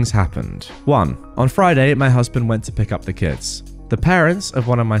 3 things happened. 1. On Friday, my husband went to pick up the kids. The parents of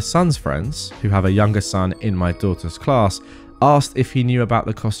one of my son's friends, who have a younger son in my daughter's class, asked if he knew about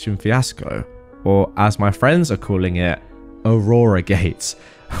the costume fiasco, or as my friends are calling it, Aurora Gates.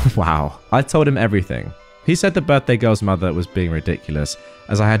 Wow. I told him everything. He said the birthday girl's mother was being ridiculous,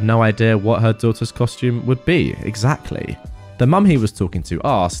 as I had no idea what her daughter's costume would be exactly. The mum he was talking to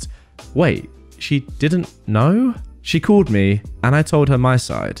asked, wait, she didn't know? She called me, and I told her my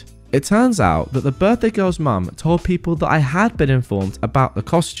side. It turns out that the birthday girl's mum told people that I had been informed about the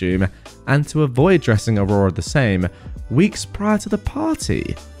costume and to avoid dressing Aurora the same weeks prior to the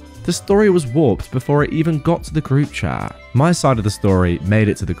party. The story was warped before it even got to the group chat. My side of the story made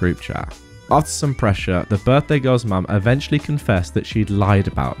it to the group chat. After some pressure, the birthday girl's mum eventually confessed that she'd lied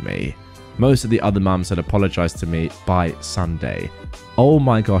about me. Most of the other mums had apologized to me by Sunday. Oh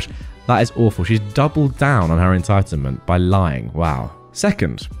my gosh, that is awful. She's doubled down on her entitlement by lying. Wow.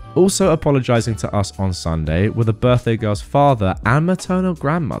 Second, also apologizing to us on Sunday were the birthday girl's father and maternal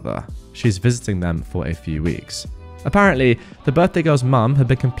grandmother. She's visiting them for a few weeks. Apparently, the birthday girl's mum had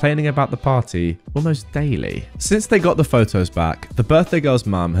been complaining about the party almost daily. Since they got the photos back, the birthday girl's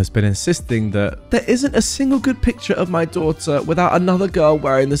mum has been insisting that there isn't a single good picture of my daughter without another girl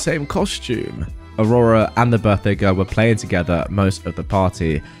wearing the same costume. Aurora and the birthday girl were playing together most of the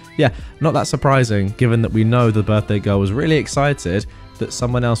party. Yeah, not that surprising, given that we know the birthday girl was really excited that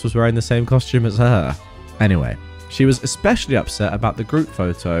someone else was wearing the same costume as her. Anyway, she was especially upset about the group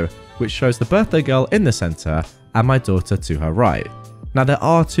photo, which shows the birthday girl in the center and my daughter to her right. Now there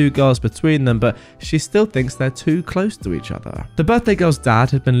are 2 girls between them, but she still thinks they're too close to each other. The birthday girl's dad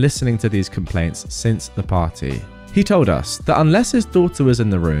had been listening to these complaints since the party. He told us that unless his daughter was in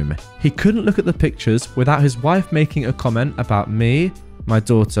the room, he couldn't look at the pictures without his wife making a comment about me, my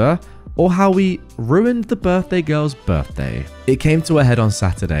daughter, or how we ruined the birthday girl's birthday. It came to a head on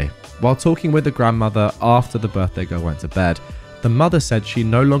Saturday. While talking with the grandmother after the birthday girl went to bed, the mother said she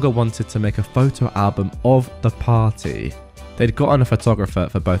no longer wanted to make a photo album of the party. They'd gotten a photographer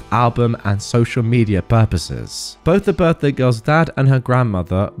for both album and social media purposes. Both the birthday girl's dad and her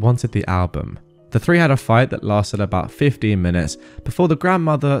grandmother wanted the album. The 3 had a fight that lasted about 15 minutes before the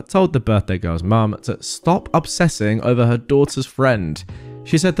grandmother told the birthday girl's mum to stop obsessing over her daughter's friend.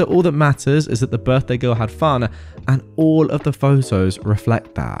 She said that all that matters is that the birthday girl had fun, and all of the photos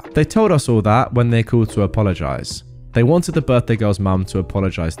reflect that. They told us all that when they called to apologize. They wanted the birthday girl's mum to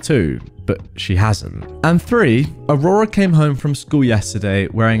apologise too, but she hasn't. And 3, Aurora came home from school yesterday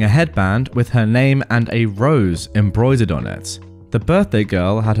wearing a headband with her name and a rose embroidered on it. The birthday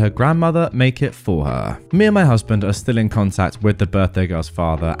girl had her grandmother make it for her. Me and my husband are still in contact with the birthday girl's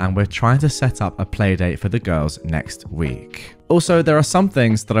father, and we're trying to set up a playdate for the girls next week. Also, there are some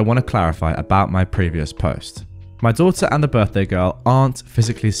things that I want to clarify about my previous post. My daughter and the birthday girl aren't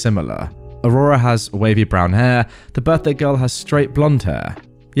physically similar. Aurora has wavy brown hair, the birthday girl has straight blonde hair.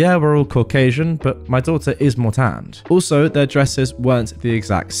 Yeah, we're all Caucasian, but my daughter is more tanned. Also, their dresses weren't the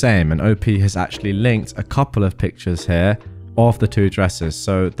exact same, and OP has actually linked a couple of pictures here of the 2 dresses.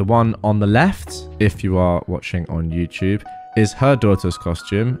 So the one on the left, if you are watching on YouTube, is her daughter's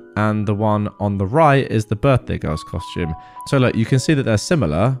costume, and the one on the right is the birthday girl's costume. So look, you can see that they're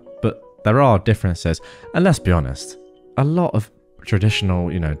similar, but there are differences. And let's be honest, a lot of traditional,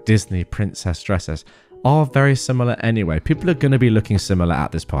 Disney princess dresses are very similar anyway. People are going to be looking similar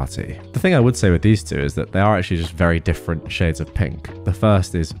at this party. The thing I would say with these 2 is that they are actually just very different shades of pink. The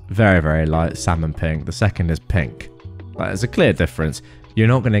first is very, very light salmon pink. The second is pink. There's a clear difference. You're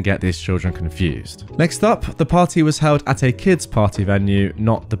not going to get these children confused. Next up, the party was held at a kids' party venue,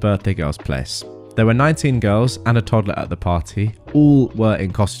 not the birthday girl's place. There were 19 girls and a toddler at the party. All were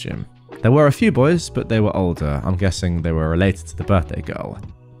in costume. There were a few boys, but they were older. I'm guessing they were related to the birthday girl.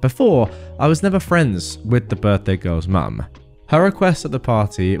 Before, I was never friends with the birthday girl's mum. Her request at the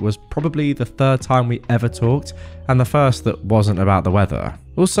party was probably the third time we ever talked, and the first that wasn't about the weather.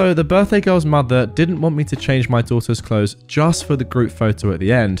 Also, the birthday girl's mother didn't want me to change my daughter's clothes just for the group photo at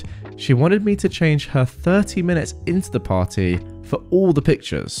the end. She wanted me to change her 30 minutes into the party for all the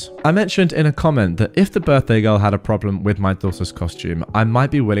pictures. I mentioned in a comment that if the birthday girl had a problem with my daughter's costume, I might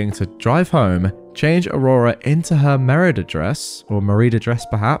be willing to drive home, change Aurora into her Merida dress, or Merida dress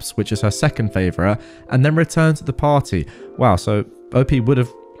perhaps, which is her second favourite, and then return to the party. Wow, so OP would have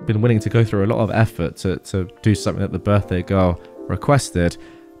been willing to go through a lot of effort to do something that the birthday girl requested,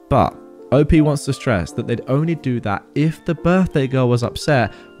 but OP wants to stress that they'd only do that if the birthday girl was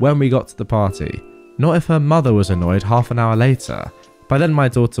upset when we got to the party, not if her mother was annoyed half an hour later. By then my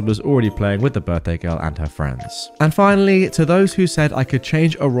daughter was already playing with the birthday girl and her friends. And finally, to those who said I could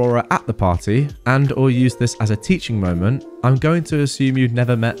change Aurora at the party and or use this as a teaching moment, I'm going to assume you'd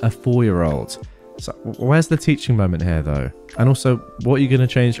never met a 4-year-old. So where's the teaching moment here though? And also, what are you going to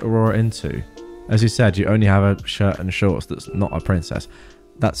change Aurora into? As you said, you only have a shirt and shorts that's not a princess.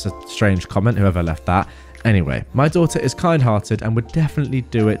 That's a strange comment, whoever left that. Anyway, my daughter is kind-hearted and would definitely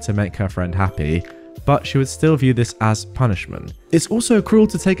do it to make her friend happy, but she would still view this as punishment. It's also cruel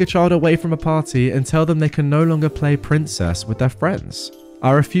to take a child away from a party and tell them they can no longer play princess with their friends.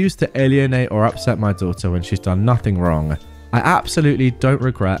 I refuse to alienate or upset my daughter when she's done nothing wrong. I absolutely don't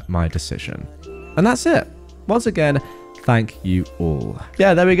regret my decision. And that's it. Once again, thank you all.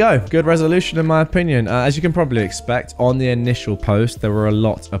 Yeah, there we go. Good resolution in my opinion. As you can probably expect, on the initial post, there were a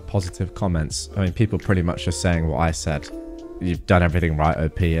lot of positive comments. I mean, people pretty much just saying what I said. You've done everything right,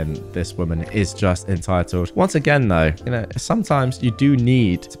 OP, and this woman is just entitled. Once again, though, you know, sometimes you do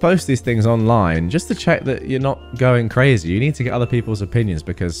need to post these things online just to check that you're not going crazy. You need to get other people's opinions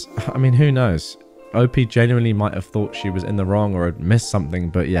because, I mean, who knows? OP genuinely might have thought she was in the wrong or had missed something,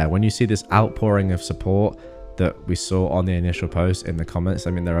 but yeah, when you see this outpouring of support that we saw on the initial post in the comments,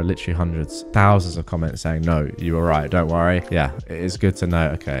 I mean, there are literally hundreds, thousands of comments saying, no, you were right, don't worry. Yeah, it is good to know,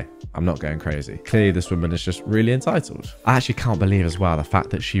 okay, I'm not going crazy. Clearly, this woman is just really entitled. I actually can't believe as well the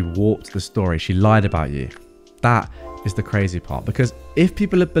fact that she warped the story. She lied about you. That is the crazy part, because if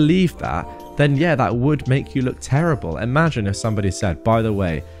people had believed that, then yeah, that would make you look terrible. Imagine if somebody said, by the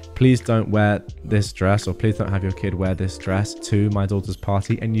way, please don't wear this dress, or please don't have your kid wear this dress to my daughter's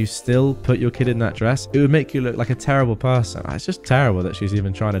party, and you still put your kid in that dress. It would make you look like a terrible person. It's just terrible that she's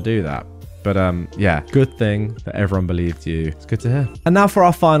even trying to do that. But yeah, good thing that everyone believed you. It's good to hear. And now for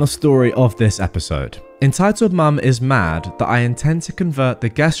our final story of this episode. Entitled Mum is mad that I intend to convert the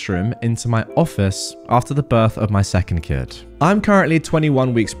guest room into my office after the birth of my second kid. I'm currently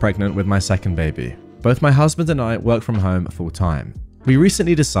 21 weeks pregnant with my second baby. Both my husband and I work from home full time. We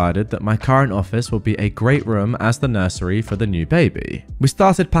recently decided that my current office will be a great room as the nursery for the new baby. We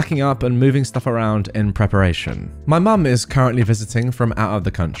started packing up and moving stuff around in preparation. My mum is currently visiting from out of the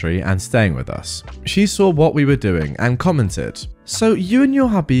country and staying with us. She saw what we were doing and commented, "So you and your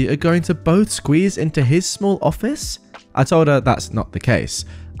hubby are going to both squeeze into his small office?" I told her that's not the case.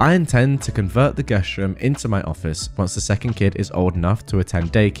 I intend to convert the guest room into my office once the second kid is old enough to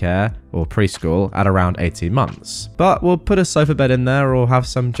attend daycare or preschool at around 18 months. But we'll put a sofa bed in there or have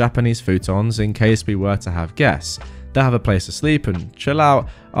some Japanese futons in case we were to have guests. They'll have a place to sleep and chill out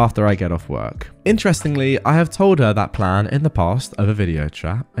after I get off work. Interestingly, I have told her that plan in the past over video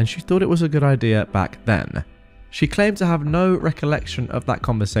chat, and she thought it was a good idea back then. She claimed to have no recollection of that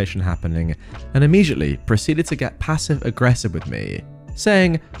conversation happening and immediately proceeded to get passive-aggressive with me,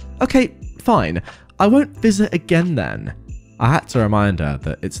 saying, "Okay, fine, I won't visit again then." I had to remind her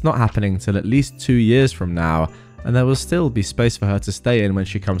that it's not happening till at least 2 years from now, and there will still be space for her to stay in when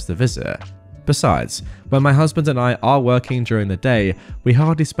she comes to visit. Besides, when my husband and I are working during the day, we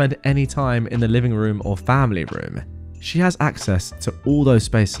hardly spend any time in the living room or family room. She has access to all those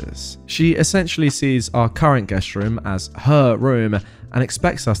spaces. She essentially sees our current guest room as her room and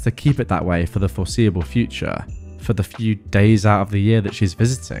expects us to keep it that way for the foreseeable future, for the few days out of the year that she's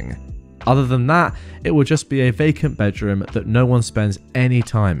visiting. Other than that, it will just be a vacant bedroom that no one spends any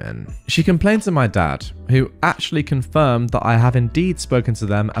time in. She complained to my dad, who actually confirmed that I have indeed spoken to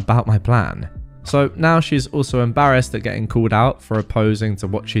them about my plan. So now she's also embarrassed at getting called out for opposing to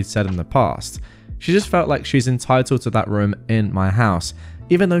what she'd said in the past. She just felt like she's entitled to that room in my house,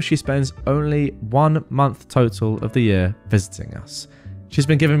 even though she spends only 1 month total of the year visiting us. She's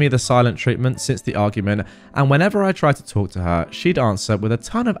been giving me the silent treatment since the argument, and whenever I try to talk to her, she'd answer with a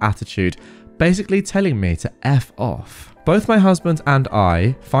ton of attitude, basically telling me to F off. Both my husband and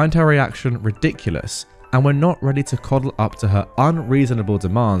I find her reaction ridiculous, and we're not ready to coddle up to her unreasonable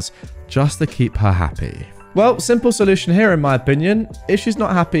demands just to keep her happy. Well, simple solution here in my opinion. If she's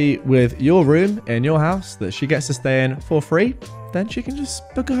not happy with your room in your house that she gets to stay in for free, then she can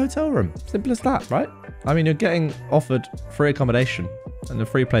just book a hotel room. Simple as that, right? I mean, you're getting offered free accommodation and a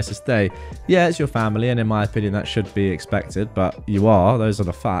free place to stay. Yeah, it's your family, and in my opinion, that should be expected, but those are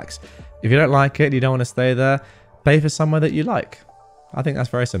the facts. If you don't like it and you don't want to stay there, pay for somewhere that you like. I think that's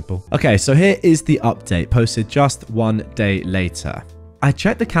very simple. Okay, so here is the update posted just 1 day later. I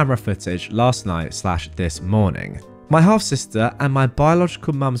checked the camera footage last night / this morning. My half-sister and my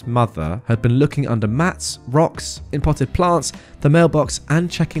biological mum's mother had been looking under mats, rocks, in potted plants, the mailbox,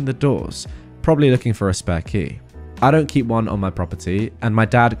 and checking the doors, probably looking for a spare key. I don't keep one on my property, and my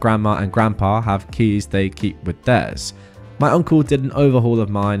dad, grandma, and grandpa have keys they keep with theirs. My uncle did an overhaul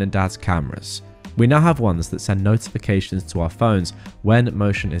of mine and dad's cameras. We now have ones that send notifications to our phones when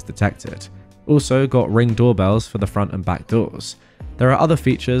motion is detected. Also got Ring doorbells for the front and back doors. There are other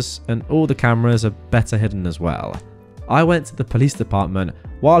features, and all the cameras are better hidden as well. I went to the police department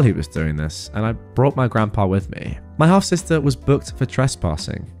while he was doing this, and I brought my grandpa with me. My half-sister was booked for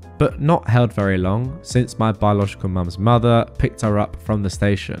trespassing, but not held very long since my biological mum's mother picked her up from the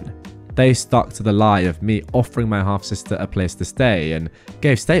station. They stuck to the lie of me offering my half-sister a place to stay and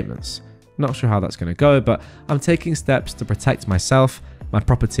gave statements. Not sure how that's going to go, but I'm taking steps to protect myself, my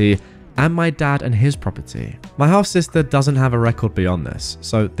property, and my dad and his property. My half-sister doesn't have a record beyond this,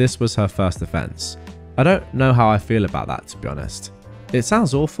 so this was her first offence. I don't know how I feel about that, to be honest. It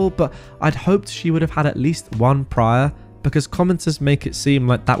sounds awful, but I'd hoped she would have had at least one prior, because commenters make it seem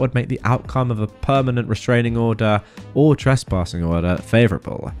like that would make the outcome of a permanent restraining order or trespassing order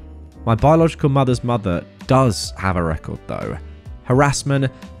favourable. My biological mother's mother does have a record though.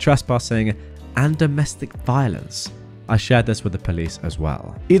 Harassment, trespassing, and domestic violence. I shared this with the police as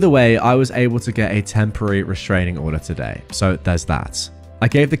well. Either way, I was able to get a temporary restraining order today, so there's that. I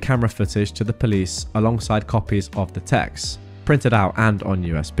gave the camera footage to the police alongside copies of the texts, printed out and on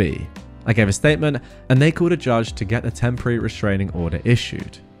USB. I gave a statement, and they called a judge to get the temporary restraining order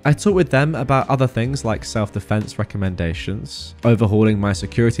issued. I talked with them about other things like self-defense recommendations, overhauling my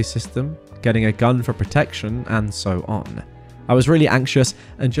security system, getting a gun for protection, and so on. I was really anxious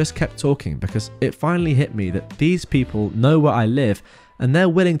and just kept talking because it finally hit me that these people know where I live and they're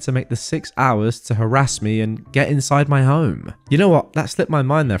willing to make the 6 hours to harass me and get inside my home. You know what? That slipped my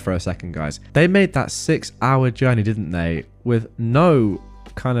mind there for a second, guys. They made that 6-hour journey, didn't they? With no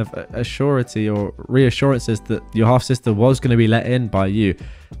kind of assurity or reassurances that your half-sister was going to be let in by you.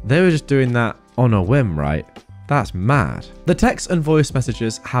 They were just doing that on a whim, right? That's mad. The text and voice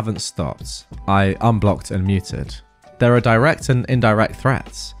messages haven't stopped. I unblocked and muted. There are direct and indirect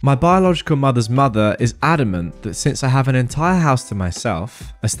threats. My biological mother's mother is adamant that since I have an entire house to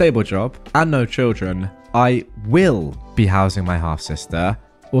myself, a stable job, and no children, I will be housing my half-sister,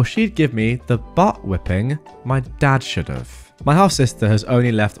 or she'd give me the butt whipping my dad should have. My half-sister has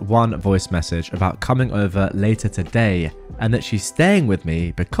only left one voice message about coming over later today, and that she's staying with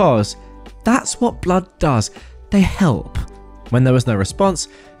me because that's what blood does. They help. When there was no response,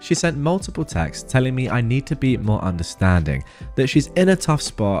 she sent multiple texts telling me I need to be more understanding, that she's in a tough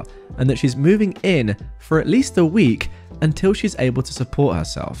spot, and that she's moving in for at least a week until she's able to support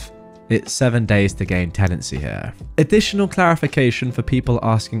herself. It's 7 days to gain tenancy here. Additional clarification for people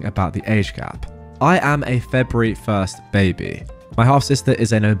asking about the age gap. I am a February 1st baby. My half-sister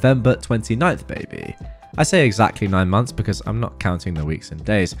is a November 29th baby. I say exactly 9 months because I'm not counting the weeks and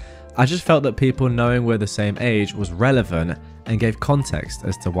days. I just felt that people knowing we're the same age was relevant and gave context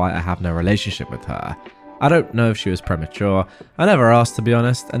as to why I have no relationship with her. I don't know if she was premature. I never asked, to be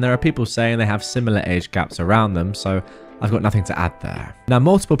honest, and there are people saying they have similar age gaps around them, so I've got nothing to add there. Now,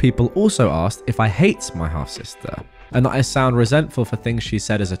 multiple people also asked if I hate my half-sister, and that I sound resentful for things she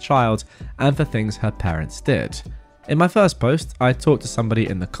said as a child and for things her parents did. In my first post, I talked to somebody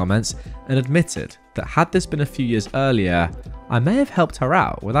in the comments and admitted that had this been a few years earlier, I may have helped her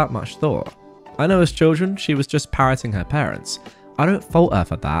out without much thought. I know as children, she was just parroting her parents. I don't fault her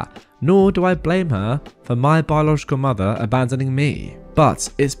for that, nor do I blame her for my biological mother abandoning me. But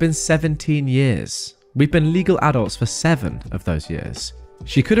it's been 17 years. We've been legal adults for 7 of those years.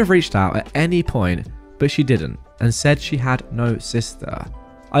 She could have reached out at any point, but she didn't, and said she had no sister.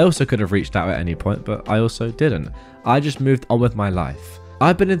 I also could have reached out at any point, but I also didn't. I just moved on with my life.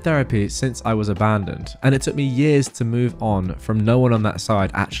 I've been in therapy since I was abandoned, and it took me years to move on from no one on that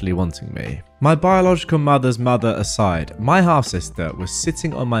side actually wanting me. My biological mother's mother aside, my half-sister was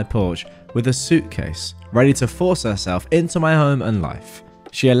sitting on my porch with a suitcase, ready to force herself into my home and life.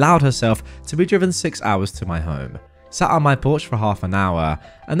 She allowed herself to be driven 6 hours to my home, sat on my porch for half an hour,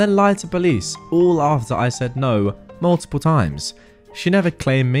 and then lied to police, all after I said no multiple times. She never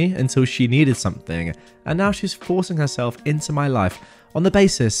claimed me until she needed something, and now she's forcing herself into my life on the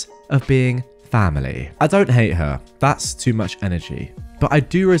basis of being family. I don't hate her, that's too much energy, but I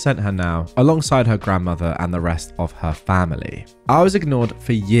do resent her now alongside her grandmother and the rest of her family. I was ignored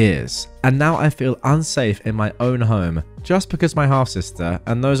for years, and now I feel unsafe in my own home just because my half-sister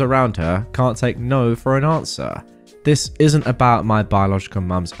and those around her can't take no for an answer. This isn't about my biological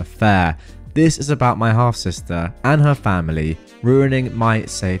mum's affair. This is about my half-sister and her family ruining my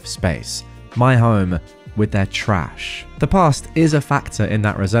safe space, my home, with their trash. The past is a factor in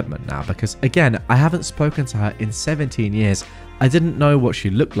that resentment now because, again, I haven't spoken to her in 17 years. I didn't know what she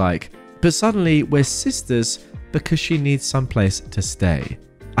looked like, but suddenly we're sisters because she needs someplace to stay.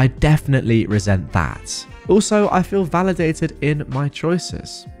 I definitely resent that. Also, I feel validated in my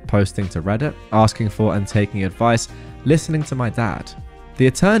choices. Posting to Reddit, asking for and taking advice, listening to my dad. The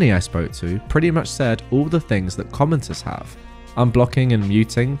attorney I spoke to pretty much said all the things that commenters have. Unblocking and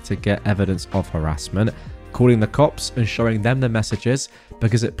muting to get evidence of harassment, calling the cops and showing them the messages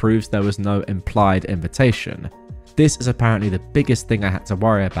because it proves there was no implied invitation. This is apparently the biggest thing I had to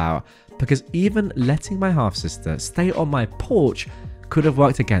worry about because even letting my half-sister stay on my porch could have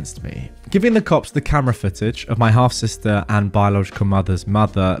worked against me. Giving the cops the camera footage of my half-sister and biological mother's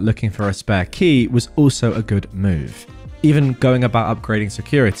mother looking for a spare key was also a good move. Even going about upgrading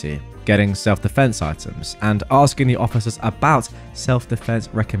security, getting self-defense items, and asking the officers about self-defense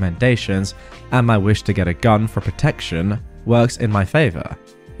recommendations and my wish to get a gun for protection works in my favor.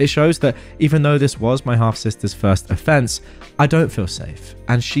 It shows that even though this was my half-sister's first offense, I don't feel safe,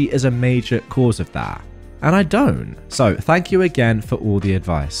 and she is a major cause of that. And I don't. So thank you again for all the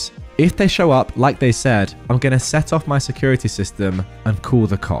advice. If they show up like they said, I'm gonna set off my security system and call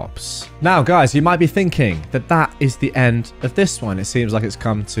the cops. Now guys, you might be thinking that that is the end of this one. It seems like it's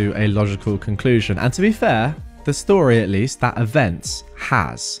come to a logical conclusion. And to be fair, the story at least, that event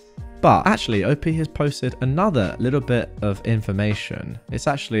has. But actually, OP has posted another little bit of information. It's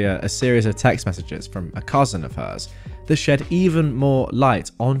actually a series of text messages from a cousin of hers that shed even more light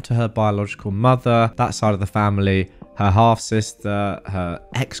onto her biological mother, that side of the family, her half-sister, her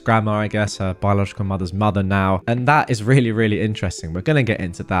ex-grandma, I guess, her biological mother's mother now. And that is really, really interesting. We're going to get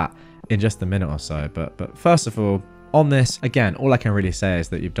into that in just a minute or so. But first of all, on this, again, all I can really say is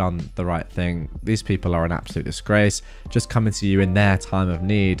that you've done the right thing. These people are an absolute disgrace, just coming to you in their time of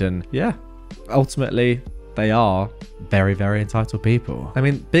need. And yeah, ultimately, they are very, very entitled people. I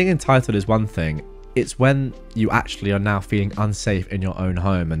mean, being entitled is one thing. It's when you actually are now feeling unsafe in your own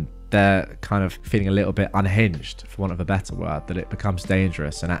home and they're kind of feeling a little bit unhinged, for want of a better word, that it becomes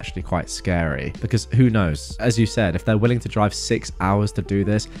dangerous and actually quite scary. Because who knows, as you said, if they're willing to drive 6 hours to do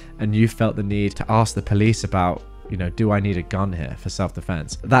this and you felt the need to ask the police about, you know, do I need a gun here for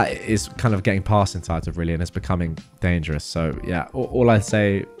self-defense? That is kind of getting past entitled really, and it's becoming dangerous. So yeah, all I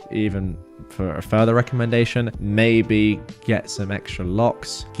say, even for a further recommendation, maybe get some extra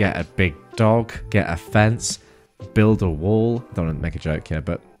locks, get a big dog, get a fence, build a wall. Don't want to make a joke here,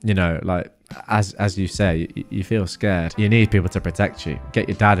 but you know, like as you say, you feel scared. You need people to protect you. Get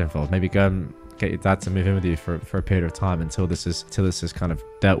your dad involved. Maybe go and get your dad to move in with you for a period of time until this is kind of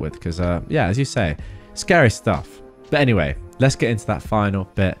dealt with. Because yeah, as you say, scary stuff. But anyway, let's get into that final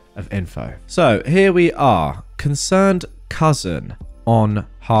bit of info. So here we are. Concerned cousin on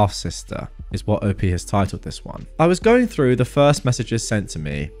half-sister is what OP has titled this one. I was going through the first messages sent to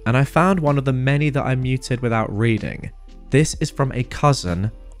me, and I found one of the many that I muted without reading. This is from a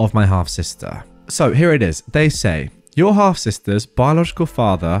cousin of my half-sister. So here it is. They say, your half-sister's biological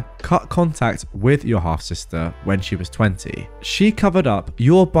father cut contact with your half-sister when she was 20. She covered up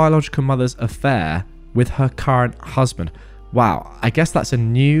your biological mother's affair with her current husband. Wow, I guess that's a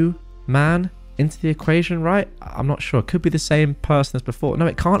new man into the equation, right? I'm not sure. Could be the same person as before. No,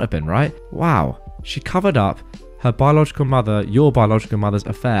 it can't have been, right? Wow. She covered up her biological mother, your biological mother's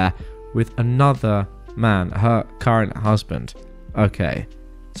affair with another man, her current husband. Okay.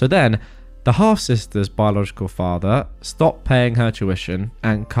 So then the half-sister's biological father stopped paying her tuition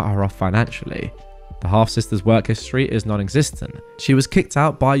and cut her off financially. The half-sister's work history is non-existent. She was kicked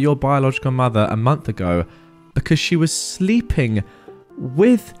out by your biological mother a month ago because she was sleeping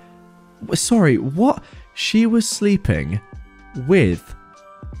with... Sorry, what? She was sleeping with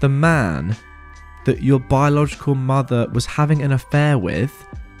the man that your biological mother was having an affair with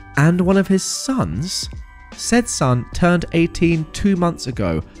and one of his sons? Said son turned 18 2 months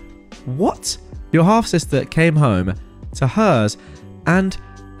ago. What? Your half-sister came home to hers and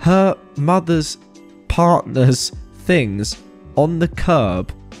her mother's partner's things on the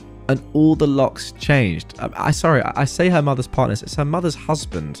curb and all the locks changed. Sorry, I say her mother's partner's, it's her mother's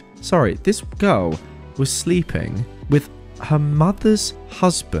husband. Sorry, this girl was sleeping with her mother's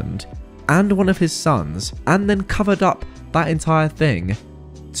husband and one of his sons and then covered up that entire thing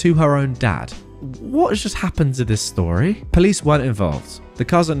to her own dad. What has just happened to this story? Police weren't involved. The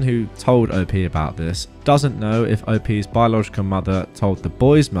cousin who told OP about this doesn't know if OP's biological mother told the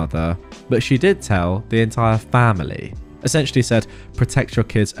boy's mother, but she did tell the entire family. Essentially said, protect your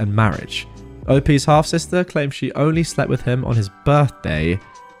kids and marriage. OP's half-sister claims she only slept with him on his birthday,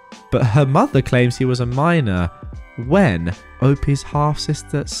 but her mother claims he was a minor when OP's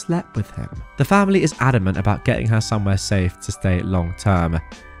half-sister slept with him. The family is adamant about getting her somewhere safe to stay long-term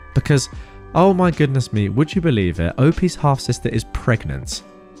because, oh my goodness me, would you believe it? OP's half-sister is pregnant.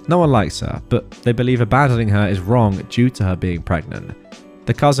 No one likes her, but they believe abandoning her is wrong due to her being pregnant.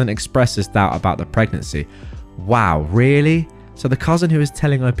 The cousin expresses doubt about the pregnancy. Wow, really? So the cousin who is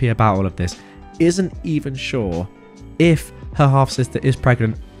telling OP about all of this isn't even sure if her half-sister is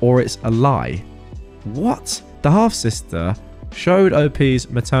pregnant or it's a lie. What? The half-sister showed OP's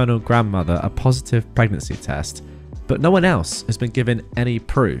maternal grandmother a positive pregnancy test, but no one else has been given any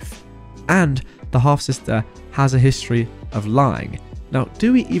proof. And the half-sister has a history of lying. Now,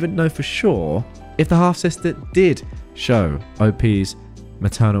 do we even know for sure if the half-sister did show OP's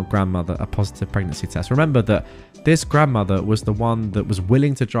maternal grandmother a positive pregnancy test? Remember that this grandmother was the one that was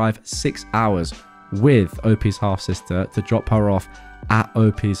willing to drive 6 hours with OP's half-sister to drop her off at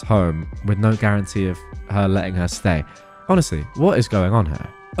OP's home with no guarantee of her letting her stay. Honestly, what is going on here?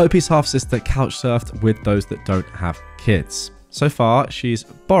 OP's half-sister couch-surfed with those that don't have kids. So far, she's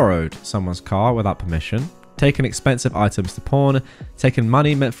borrowed someone's car without permission, taken expensive items to pawn, taken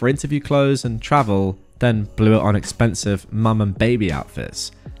money meant for interview clothes and travel, then blew it on expensive mum and baby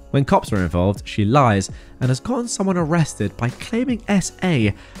outfits. When cops were involved, she lies and has gotten someone arrested by claiming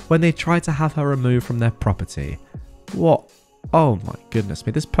SA when they tried to have her removed from their property. What? Oh my goodness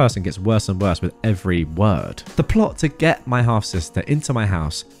me, this person gets worse and worse with every word. The plot to get my half-sister into my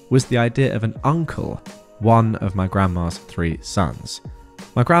house was the idea of an uncle, one of my grandma's 3 sons.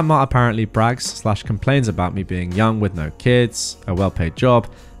 My grandma apparently brags/complains about me being young with no kids, a well-paid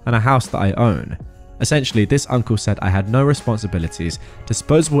job, and a house that I own. Essentially, this uncle said I had no responsibilities,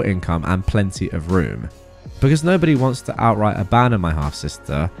 disposable income, and plenty of room. Because nobody wants to outright abandon my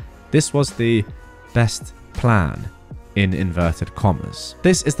half-sister, this was the best plan, in inverted commas.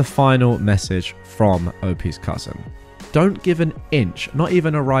 This is the final message from OP's cousin. Don't give an inch, not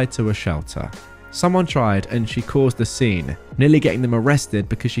even a ride to a shelter. Someone tried and she caused a scene, nearly getting them arrested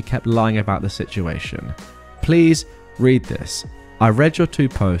because she kept lying about the situation. Please read this. I read your 2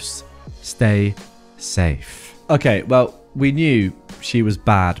 posts. Stay safe. Okay, well, we knew she was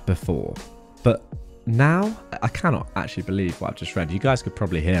bad before, but now I cannot actually believe what I've just read. You guys could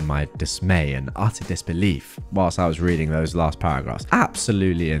probably hear my dismay and utter disbelief whilst I was reading those last paragraphs.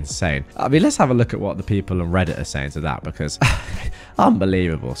 Absolutely insane. I mean, let's have a look at what the people on Reddit are saying to that, because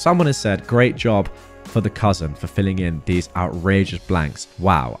unbelievable. Someone has said, great job for the cousin for filling in these outrageous blanks.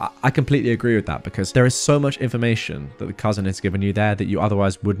 Wow, I completely agree with that, because there is so much information that the cousin has given you there that you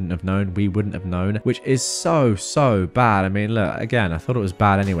otherwise wouldn't have known, we wouldn't have known, which is so bad. I mean, look, again, I thought it was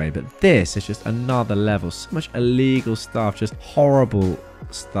bad anyway, but this is just another level. So much illegal stuff, just horrible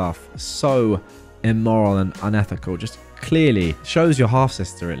stuff, so immoral and unethical. Just clearly shows your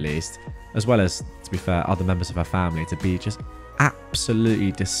half-sister, at least, as well as, to be fair, other members of her family, to be just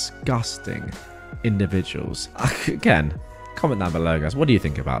absolutely disgusting individuals. Again, comment down below, guys. What do you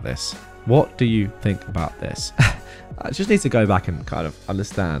think about this? What do you think about this? I just need to go back and kind of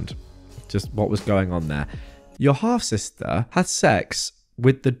understand just what was going on there. Your half-sister had sex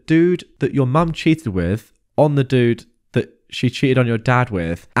with the dude that your mum cheated with on the dude that she cheated on your dad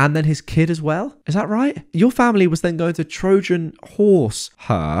with, and then his kid as well? Is that right? Your family was then going to Trojan horse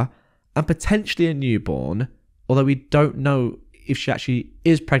her and potentially a newborn, although we don't know if she actually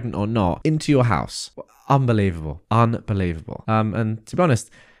is pregnant or not, into your house. Unbelievable. Unbelievable. And to be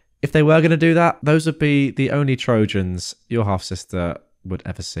honest, if they were going to do that, those would be the only Trojans your half-sister would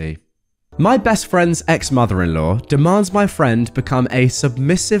ever see. My best friend's ex-mother-in-law demands my friend become a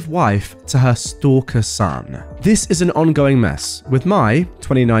submissive wife to her stalker son. This is an ongoing mess, with my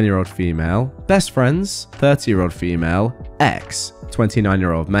 29-year-old female, best friend's 30-year-old female, ex,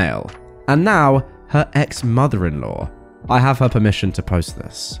 29-year-old male, and now her ex-mother-in-law. I have her permission to post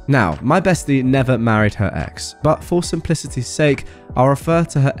this. Now, my bestie never married her ex, but for simplicity's sake, I'll refer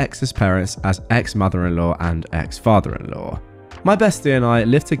to her ex's parents as ex-mother-in-law and ex-father-in-law. My bestie and I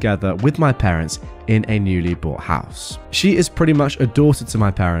live together with my parents in a newly bought house. She is pretty much a daughter to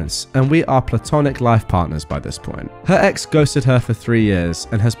my parents, and we are platonic life partners by this point. Her ex ghosted her for 3 years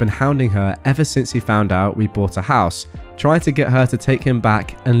and has been hounding her ever since he found out we bought a house, trying to get her to take him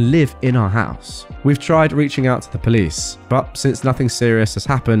back and live in our house. We've tried reaching out to the police, but since nothing serious has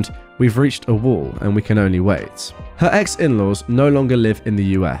happened, we've reached a wall and we can only wait. Her ex-in-laws no longer live in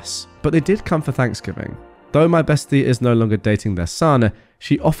the US, but they did come for Thanksgiving. Though my bestie is no longer dating their son,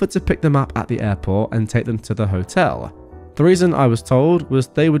 she offered to pick them up at the airport and take them to the hotel. The reason I was told was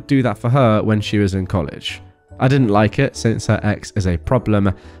they would do that for her when she was in college. I didn't like it since her ex is a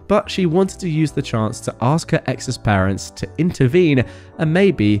problem, but she wanted to use the chance to ask her ex's parents to intervene and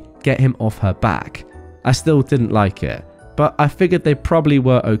maybe get him off her back. I still didn't like it, but I figured they probably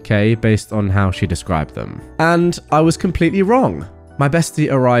were okay based on how she described them. And I was completely wrong. My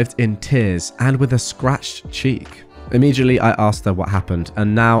bestie arrived in tears and with a scratched cheek. Immediately I asked her what happened,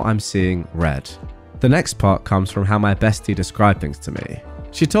 and now I'm seeing red. The next part comes from how my bestie described things to me.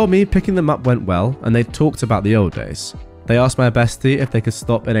 She told me picking them up went well and they talked about the old days. They asked my bestie if they could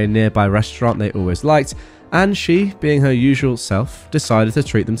stop in a nearby restaurant they always liked, and she, being her usual self, decided to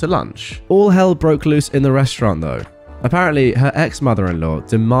treat them to lunch. All hell broke loose in the restaurant though. Apparently, her ex-mother-in-law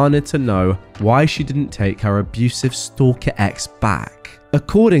demanded to know why she didn't take her abusive stalker ex back.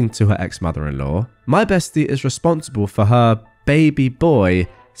 According to her ex-mother-in-law, my bestie is responsible for her baby boy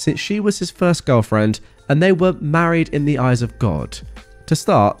since she was his first girlfriend and they were married in the eyes of God. To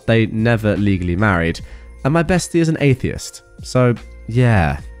start, they never legally married, and my bestie is an atheist, so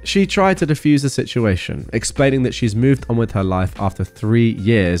yeah. She tried to defuse the situation, explaining that she's moved on with her life after 3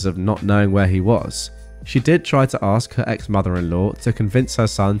 years of not knowing where he was. She did try to ask her ex-mother-in-law to convince her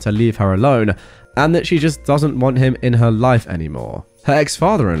son to leave her alone, and that she just doesn't want him in her life anymore. Her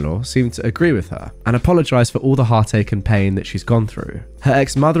ex-father-in-law seemed to agree with her and apologized for all the heartache and pain that she's gone through. Her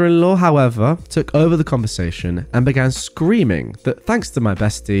ex-mother-in-law, however, took over the conversation and began screaming that thanks to my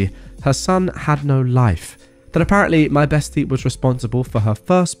bestie, her son had no life. That apparently my bestie was responsible for her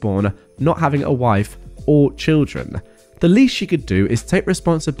firstborn not having a wife or children. The least she could do is take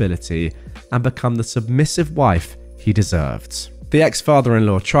responsibility and become the submissive wife he deserved. The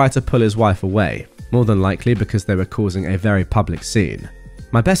ex-father-in-law tried to pull his wife away, more than likely because they were causing a very public scene.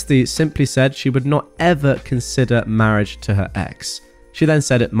 My bestie simply said she would not ever consider marriage to her ex. She then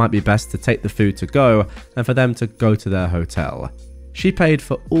said it might be best to take the food to go and for them to go to their hotel. She paid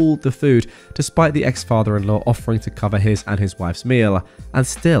for all the food despite the ex-father-in-law offering to cover his and his wife's meal, and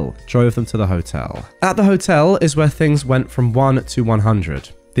still drove them to the hotel. At the hotel is where things went from 1 to 100.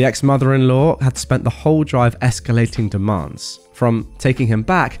 The ex-mother-in-law had spent the whole drive escalating demands, from taking him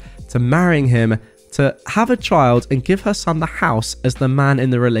back to marrying him to have a child and give her son the house as the man in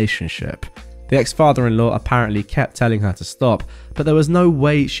the relationship. The ex-father-in-law apparently kept telling her to stop, but there was no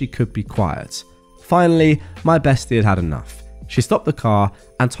way she could be quiet. Finally, my bestie had had enough. She stopped the car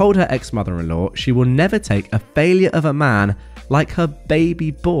and told her ex-mother-in-law she will never take a failure of a man like her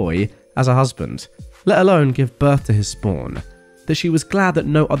baby boy as a husband, let alone give birth to his spawn. That she was glad that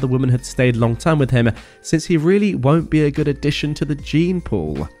no other woman had stayed long term with him since he really won't be a good addition to the gene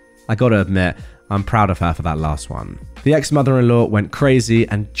pool. I gotta admit, I'm proud of her for that last one. The ex-mother-in-law went crazy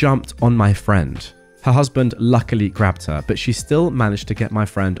and jumped on my friend. Her husband luckily grabbed her, but she still managed to get my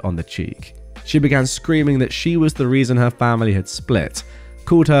friend on the cheek. She began screaming that she was the reason her family had split,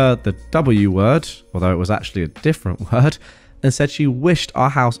 called her the W word, although it was actually a different word, and said she wished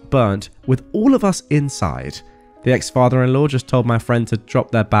our house burnt with all of us inside. The ex-father-in-law just told my friend to drop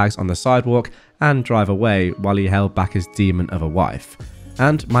their bags on the sidewalk and drive away while he held back his demon of a wife.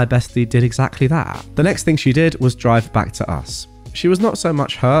 And my bestie did exactly that. The next thing she did was drive back to us. She was not so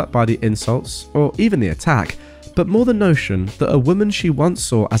much hurt by the insults or even the attack, but more the notion that a woman she once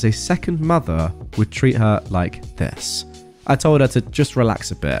saw as a second mother would treat her like this. I told her to just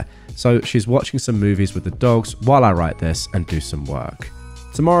relax a bit, so she's watching some movies with the dogs while I write this and do some work.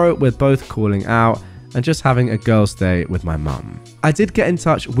 Tomorrow we're both calling out and just having a girls' day with my mum. I did get in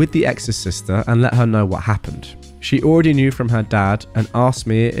touch with the ex's sister and let her know what happened. She already knew from her dad and asked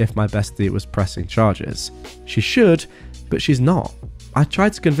me if my bestie was pressing charges. She should, but she's not. I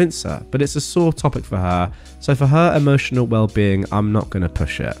tried to convince her, but it's a sore topic for her, so for her emotional well-being, I'm not going to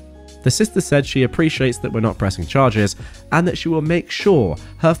push it. The sister said she appreciates that we're not pressing charges and that she will make sure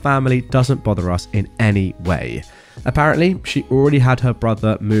her family doesn't bother us in any way. Apparently, she already had her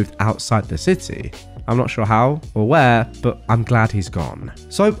brother moved outside the city. I'm not sure how or where, but I'm glad he's gone.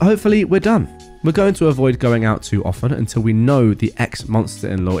 So hopefully we're done. We're going to avoid going out too often until we know the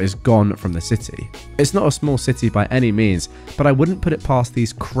ex-monster-in-law is gone from the city. It's not a small city by any means, but I wouldn't put it past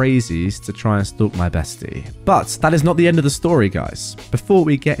these crazies to try and stalk my bestie. But that is not the end of the story, guys. Before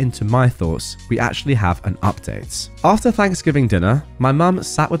we get into my thoughts, we actually have an update. After Thanksgiving dinner, my mum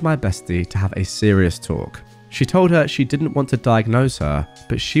sat with my bestie to have a serious talk. She told her she didn't want to diagnose her,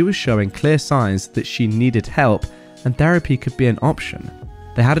 but she was showing clear signs that she needed help and therapy could be an option.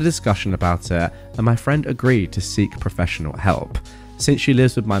 They had a discussion about it, and my friend agreed to seek professional help. Since she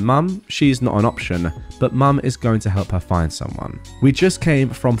lives with my mum, she's not an option, but mum is going to help her find someone. We just came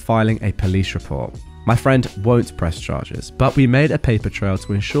from filing a police report. My friend won't press charges, but we made a paper trail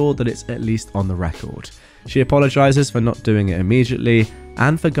to ensure that it's at least on the record. She apologizes for not doing it immediately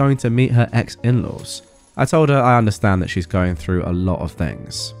and for going to meet her ex-in-laws. I told her I understand that she's going through a lot of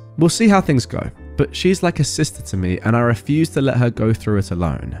things. We'll see how things go, but she's like a sister to me and I refuse to let her go through it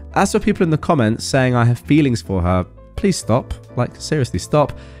alone. As for people in the comments saying I have feelings for her, please stop. Like, seriously,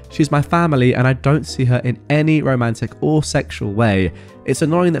 stop. She's my family and I don't see her in any romantic or sexual way. It's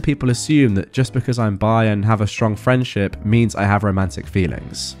annoying that people assume that just because I'm bi and have a strong friendship means I have romantic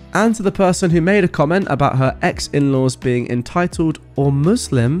feelings. And to the person who made a comment about her ex-in-laws being entitled or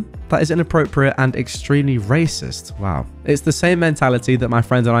Muslim, that is inappropriate and extremely racist. Wow. It's the same mentality that my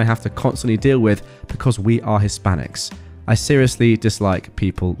friend and I have to constantly deal with because we are Hispanics. I seriously dislike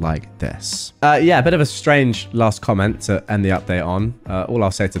people like this. Yeah, a bit of a strange last comment to end the update on. All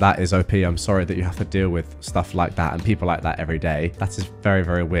I'll say to that is, OP, I'm sorry that you have to deal with stuff like that and people like that every day. That is very,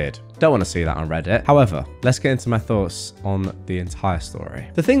 very weird. Don't want to see that on Reddit. However, let's get into my thoughts on the entire story.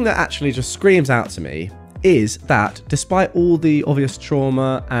 The thing that actually just screams out to me is that despite all the obvious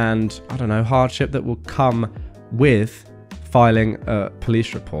trauma and, I don't know, hardship that will come with filing a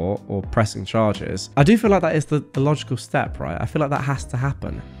police report or pressing charges, I do feel like that is the logical step, right? I feel like that has to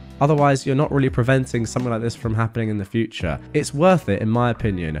happen. Otherwise, you're not really preventing something like this from happening in the future. It's worth it, in my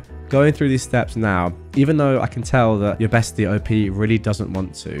opinion, going through these steps now, even though I can tell that your bestie OP really doesn't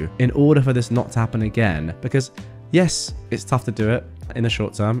want to, in order for this not to happen again. Because yes, it's tough to do it in the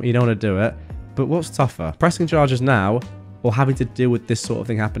short term. You don't want to do it. But what's tougher? Pressing charges now or having to deal with this sort of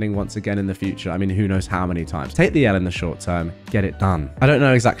thing happening once again in the future? I mean, who knows how many times. Take the L in the short term, get it done. I don't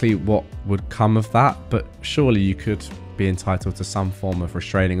know exactly what would come of that, but surely you could be entitled to some form of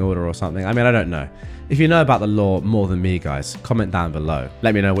restraining order or something. I mean, I don't know. If you know about the law more than me, guys, comment down below.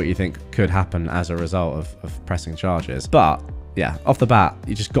 Let me know what you think could happen as a result of pressing charges. But yeah, off the bat,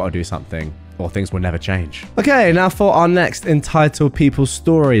 you just got to do something or things will never change. Okay, now for our next entitled people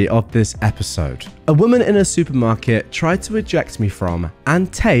story of this episode. A woman in a supermarket tried to eject me from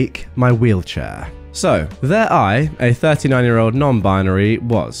and take my wheelchair. So, there I, a 39-year-old non-binary,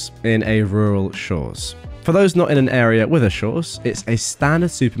 was in a rural Shaw's. For those not in an area with a Shaw's, it's a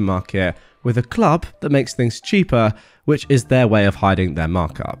standard supermarket with a club that makes things cheaper, which is their way of hiding their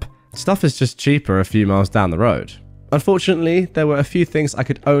markup. Stuff is just cheaper a few miles down the road. Unfortunately, there were a few things I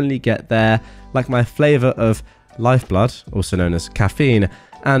could only get there, like my flavour of lifeblood, also known as caffeine,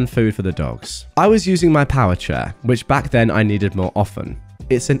 and food for the dogs. I was using my power chair, which back then I needed more often.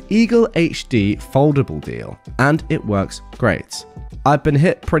 It's an Eagle HD foldable deal, and it works great. I've been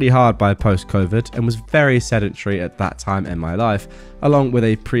hit pretty hard by post-COVID and was very sedentary at that time in my life, along with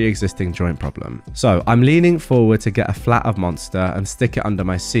a pre-existing joint problem. So I'm leaning forward to get a flat of Monster and stick it under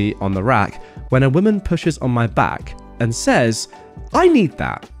my seat on the rack when a woman pushes on my back and says, "I need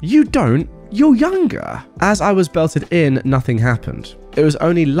that. You don't. You're younger." As I was belted in, nothing happened. It was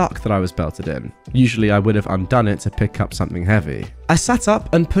only luck that I was belted in. Usually I would have undone it to pick up something heavy. I sat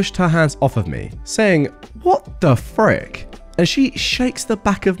up and pushed her hands off of me, saying, "What the frick?" And she shakes the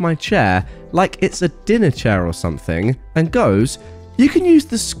back of my chair like it's a dinner chair or something and goes, "You can use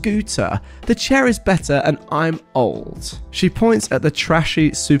the scooter. The chair is better and I'm old." She points at the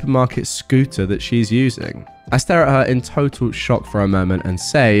trashy supermarket scooter that she's using. I stare at her in total shock for a moment and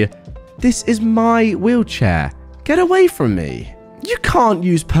say, "This is my wheelchair. Get away from me. You can't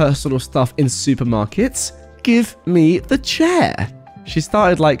use personal stuff in supermarkets. Give me the chair." She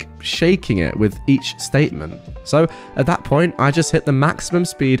started like shaking it with each statement. So at that point, I just hit the maximum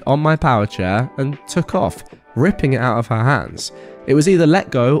speed on my power chair and took off, ripping it out of her hands. It was either let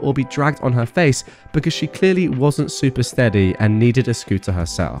go or be dragged on her face because she clearly wasn't super steady and needed a scooter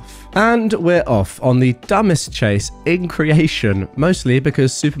herself. And we're off on the dumbest chase in creation, mostly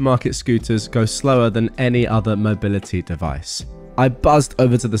because supermarket scooters go slower than any other mobility device. I buzzed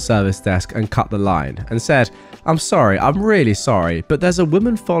over to the service desk and cut the line and said, "I'm sorry, I'm really sorry, but there's a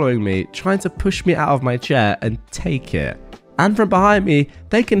woman following me trying to push me out of my chair and take it." And from behind me,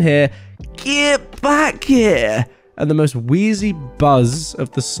 they can hear, "Get back here!" and the most wheezy buzz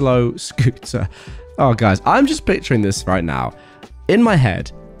of the slow scooter. Oh, guys, I'm just picturing this right now in my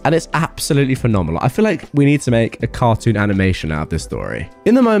head, and it's absolutely phenomenal. I feel like we need to make a cartoon animation out of this story.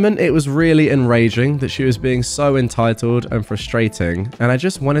 In the moment, it was really enraging that she was being so entitled and frustrating, and I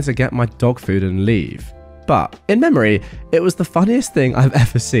just wanted to get my dog food and leave. But in memory, it was the funniest thing I've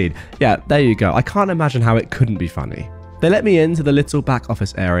ever seen. Yeah, there you go. I can't imagine how it couldn't be funny. They let me into the little back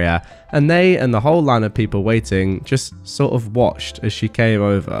office area, and they and the whole line of people waiting just sort of watched as she came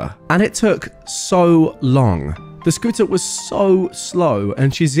over. And it took so long. The scooter was so slow,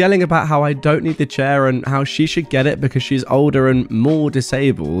 and she's yelling about how I don't need the chair and how she should get it because she's older and more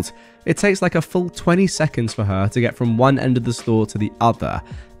disabled. It takes like a full 20 seconds for her to get from one end of the store to the other.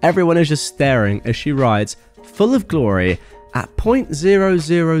 Everyone is just staring as she rides, full of glory, at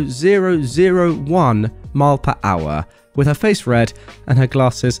 0.00001 mile per hour, with her face red and her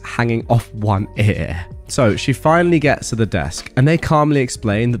glasses hanging off one ear. So she finally gets to the desk, and they calmly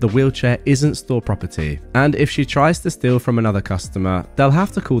explain that the wheelchair isn't store property, and if she tries to steal from another customer, they'll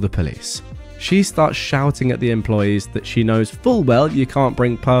have to call the police. She starts shouting at the employees that she knows full well you can't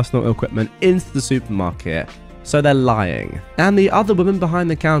bring personal equipment into the supermarket, so they're lying. And the other woman behind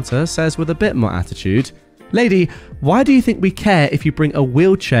the counter says with a bit more attitude, "Lady, why do you think we care if you bring a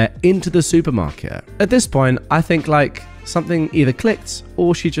wheelchair into the supermarket?" At this point, I think like something either clicked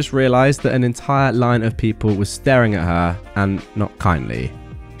or she just realized that an entire line of people was staring at her, and not kindly.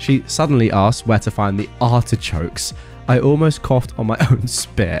 She suddenly asked where to find the artichokes. I almost coughed on my own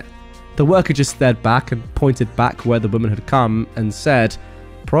spit. The worker just stared back and pointed back where the woman had come and said,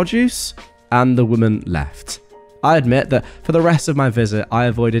 "Produce?" and the woman left. I admit that for the rest of my visit, I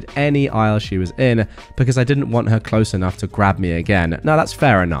avoided any aisle she was in because I didn't want her close enough to grab me again. Now that's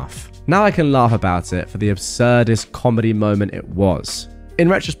fair enough. Now I can laugh about it for the absurdist comedy moment it was. In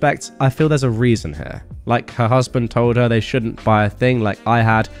retrospect, I feel there's a reason here. Like her husband told her they shouldn't buy a thing like I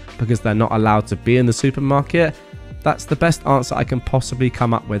had because they're not allowed to be in the supermarket. That's the best answer I can possibly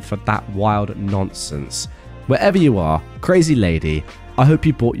come up with for that wild nonsense. Wherever you are, crazy lady, I hope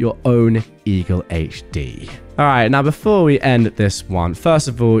you bought your own Eagle HD. Alright, now before we end this one, first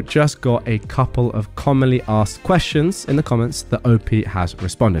of all, just got a couple of commonly asked questions in the comments that OP has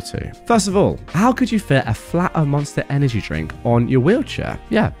responded to. First of all, how could you fit a flat of Monster energy drink on your wheelchair?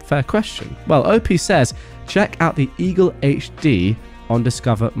 Yeah, fair question. Well, OP says, check out the Eagle HD on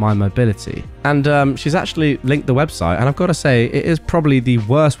Discover My Mobility. And she's actually linked the website, and I've got to say, it is probably the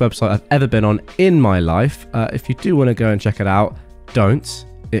worst website I've ever been on in my life. If you do want to go and check it out, don't.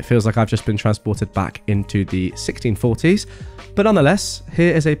 It feels like I've just been transported back into the 1640s. But nonetheless,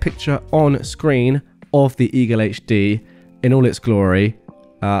 here is a picture on screen of the Eagle HD in all its glory.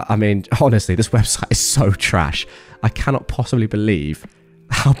 I mean, honestly, this website is so trash. I cannot possibly believe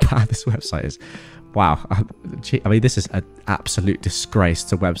how bad this website is. Wow. I mean, this is an absolute disgrace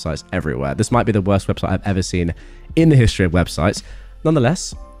to websites everywhere. This might be the worst website I've ever seen in the history of websites.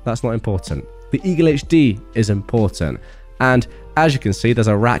 Nonetheless, that's not important. The Eagle HD is important. And as you can see, there's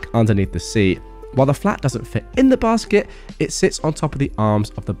a rack underneath the seat. While the flat doesn't fit in the basket, it sits on top of the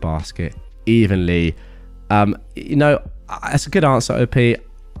arms of the basket evenly. You know, that's a good answer, OP.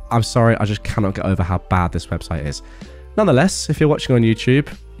 I'm sorry, I just cannot get over how bad this website is. Nonetheless, if you're watching on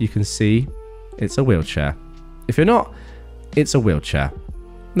YouTube, you can see it's a wheelchair. If you're not, it's a wheelchair.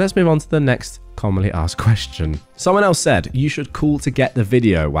 Let's move on to the next commonly asked question. Someone else said, you should call to get the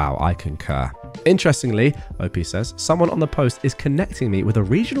video. Wow, I concur. Interestingly, OP says, someone on the post is connecting me with a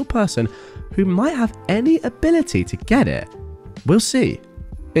regional person who might have any ability to get it. We'll see.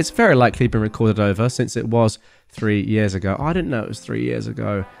 It's very likely been recorded over since it was 3 years ago. I didn't know it was 3 years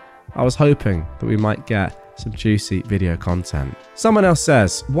ago. I was hoping that we might get some juicy video content. Someone else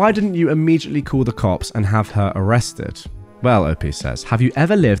says, why didn't you immediately call the cops and have her arrested? Well, OP says, have you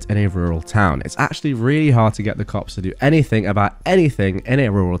ever lived in a rural town? It's actually really hard to get the cops to do anything about anything in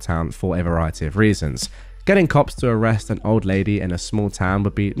a rural town for a variety of reasons. Getting cops to arrest an old lady in a small town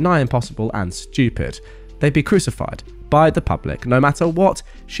would be nigh impossible and stupid. They'd be crucified by the public, no matter what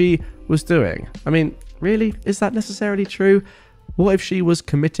she was doing. I mean, really? Is that necessarily true? What if she was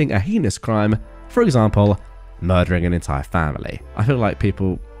committing a heinous crime? For example, murdering an entire family. I feel like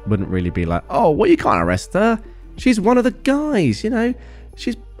people wouldn't really be like, oh, well, you can't arrest her. She's one of the guys, you know,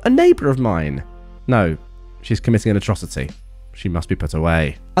 she's a neighbour of mine. No, she's committing an atrocity. She must be put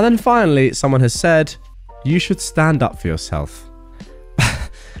away. And then finally, someone has said, you should stand up for yourself.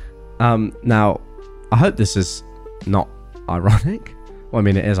 Now, I hope this is not ironic. Well, I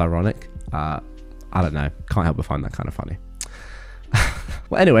mean, it is ironic. I don't know. Can't help but find that kind of funny.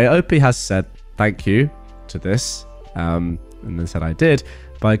 Well, anyway, OP has said thank you to this, and then said I did.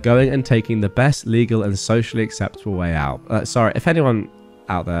 by going and taking the best legal and socially acceptable way out. Sorry, if anyone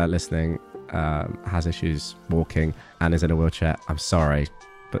out there listening has issues walking and is in a wheelchair, I'm sorry,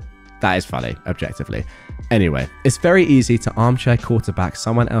 but that is funny, objectively. Anyway, it's very easy to armchair quarterback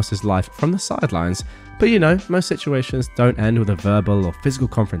someone else's life from the sidelines, but you know, most situations don't end with a verbal or physical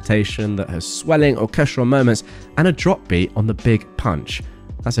confrontation that has swelling orchestral moments and a drop beat on the big punch.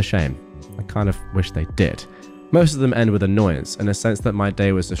 That's a shame. I kind of wish they did. Most of them end with annoyance and a sense that my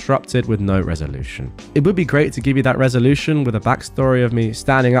day was disrupted with no resolution. It would be great to give you that resolution with a backstory of me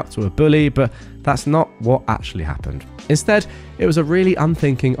standing up to a bully, but that's not what actually happened. Instead, it was a really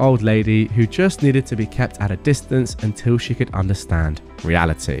unthinking old lady who just needed to be kept at a distance until she could understand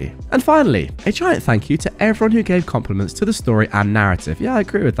reality. And finally, a giant thank you to everyone who gave compliments to the story and narrative. Yeah, I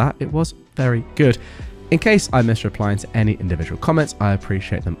agree with that. It was very good. In case I missed replying to any individual comments, I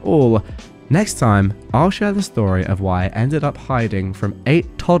appreciate them all. Next time, I'll share the story of why I ended up hiding from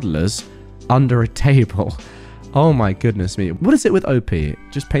 8 toddlers under a table. Oh my goodness me. What is it with OP?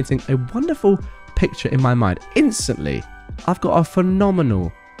 Just painting a wonderful picture in my mind. Instantly, I've got a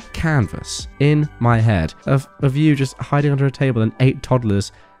phenomenal canvas in my head of you just hiding under a table and 8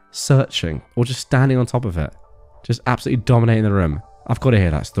 toddlers searching or just standing on top of it. Just absolutely dominating the room. I've got to hear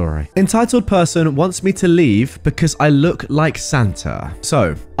that story. Entitled person wants me to leave because I look like Santa.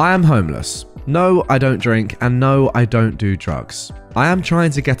 So, I am homeless. No, I don't drink, and no, I don't do drugs. I am trying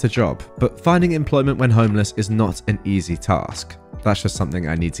to get a job, but finding employment when homeless is not an easy task. That's just something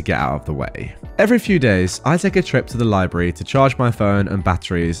I need to get out of the way. Every few days, I take a trip to the library to charge my phone and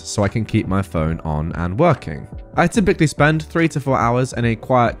batteries so I can keep my phone on and working. I typically spend 3 to 4 hours in a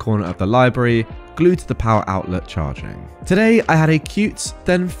quiet corner of the library, glued to the power outlet charging. Today, I had a cute,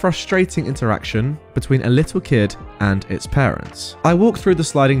 then frustrating interaction between a little kid and its parents. I walked through the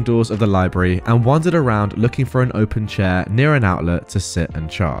sliding doors of the library and wandered around looking for an open chair near an outlet to sit and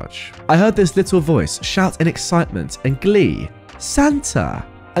charge. I heard this little voice shout in excitement and glee, "Santa!"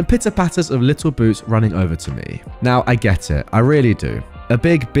 and pitter-patters of little boots running over to me. Now, I get it, I really do. A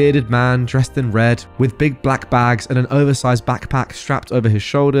big bearded man dressed in red with big black bags and an oversized backpack strapped over his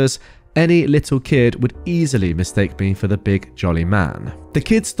shoulders. Any little kid would easily mistake me for the big jolly man. The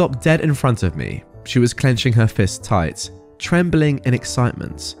kid stopped dead in front of me. She was clenching her fists tight, trembling in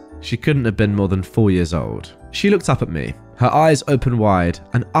excitement. She couldn't have been more than 4 years old. She looked up at me, her eyes open wide,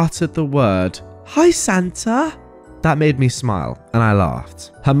 and uttered the word, "Hi, Santa." That made me smile, and I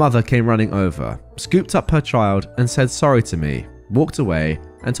laughed. Her mother came running over, scooped up her child, and said sorry to me, walked away,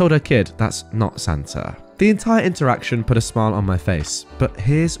 and told her kid that's not Santa. The entire interaction put a smile on my face, but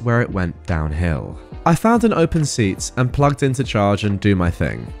here's where it went downhill. I found an open seat and plugged in to charge and do my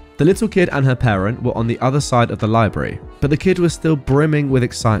thing. The little kid and her parent were on the other side of the library, but the kid was still brimming with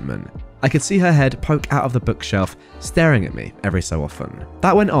excitement. I could see her head poke out of the bookshelf, staring at me every so often.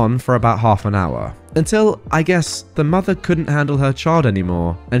 That went on for about half an hour, until, I guess, the mother couldn't handle her child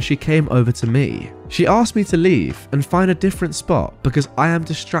anymore, and she came over to me. She asked me to leave and find a different spot because I am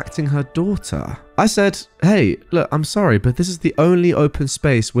distracting her daughter. I said, "Hey, look, I'm sorry, but this is the only open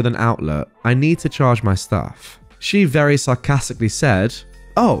space with an outlet. I need to charge my stuff." She very sarcastically said,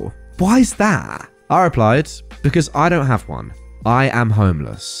 "Oh, why's that?" I replied, "Because I don't have one. I am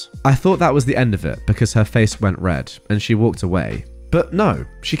homeless." I thought that was the end of it because her face went red and she walked away. But no,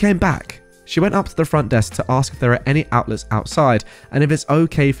 she came back. She went up to the front desk to ask if there are any outlets outside and if it's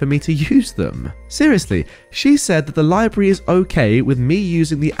okay for me to use them. Seriously, she said that the library is okay with me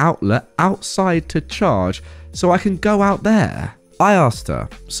using the outlet outside to charge so I can go out there. I asked her,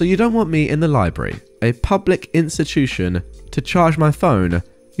 "So you don't want me in the library, a public institution, to charge my phone?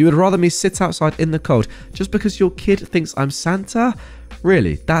 You would rather me sit outside in the cold just because your kid thinks I'm Santa?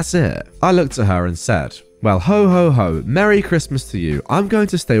 Really, that's it?" I looked at her and said, "Well, ho ho ho, Merry Christmas to you. I'm going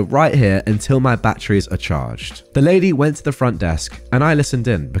to stay right here until my batteries are charged." The lady went to the front desk and I listened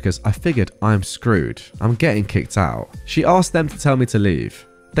in because I figured I'm screwed. I'm getting kicked out. She asked them to tell me to leave.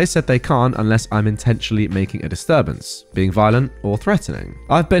 They said they can't unless I'm intentionally making a disturbance, being violent or threatening.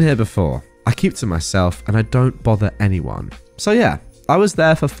 I've been here before. I keep to myself and I don't bother anyone. So yeah, I was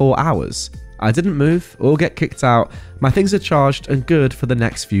there for 4 hours. I didn't move or get kicked out. My things are charged and good for the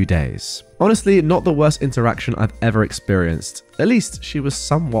next few days. Honestly, not the worst interaction I've ever experienced. At least she was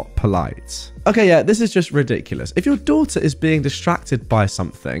somewhat polite. Okay, yeah, this is just ridiculous. If your daughter is being distracted by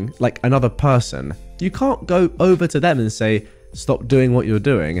something, like another person, you can't go over to them and say, "Stop doing what you're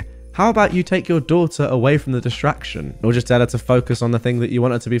doing." How about you take your daughter away from the distraction, or just tell her to focus on the thing that you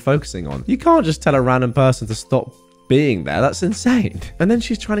want her to be focusing on? You can't just tell a random person to stop being there. That's insane. And then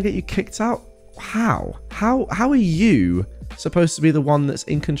she's trying to get you kicked out. How are you supposed to be the one that's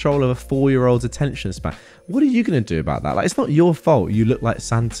in control of a 4-year-old's attention span. What are you going to do about that? Like, it's not your fault you look like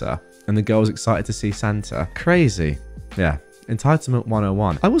Santa and the girl's excited to see Santa. Crazy. Yeah. Entitlement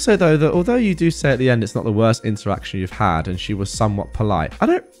 101. I will say though that although you do say at the end it's not the worst interaction you've had and she was somewhat polite, I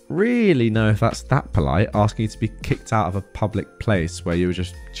don't really know if that's that polite, asking you to be kicked out of a public place where you were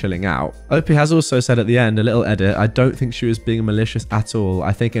just chilling out. OP has also said at the end, a little edit, I don't think she was being malicious at all.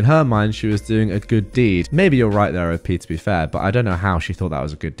 I think in her mind she was doing a good deed. Maybe you're right there, OP, to be fair, but I don't know how she thought that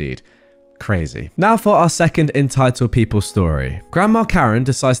was a good deed. Crazy. Now for our second entitled people story. Grandma Karen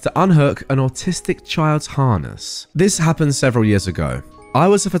decides to unhook an autistic child's harness. This happened several years ago. I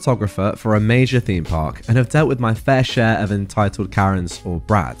was a photographer for a major theme park and have dealt with my fair share of entitled Karens or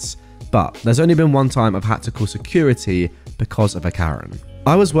Brads. But there's only been one time I've had to call security because of a Karen.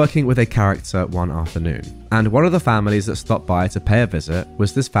 I was working with a character one afternoon, and one of the families that stopped by to pay a visit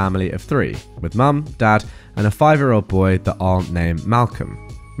was this family of 3, with mum, dad, and a 5-year-old boy that I'll name Malcolm.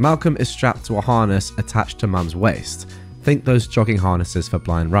 Malcolm is strapped to a harness attached to mum's waist. Think those jogging harnesses for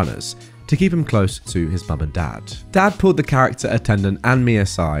blind runners, to keep him close to his mum and dad. Dad pulled the character attendant and me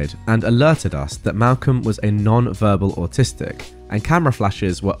aside and alerted us that Malcolm was a non-verbal autistic and camera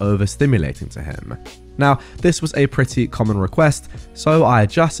flashes were overstimulating to him. Now, this was a pretty common request, so I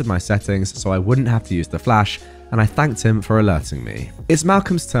adjusted my settings so I wouldn't have to use the flash, and I thanked him for alerting me. It's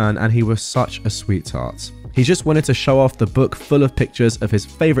Malcolm's turn and he was such a sweetheart. He just wanted to show off the book full of pictures of his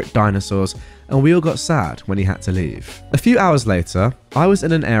favourite dinosaurs, and we all got sad when he had to leave. A few hours later, I was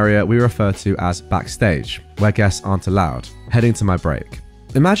in an area we refer to as backstage, where guests aren't allowed, heading to my break.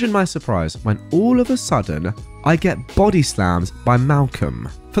 Imagine my surprise when all of a sudden, I get body slammed by Malcolm.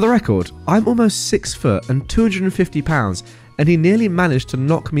 For the record, I'm almost 6 foot and 250 pounds, and he nearly managed to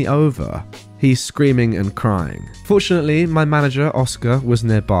knock me over. He's screaming and crying. Fortunately, my manager, Oscar, was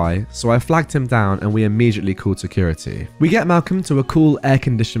nearby, so I flagged him down and we immediately called security. We get Malcolm to a cool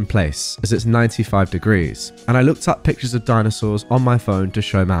air-conditioned place, as it's 95 degrees, and I looked up pictures of dinosaurs on my phone to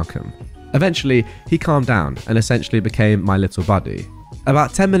show Malcolm. Eventually, he calmed down and essentially became my little buddy.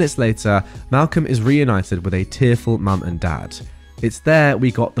 About 10 minutes later, Malcolm is reunited with a tearful mum and dad. It's there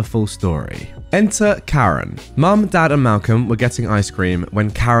we got the full story. Enter Karen. Mum, dad and Malcolm were getting ice cream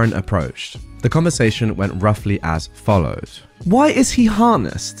when Karen approached. The conversation went roughly as followed. "Why is he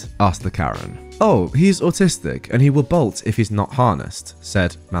harnessed?" asked the Karen. "Oh, he's autistic and he will bolt if he's not harnessed,"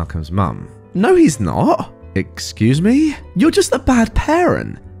 said Malcolm's mum. "No, he's not." "Excuse me? You're just a bad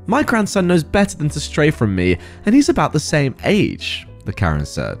parent. My grandson knows better than to stray from me and he's about the same age," the Karen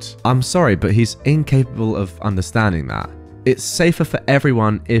said. "I'm sorry, but he's incapable of understanding that. It's safer for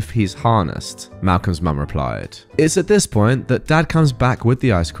everyone if he's harnessed," Malcolm's mum replied. It's at this point that dad comes back with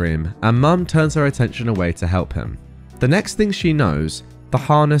the ice cream and mum turns her attention away to help him. The next thing she knows, the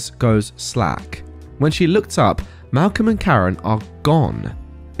harness goes slack. When she looked up, Malcolm and Karen are gone.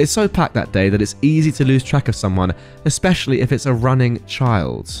 It's so packed that day that it's easy to lose track of someone, especially if it's a running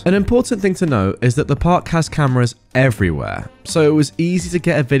child. An important thing to note is that the park has cameras everywhere, so it was easy to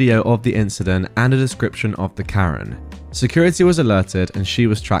get a video of the incident and a description of the Karen. Security was alerted and she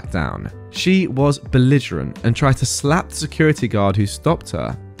was tracked down. She was belligerent and tried to slap the security guard who stopped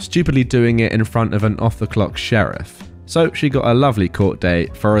her, stupidly doing it in front of an off-the-clock sheriff. So she got a lovely court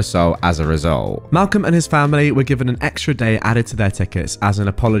date for assault as a result. Malcolm and his family were given an extra day added to their tickets as an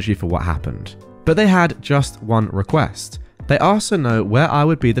apology for what happened. But they had just one request. They asked to know where I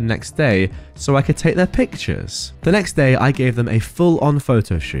would be the next day so I could take their pictures. The next day, I gave them a full-on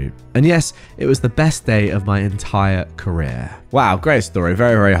photo shoot. And yes, it was the best day of my entire career. Wow, great story.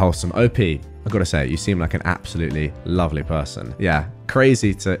 Very, very wholesome. OP, I've got to say, you seem like an absolutely lovely person. Yeah,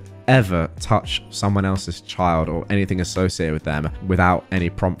 crazy to ever touch someone else's child or anything associated with them without any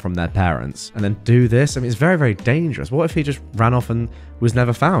prompt from their parents. And then do this? I mean, it's very, very dangerous. What if he just ran off and was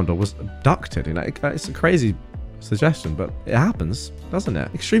never found or was abducted? You know, it's a crazy suggestion, but it happens, doesn't it?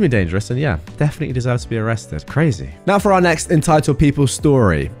 Extremely dangerous, and yeah, definitely deserves to be arrested. Crazy. Now for our next entitled people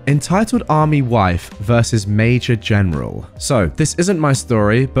story. Entitled Army Wife versus Major General. So this isn't my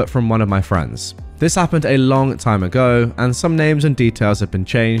story, but from one of my friends. This happened a long time ago, and some names and details have been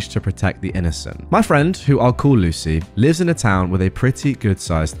changed to protect the innocent. My friend, who I'll call Lucy, lives in a town with a pretty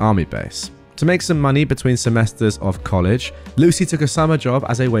good-sized army base. To make some money between semesters of college, Lucy took a summer job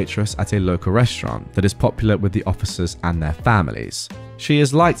as a waitress at a local restaurant that is popular with the officers and their families. She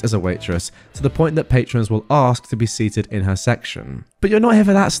is liked as a waitress to the point that patrons will ask to be seated in her section. But you're not here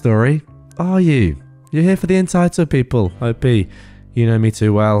for that story, are you? You're here for the entitled people, OP. You know me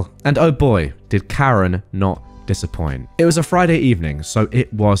too well. And oh boy, did Karen not disappoint. It was a Friday evening, so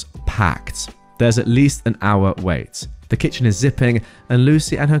it was packed. There's at least an hour wait. The kitchen is zipping and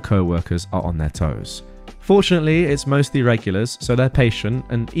Lucy and her co-workers are on their toes. Fortunately, it's mostly regulars, so they're patient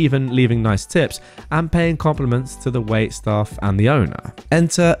and even leaving nice tips and paying compliments to the wait staff and the owner.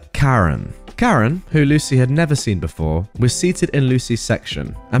 Enter Karen. Karen, who Lucy had never seen before, was seated in Lucy's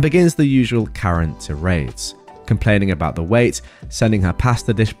section and begins the usual Karen tirades, complaining about the wait, sending her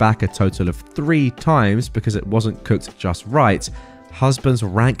pasta dish back a total of 3 times because it wasn't cooked just right, husband's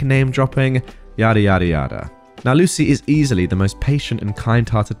rank name dropping, yada yada yada. Now Lucy is easily the most patient and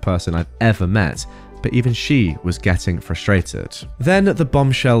kind-hearted person I've ever met, but even she was getting frustrated. Then the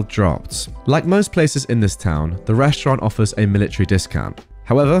bombshell dropped. Like most places in this town, the restaurant offers a military discount.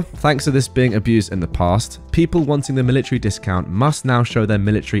 However, thanks to this being abused in the past, people wanting the military discount must now show their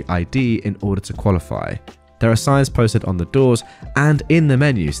military ID in order to qualify. There are signs posted on the doors and in the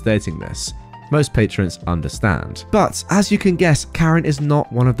menu stating this. Most patrons understand. But as you can guess, Karen is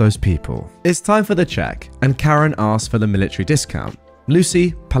not one of those people. It's time for the check, and Karen asks for the military discount.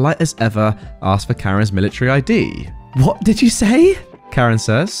 Lucy, polite as ever, asks for Karen's military ID. What did you say? Karen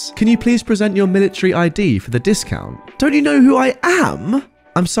says, can you please present your military ID for the discount? Don't you know who I am?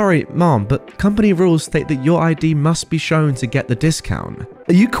 I'm sorry, Mom, but company rules state that your ID must be shown to get the discount.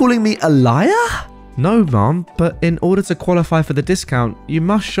 Are you calling me a liar? No, Mom, but in order to qualify for the discount, you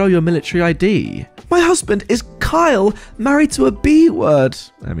must show your military ID. My husband is Kyle, married to a B word.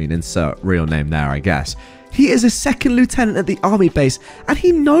 I mean, insert real name there, I guess. He is a 2nd lieutenant at the army base, and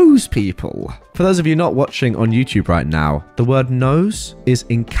he knows people. For those of you not watching on YouTube right now, the word knows is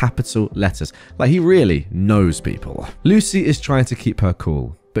in capital letters. Like, he really knows people. Lucy is trying to keep her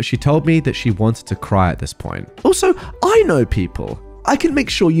cool, but she told me that she wanted to cry at this point. Also, I know people. I can make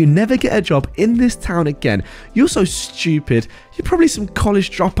sure you never get a job in this town again. You're so stupid. You're probably some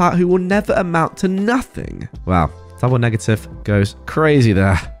college dropout who will never amount to nothing. Wow, double negative goes crazy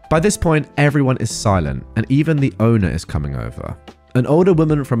there. By this point, everyone is silent, and even the owner is coming over. An older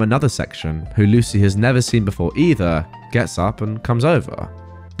woman from another section, who Lucy has never seen before either, gets up and comes over.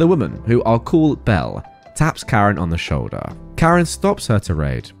 The woman, who I'll call Belle, taps Karen on the shoulder. Karen stops her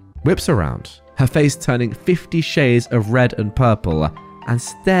tirade, whips around, her face turning 50 shades of red and purple, and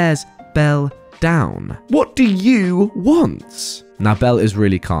stares Belle down. What do you want? Now Belle is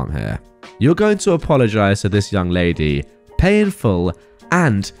really calm here. You're going to apologize to this young lady, pay in full,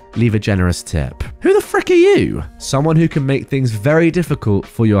 and leave a generous tip. Who the frick are you? Someone who can make things very difficult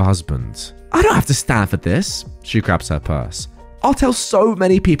for your husband. I don't have to stand for this. She grabs her purse. I'll tell so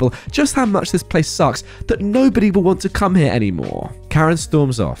many people just how much this place sucks that nobody will want to come here anymore. Karen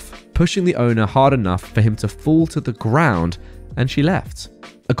storms off, pushing the owner hard enough for him to fall to the ground, and she left.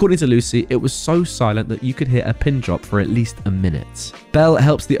 According to Lucy, it was so silent that you could hear a pin drop for at least a minute. Belle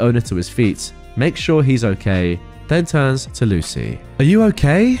helps the owner to his feet, makes sure he's okay, then turns to Lucy. Are you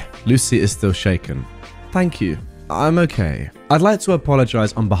okay? Lucy is still shaken. Thank you. I'm okay. I'd like to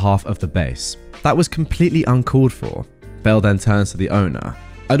apologize on behalf of the base. That was completely uncalled for. Belle then turns to the owner.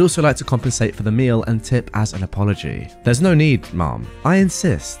 I'd also like to compensate for the meal and tip as an apology. There's no need, Mom. I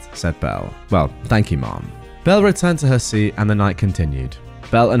insist, said Belle. Well, thank you, Mom. Belle returned to her seat and the night continued.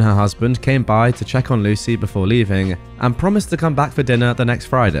 Belle and her husband came by to check on Lucy before leaving and promised to come back for dinner the next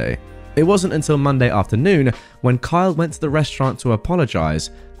Friday. It wasn't until Monday afternoon, when Kyle went to the restaurant to apologize,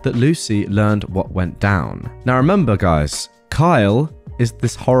 that Lucy learned what went down. Now remember, guys, Kyle is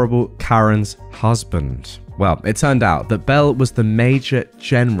this horrible Karen's husband. Well, it turned out that Belle was the Major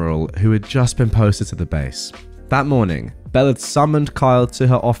General who had just been posted to the base. That morning, Belle had summoned Kyle to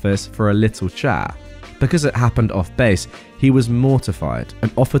her office for a little chat. Because it happened off base, he was mortified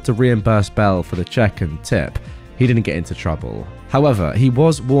and offered to reimburse Belle for the check and tip. He didn't get into trouble. However, he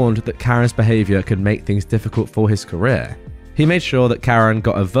was warned that Karen's behavior could make things difficult for his career. He made sure that Karen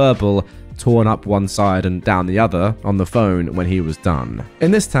got a verbal, torn up one side and down the other, on the phone when he was done.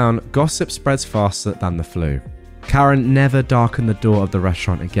 In this town, gossip spreads faster than the flu. Karen never darkened the door of the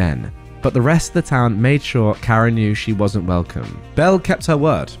restaurant again, but the rest of the town made sure Karen knew she wasn't welcome. Belle kept her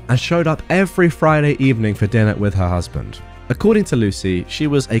word and showed up every Friday evening for dinner with her husband. According to Lucy, she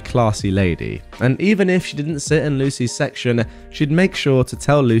was a classy lady, and even if she didn't sit in Lucy's section, she'd make sure to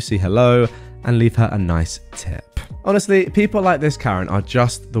tell Lucy hello and leave her a nice tip. Honestly, people like this Karen are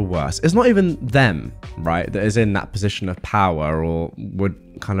just the worst. It's not even them, right, that is in that position of power or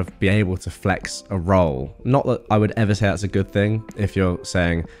would kind of be able to flex a role. Not that I would ever say that's a good thing if you're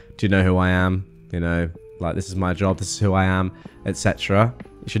saying, do you know who I am? You know, like, this is my job, this is who I am, etc.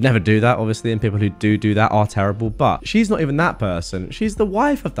 You should never do that, obviously, and people who do that are terrible, but she's not even that person. She's the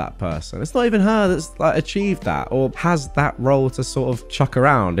wife of that person. It's not even her that's like achieved that or has that role to sort of chuck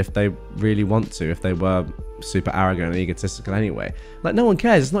around if they really want to, if they were super arrogant and egotistical anyway. Like, no one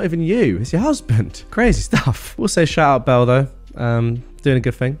cares. It's not even you. It's your husband. Crazy stuff. We'll say shout out Belle, though. Doing a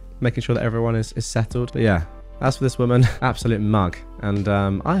good thing. making sure that everyone is settled. But yeah, as for this woman, absolute mug. And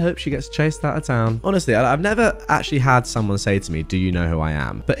I hope she gets chased out of town. Honestly, I've never actually had someone say to me, do you know who I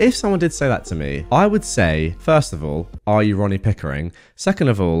am? But if someone did say that to me, I would say, first of all, are you Ronnie Pickering? Second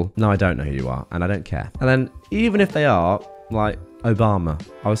of all, no, I don't know who you are, and I don't care. And then even if they are, like Obama,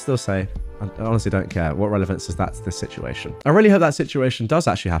 I would still say, I honestly don't care. What relevance is that to this situation? I really hope that situation does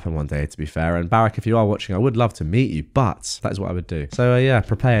actually happen one day, to be fair. And Barack, if you are watching, I would love to meet you, but that is what I would do. So yeah,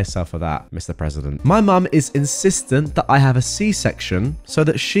 prepare yourself for that, Mr. President. My mum is insistent that I have a C-section so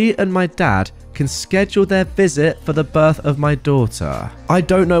that she and my dad can schedule their visit for the birth of my daughter. I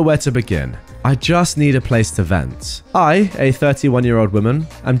don't know where to begin. I just need a place to vent. I, a 31-year-old woman,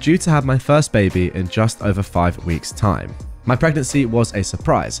 am due to have my first baby in just over 5 weeks' time. My pregnancy was a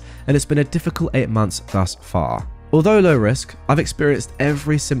surprise, and it's been a difficult 8 months thus far. Although low risk, I've experienced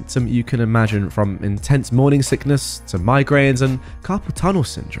every symptom you can imagine, from intense morning sickness to migraines and carpal tunnel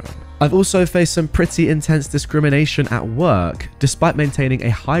syndrome. I've also faced some pretty intense discrimination at work, despite maintaining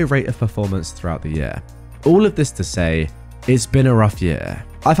a high rate of performance throughout the year. All of this to say, it's been a rough year.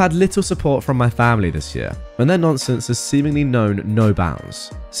 I've had little support from my family this year, and their nonsense has seemingly known no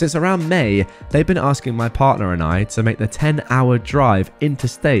bounds. Since around May, they've been asking my partner and I to make the 10-hour drive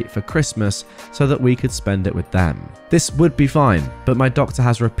interstate for Christmas so that we could spend it with them. This would be fine, but my doctor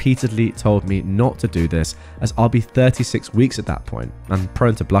has repeatedly told me not to do this, as I'll be 36 weeks at that point and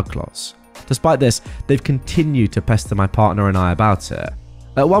prone to blood clots. Despite this, they've continued to pester my partner and I about it.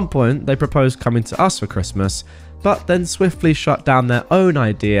 At one point, they proposed coming to us for Christmas, but then swiftly shut down their own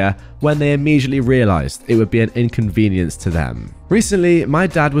idea when they immediately realized it would be an inconvenience to them. Recently, my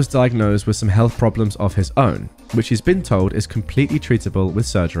dad was diagnosed with some health problems of his own, which he's been told is completely treatable with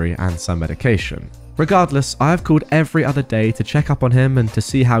surgery and some medication. Regardless, I have called every other day to check up on him and to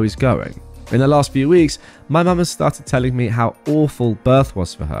see how he's going. In the last few weeks, my mum has started telling me how awful birth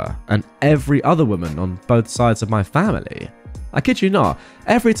was for her and every other woman on both sides of my family. I kid you not,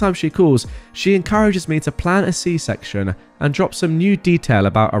 every time she calls, she encourages me to plan a C-section and drop some new detail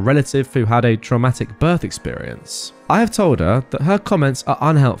about a relative who had a traumatic birth experience. I have told her that her comments are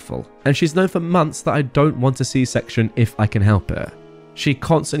unhelpful, and she's known for months that I don't want a C-section if I can help it. She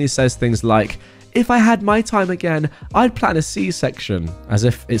constantly says things like, if I had my time again, I'd plan a C-section, as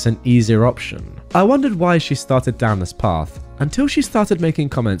if it's an easier option. I wondered why she started down this path, until she started making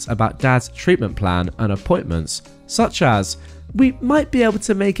comments about Dad's treatment plan and appointments, such as, we might be able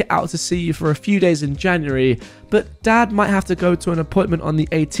to make it out to see you for a few days in January, but Dad might have to go to an appointment on the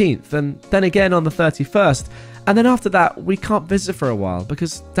 18th and then again on the 31st, and then after that we can't visit for a while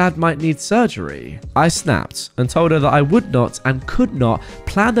because Dad might need surgery. I snapped and told her that I would not and could not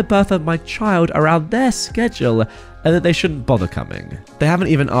plan the birth of my child around their schedule and that they shouldn't bother coming. They haven't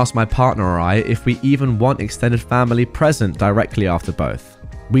even asked my partner or I if we even want extended family present directly after both.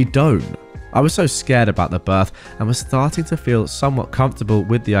 We don't. I was so scared about the birth and was starting to feel somewhat comfortable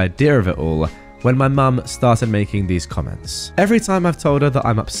with the idea of it all when my mum started making these comments. Every time I've told her that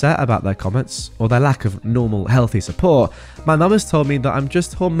I'm upset about their comments or their lack of normal healthy support, my mum has told me that I'm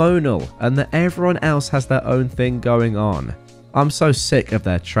just hormonal and that everyone else has their own thing going on. I'm so sick of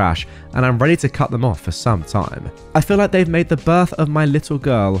their trash and I'm ready to cut them off for some time. I feel like they've made the birth of my little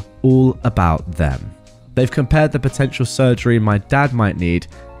girl all about them. They've compared the potential surgery my dad might need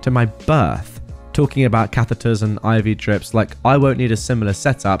to my birth, talking about catheters and IV drips like I won't need a similar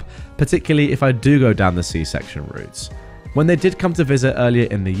setup, particularly if I do go down the C-section routes. When they did come to visit earlier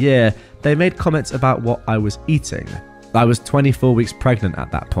in the year, they made comments about what I was eating. I was 24 weeks pregnant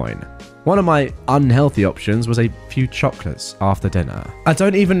at that point. One of my unhealthy options was a few chocolates after dinner. I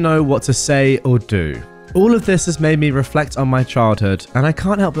don't even know what to say or do. All of this has made me reflect on my childhood, and I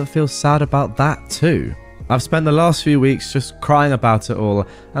can't help but feel sad about that too. I've spent the last few weeks just crying about it all,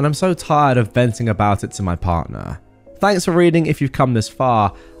 and I'm so tired of venting about it to my partner. Thanks for reading if you've come this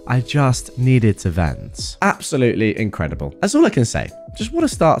far. I just needed to vent. Absolutely incredible. That's all I can say. Just what a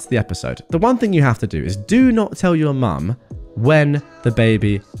start to the episode. The one thing you have to do is do not tell your mum when the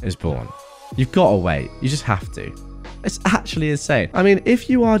baby is born. You've got to wait. You just have to. It's actually insane. I mean, if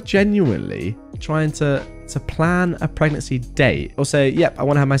you are genuinely trying to plan a pregnancy date or say, yep, I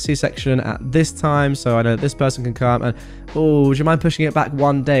want to have my C-section at this time so I know this person can come, and oh, would you mind pushing it back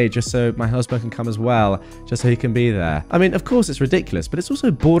one day just so my husband can come as well, just so he can be there? I mean, of course it's ridiculous, but it's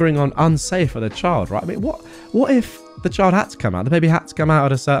also bordering on unsafe for the child, right? I mean, what if the child had to come out, the baby had to come out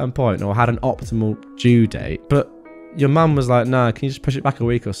at a certain point or had an optimal due date, but your mum was like, no, can you just push it back a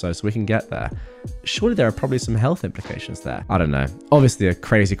week or so we can get there? Surely there are probably some health implications there. I don't know. Obviously a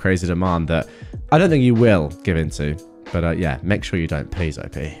crazy demand that I don't think you will give into. But yeah, make sure you don't, please,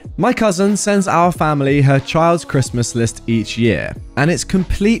 OP. My cousin sends our family her child's Christmas list each year, and it's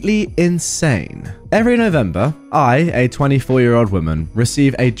completely insane. Every November, I, a 24-year-old woman,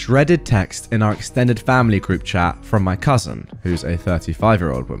 receive a dreaded text in our extended family group chat from my cousin, who's a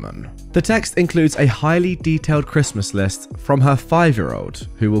 35-year-old woman. The text includes a highly detailed Christmas list from her 5-year-old,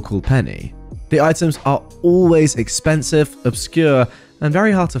 who we'll call Penny. The items are always expensive, obscure, and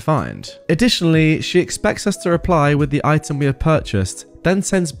very hard to find. Additionally, she expects us to reply with the item we have purchased, then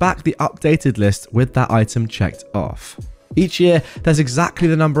sends back the updated list with that item checked off. Each year, there's exactly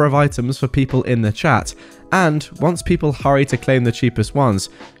the number of items for people in the chat, and once people hurry to claim the cheapest ones,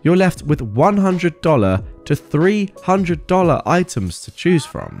 you're left with $100 to $300 items to choose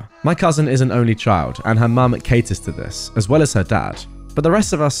from. My cousin is an only child, and her mum caters to this, as well as her dad, but the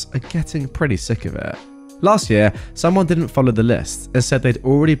rest of us are getting pretty sick of it. Last year, someone didn't follow the list and said they'd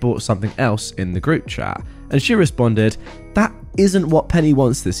already bought something else in the group chat, and she responded, "That isn't what Penny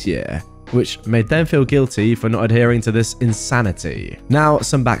wants this year," which made them feel guilty for not adhering to this insanity. Now,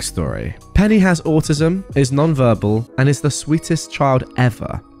 some backstory. Penny has autism, is nonverbal, and is the sweetest child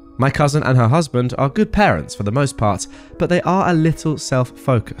ever. My cousin and her husband are good parents for the most part, but they are a little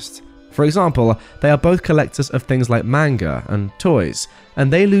self-focused. For example, they are both collectors of things like manga and toys, and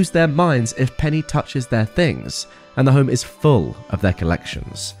they lose their minds if Penny touches their things, and the home is full of their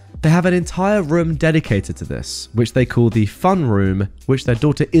collections. They have an entire room dedicated to this, which they call the fun room, which their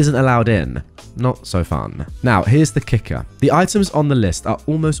daughter isn't allowed in. Not so fun. Now, here's the kicker. The items on the list are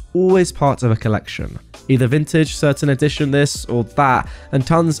almost always part of a collection. Either vintage, certain edition this or that, and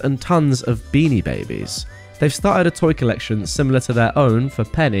tons of Beanie Babies. They've started a toy collection similar to their own for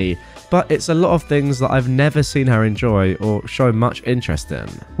Penny, but it's a lot of things that I've never seen her enjoy or show much interest in.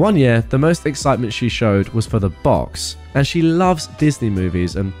 One year, the most excitement she showed was for the box, and she loves Disney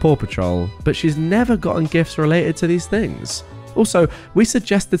movies and Paw Patrol, but she's never gotten gifts related to these things. Also, we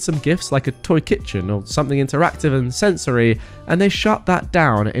suggested some gifts like a toy kitchen or something interactive and sensory, and they shut that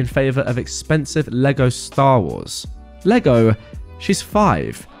down in favour of expensive Lego Star Wars. Lego? She's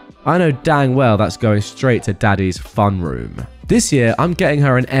 5. I know dang well that's going straight to Daddy's fun room. This year, I'm getting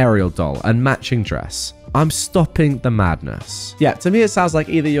her an Ariel doll and matching dress. I'm stopping the madness. Yeah, to me it sounds like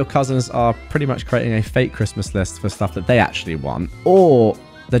either your cousins are pretty much creating a fake Christmas list for stuff that they actually want, or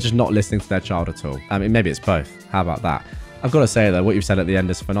they're just not listening to their child at all. I mean, maybe it's both. How about that? I've got to say though, what you've said at the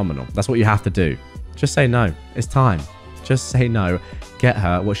end is phenomenal. That's what you have to do. Just say no. It's time. Just say no. Get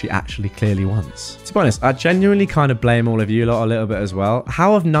her what she actually clearly wants. To be honest, I genuinely kind of blame all of you lot a little bit as well.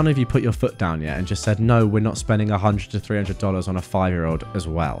 How have none of you put your foot down yet and just said, no, we're not spending $100 to $300 on a 5-year-old as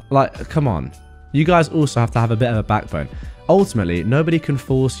well? Like, come on. You guys also have to have a bit of a backbone. Ultimately, nobody can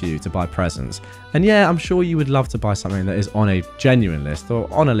force you to buy presents. And yeah, I'm sure you would love to buy something that is on a genuine list or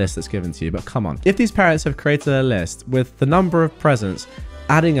on a list that's given to you, but come on. If these parents have created a list with the number of presents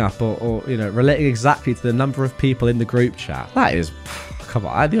adding up or you know, relating exactly to the number of people in the group chat, that is, come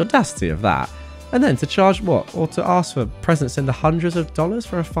on, the audacity of that. And then to charge what? Or to ask for presents in the hundreds of dollars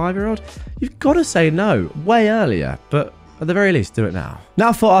for a 5-year-old? You've got to say no way earlier, but at the very least, do it now.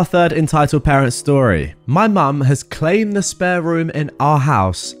 Now for our third entitled parent story. My mum has claimed the spare room in our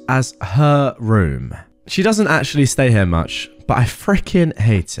house as her room. She doesn't actually stay here much, but I freaking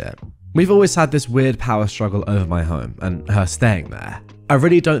hate it. We've always had this weird power struggle over my home and her staying there. I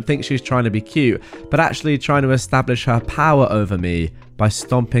really don't think she's trying to be cute, but actually trying to establish her power over me by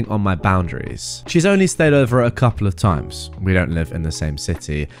stomping on my boundaries. She's only stayed over a couple of times. We don't live in the same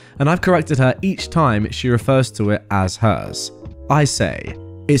city, and I've corrected her each time she refers to it as hers. I say,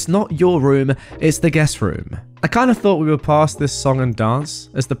 it's not your room, it's the guest room. I kind of thought we were past this song and dance,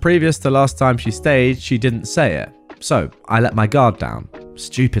 as the previous to last time she stayed, she didn't say it. So I let my guard down.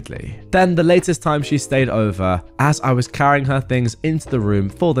 Stupidly. Then the latest time she stayed over, as I was carrying her things into the room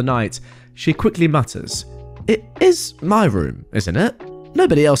for the night, she quickly mutters, "It is my room, isn't it?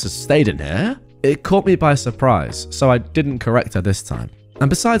 Nobody else has stayed in here." It caught me by surprise, so I didn't correct her this time. And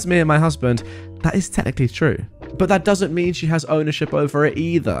besides me and my husband, that is technically true. But that doesn't mean she has ownership over it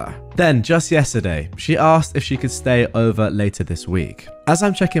either. Then, just yesterday, she asked if she could stay over later this week. As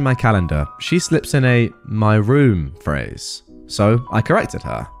I'm checking my calendar, she slips in a "my room" phrase. So I corrected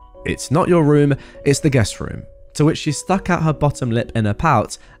her. It's not your room, it's the guest room. To which she stuck out her bottom lip in a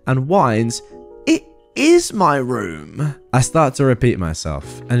pout and whines, "It is my room." I start to repeat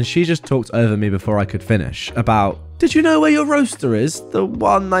myself, and she just talked over me before I could finish about, "Did you know where your roaster is? The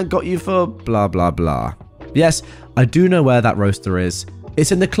one I got you for blah blah blah." Yes, I do know where that roaster is.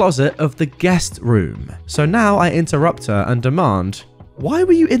 It's in the closet of the guest room. So now I interrupt her and demand, "Why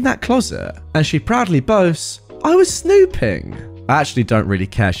were you in that closet?" And she proudly boasts, "I was snooping." I actually don't really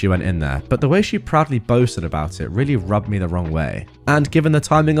care she went in there, but the way she proudly boasted about it really rubbed me the wrong way. And given the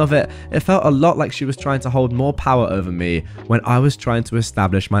timing of it, it felt a lot like she was trying to hold more power over me when I was trying to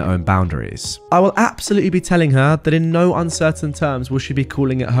establish my own boundaries. I will absolutely be telling her that in no uncertain terms will she be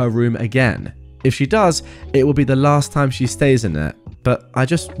calling it her room again. If she does, it will be the last time she stays in it. But I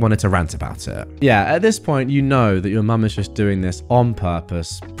just wanted to rant about it. Yeah, at this point, you know that your mum is just doing this on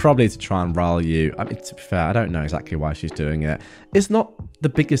purpose, probably to try and rile you. I mean, to be fair, I don't know exactly why she's doing it. It's not the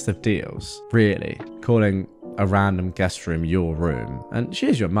biggest of deals, really, calling a random guest room your room. And she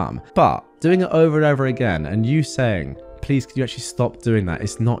is your mum. But doing it over and over again and you saying, please, can you actually stop doing that?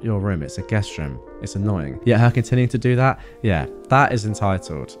 It's not your room. It's a guest room. It's annoying. Yet her continuing to do that, yeah, that is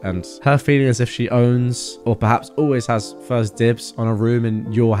entitled. And her feeling as if she owns or perhaps always has first dibs on a room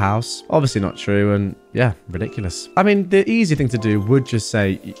in your house, obviously not true and yeah, ridiculous. I mean, the easy thing to do would just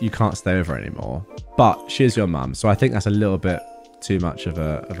say you can't stay over anymore. But she is your mum, so I think that's a little bit too much of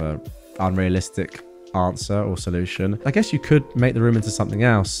a unrealistic answer or solution. I guess you could make the room into something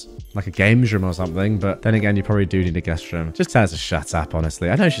else, like a games room or something, but then again, you probably do need a guest room. Just tell her to shut up, honestly.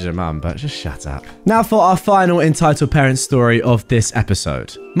 I know she's your mum, but just shut up. Now for our final entitled parent story of this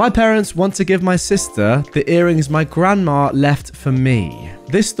episode. My parents want to give my sister the earrings my grandma left for me.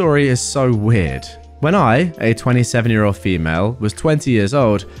 This story is so weird. When I, a 27-year-old female, was 20 years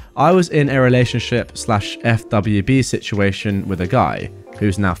old, I was in a relationship/FWB situation with a guy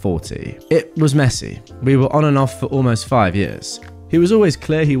who's now 40. It was messy. We were on and off for almost 5 years. He was always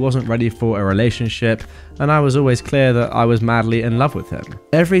clear he wasn't ready for a relationship, and I was always clear that I was madly in love with him.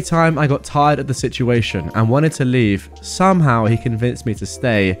 Every time I got tired of the situation and wanted to leave, somehow he convinced me to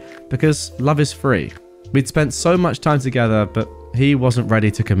stay because love is free. We'd spent so much time together, but he wasn't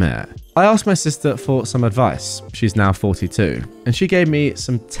ready to commit. I asked my sister for some advice. She's now 42, and she gave me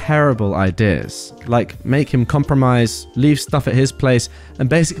some terrible ideas, like make him compromise, leave stuff at his place, and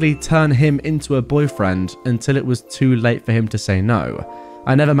basically turn him into a boyfriend until it was too late for him to say no.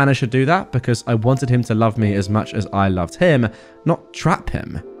 I never managed to do that because I wanted him to love me as much as I loved him, not trap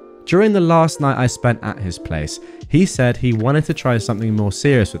him. During the last night I spent at his place, he said he wanted to try something more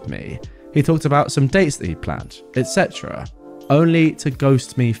serious with me. He talked about some dates that he planned, etc. Only to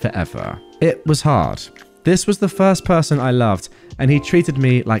ghost me forever. It was hard. This was the first person I loved, and he treated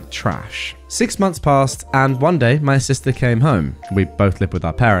me like trash. 6 months passed, and one day my sister came home, we both lived with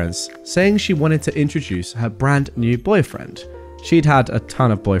our parents, saying she wanted to introduce her brand new boyfriend. She'd had a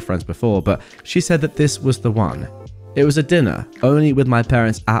ton of boyfriends before, but she said that this was the one. It was a dinner, only with my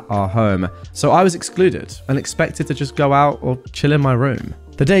parents at our home, so I was excluded and expected to just go out or chill in my room.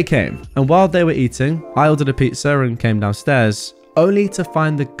 The day came, and while they were eating, I ordered a pizza and came downstairs, only to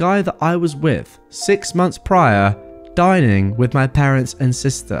find the guy that I was with 6 months prior dining with my parents and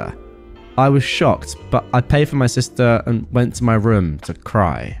sister. I was shocked, but I paid for my sister and went to my room to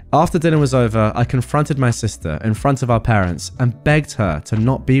cry. After dinner was over, I confronted my sister in front of our parents and begged her to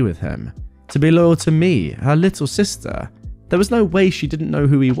not be with him, to be loyal to me, her little sister. There was no way she didn't know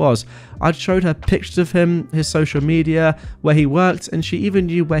who he was. I'd showed her pictures of him, his social media, where he worked, and she even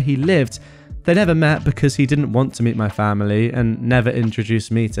knew where he lived. They never met because he didn't want to meet my family and never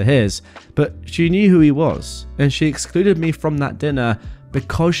introduced me to his, but she knew who he was, and she excluded me from that dinner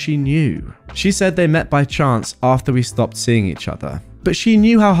because she knew. She said they met by chance after we stopped seeing each other. But she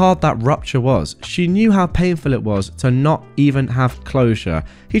knew how hard that rupture was. She knew how painful it was to not even have closure.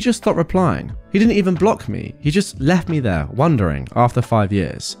 He just stopped replying. He didn't even block me. He just left me there, wondering after 5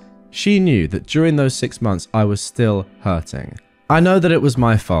 years. She knew that during those 6 months, I was still hurting. I know that it was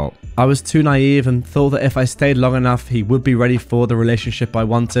my fault. I was too naive and thought that if I stayed long enough, he would be ready for the relationship I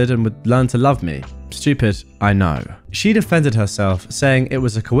wanted and would learn to love me. Stupid, I know. She defended herself, saying it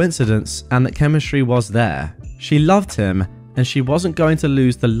was a coincidence and that chemistry was there. She loved him, and she wasn't going to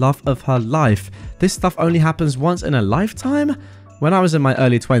lose the love of her life. This stuff only happens once in a lifetime? When I was in my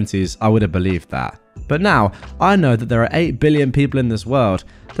early 20s, I would have believed that. But now, I know that there are 8 billion people in this world.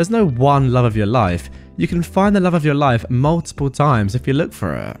 There's no one love of your life. You can find the love of your life multiple times if you look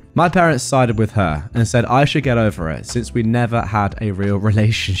for it. My parents sided with her and said I should get over it since we never had a real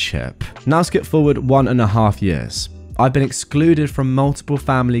relationship. Now skip forward 1.5 years. I've been excluded from multiple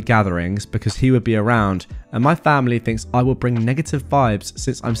family gatherings because he would be around, and my family thinks I will bring negative vibes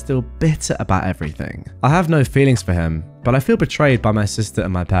since I'm still bitter about everything. I have no feelings for him, but I feel betrayed by my sister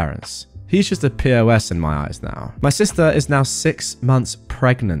and my parents. He's just a POS in my eyes now. My sister is now 6 months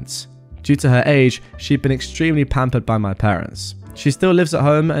pregnant. Due to her age, she'd been extremely pampered by my parents. She still lives at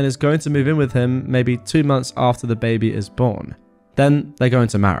home and is going to move in with him maybe 2 months after the baby is born. Then they're going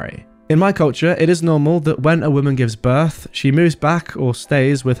to marry. In my culture, it is normal that when a woman gives birth, she moves back or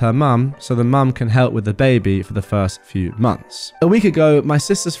stays with her mum so the mum can help with the baby for the first few months. A week ago, my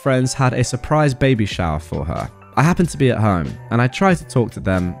sister's friends had a surprise baby shower for her. I happened to be at home, and I tried to talk to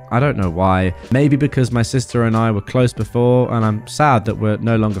them. I don't know why. Maybe because my sister and I were close before, and I'm sad that we're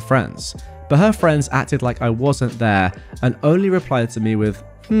no longer friends. But her friends acted like I wasn't there, and only replied to me with,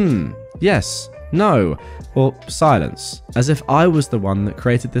 yes, no, or silence, as if I was the one that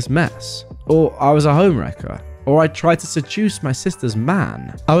created this mess. Or I was a homewrecker. Or I tried to seduce my sister's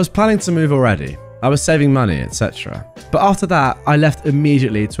man. I was planning to move already. I was saving money, etc. But after that, I left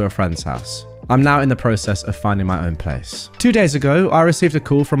immediately to a friend's house. I'm now in the process of finding my own place. 2 days ago, I received a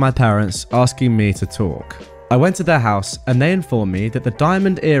call from my parents asking me to talk. I went to their house and they informed me that the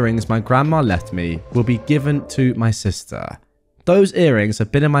diamond earrings my grandma left me will be given to my sister. Those earrings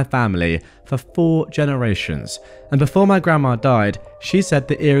have been in my family for 4 generations, and before my grandma died, she said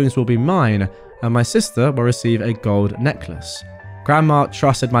the earrings will be mine and my sister will receive a gold necklace. Grandma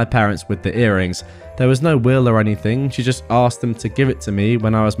trusted my parents with the earrings. There was no will or anything, she just asked them to give it to me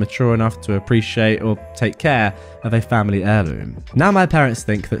when I was mature enough to appreciate or take care of a family heirloom. Now my parents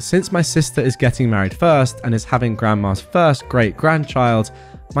think that since my sister is getting married first and is having grandma's first great-grandchild,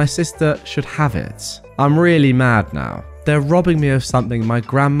 my sister should have it. I'm really mad now. They're robbing me of something my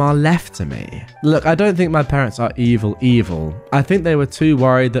grandma left to me. Look, I don't think my parents are evil. I think they were too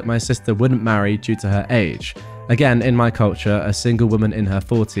worried that my sister wouldn't marry due to her age. Again, in my culture, a single woman in her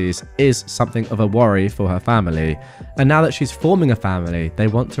 40s is something of a worry for her family. And now that she's forming a family, they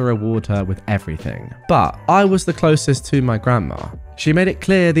want to reward her with everything. But I was the closest to my grandma. She made it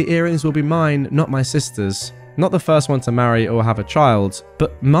clear the earrings will be mine, not my sister's. Not the first one to marry or have a child,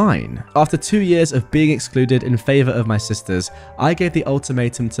 but mine. After 2 years of being excluded in favour of my sisters, I gave the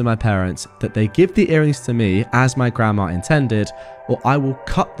ultimatum to my parents that they give the earrings to me as my grandma intended, or I will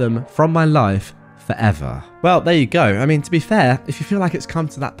cut them from my life forever. Well, there you go. I mean, to be fair, if you feel like it's come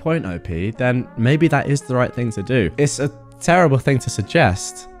to that point, OP, then maybe that is the right thing to do. It's a terrible thing to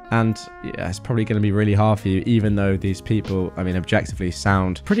suggest. And yeah, it's probably going to be really hard for you, even though these people, I mean, objectively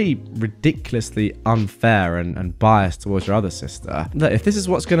sound pretty ridiculously unfair and biased towards your other sister. Look, if this is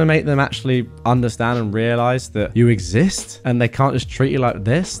what's going to make them actually understand and realize that you exist and they can't just treat you like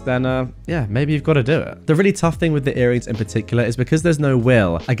this, then yeah, maybe you've got to do it. The really tough thing with the earrings in particular is because there's no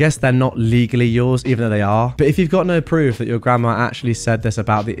will. I guess they're not legally yours, even though they are. But if you've got no proof that your grandma actually said this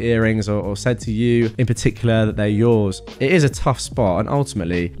about the earrings or said to you in particular that they're yours, it is a tough spot. And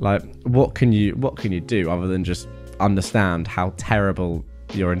ultimately, like, what can you do other than just understand how terrible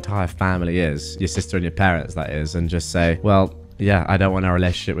your entire family is, your sister and your parents, that is, and just say, well, yeah, I don't want a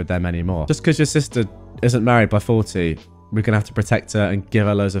relationship with them anymore. Just because your sister isn't married by 40, we're gonna have to protect her and give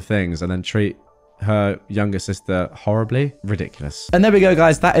her loads of things and then treat her younger sister horribly? Ridiculous. And there we go,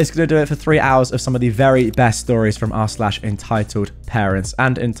 guys. That is going to do it for 3 hours of some of the very best stories from r/EntitledParents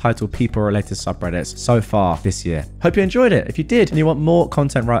and entitled people related subreddits so far this year. Hope you enjoyed it. If you did and you want more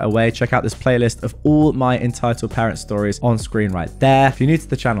content right away, check out this playlist of all my Entitled Parents stories on screen right there. If you're new to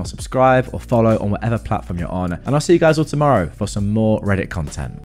the channel, subscribe or follow on whatever platform you're on. And I'll see you guys all tomorrow for some more Reddit content.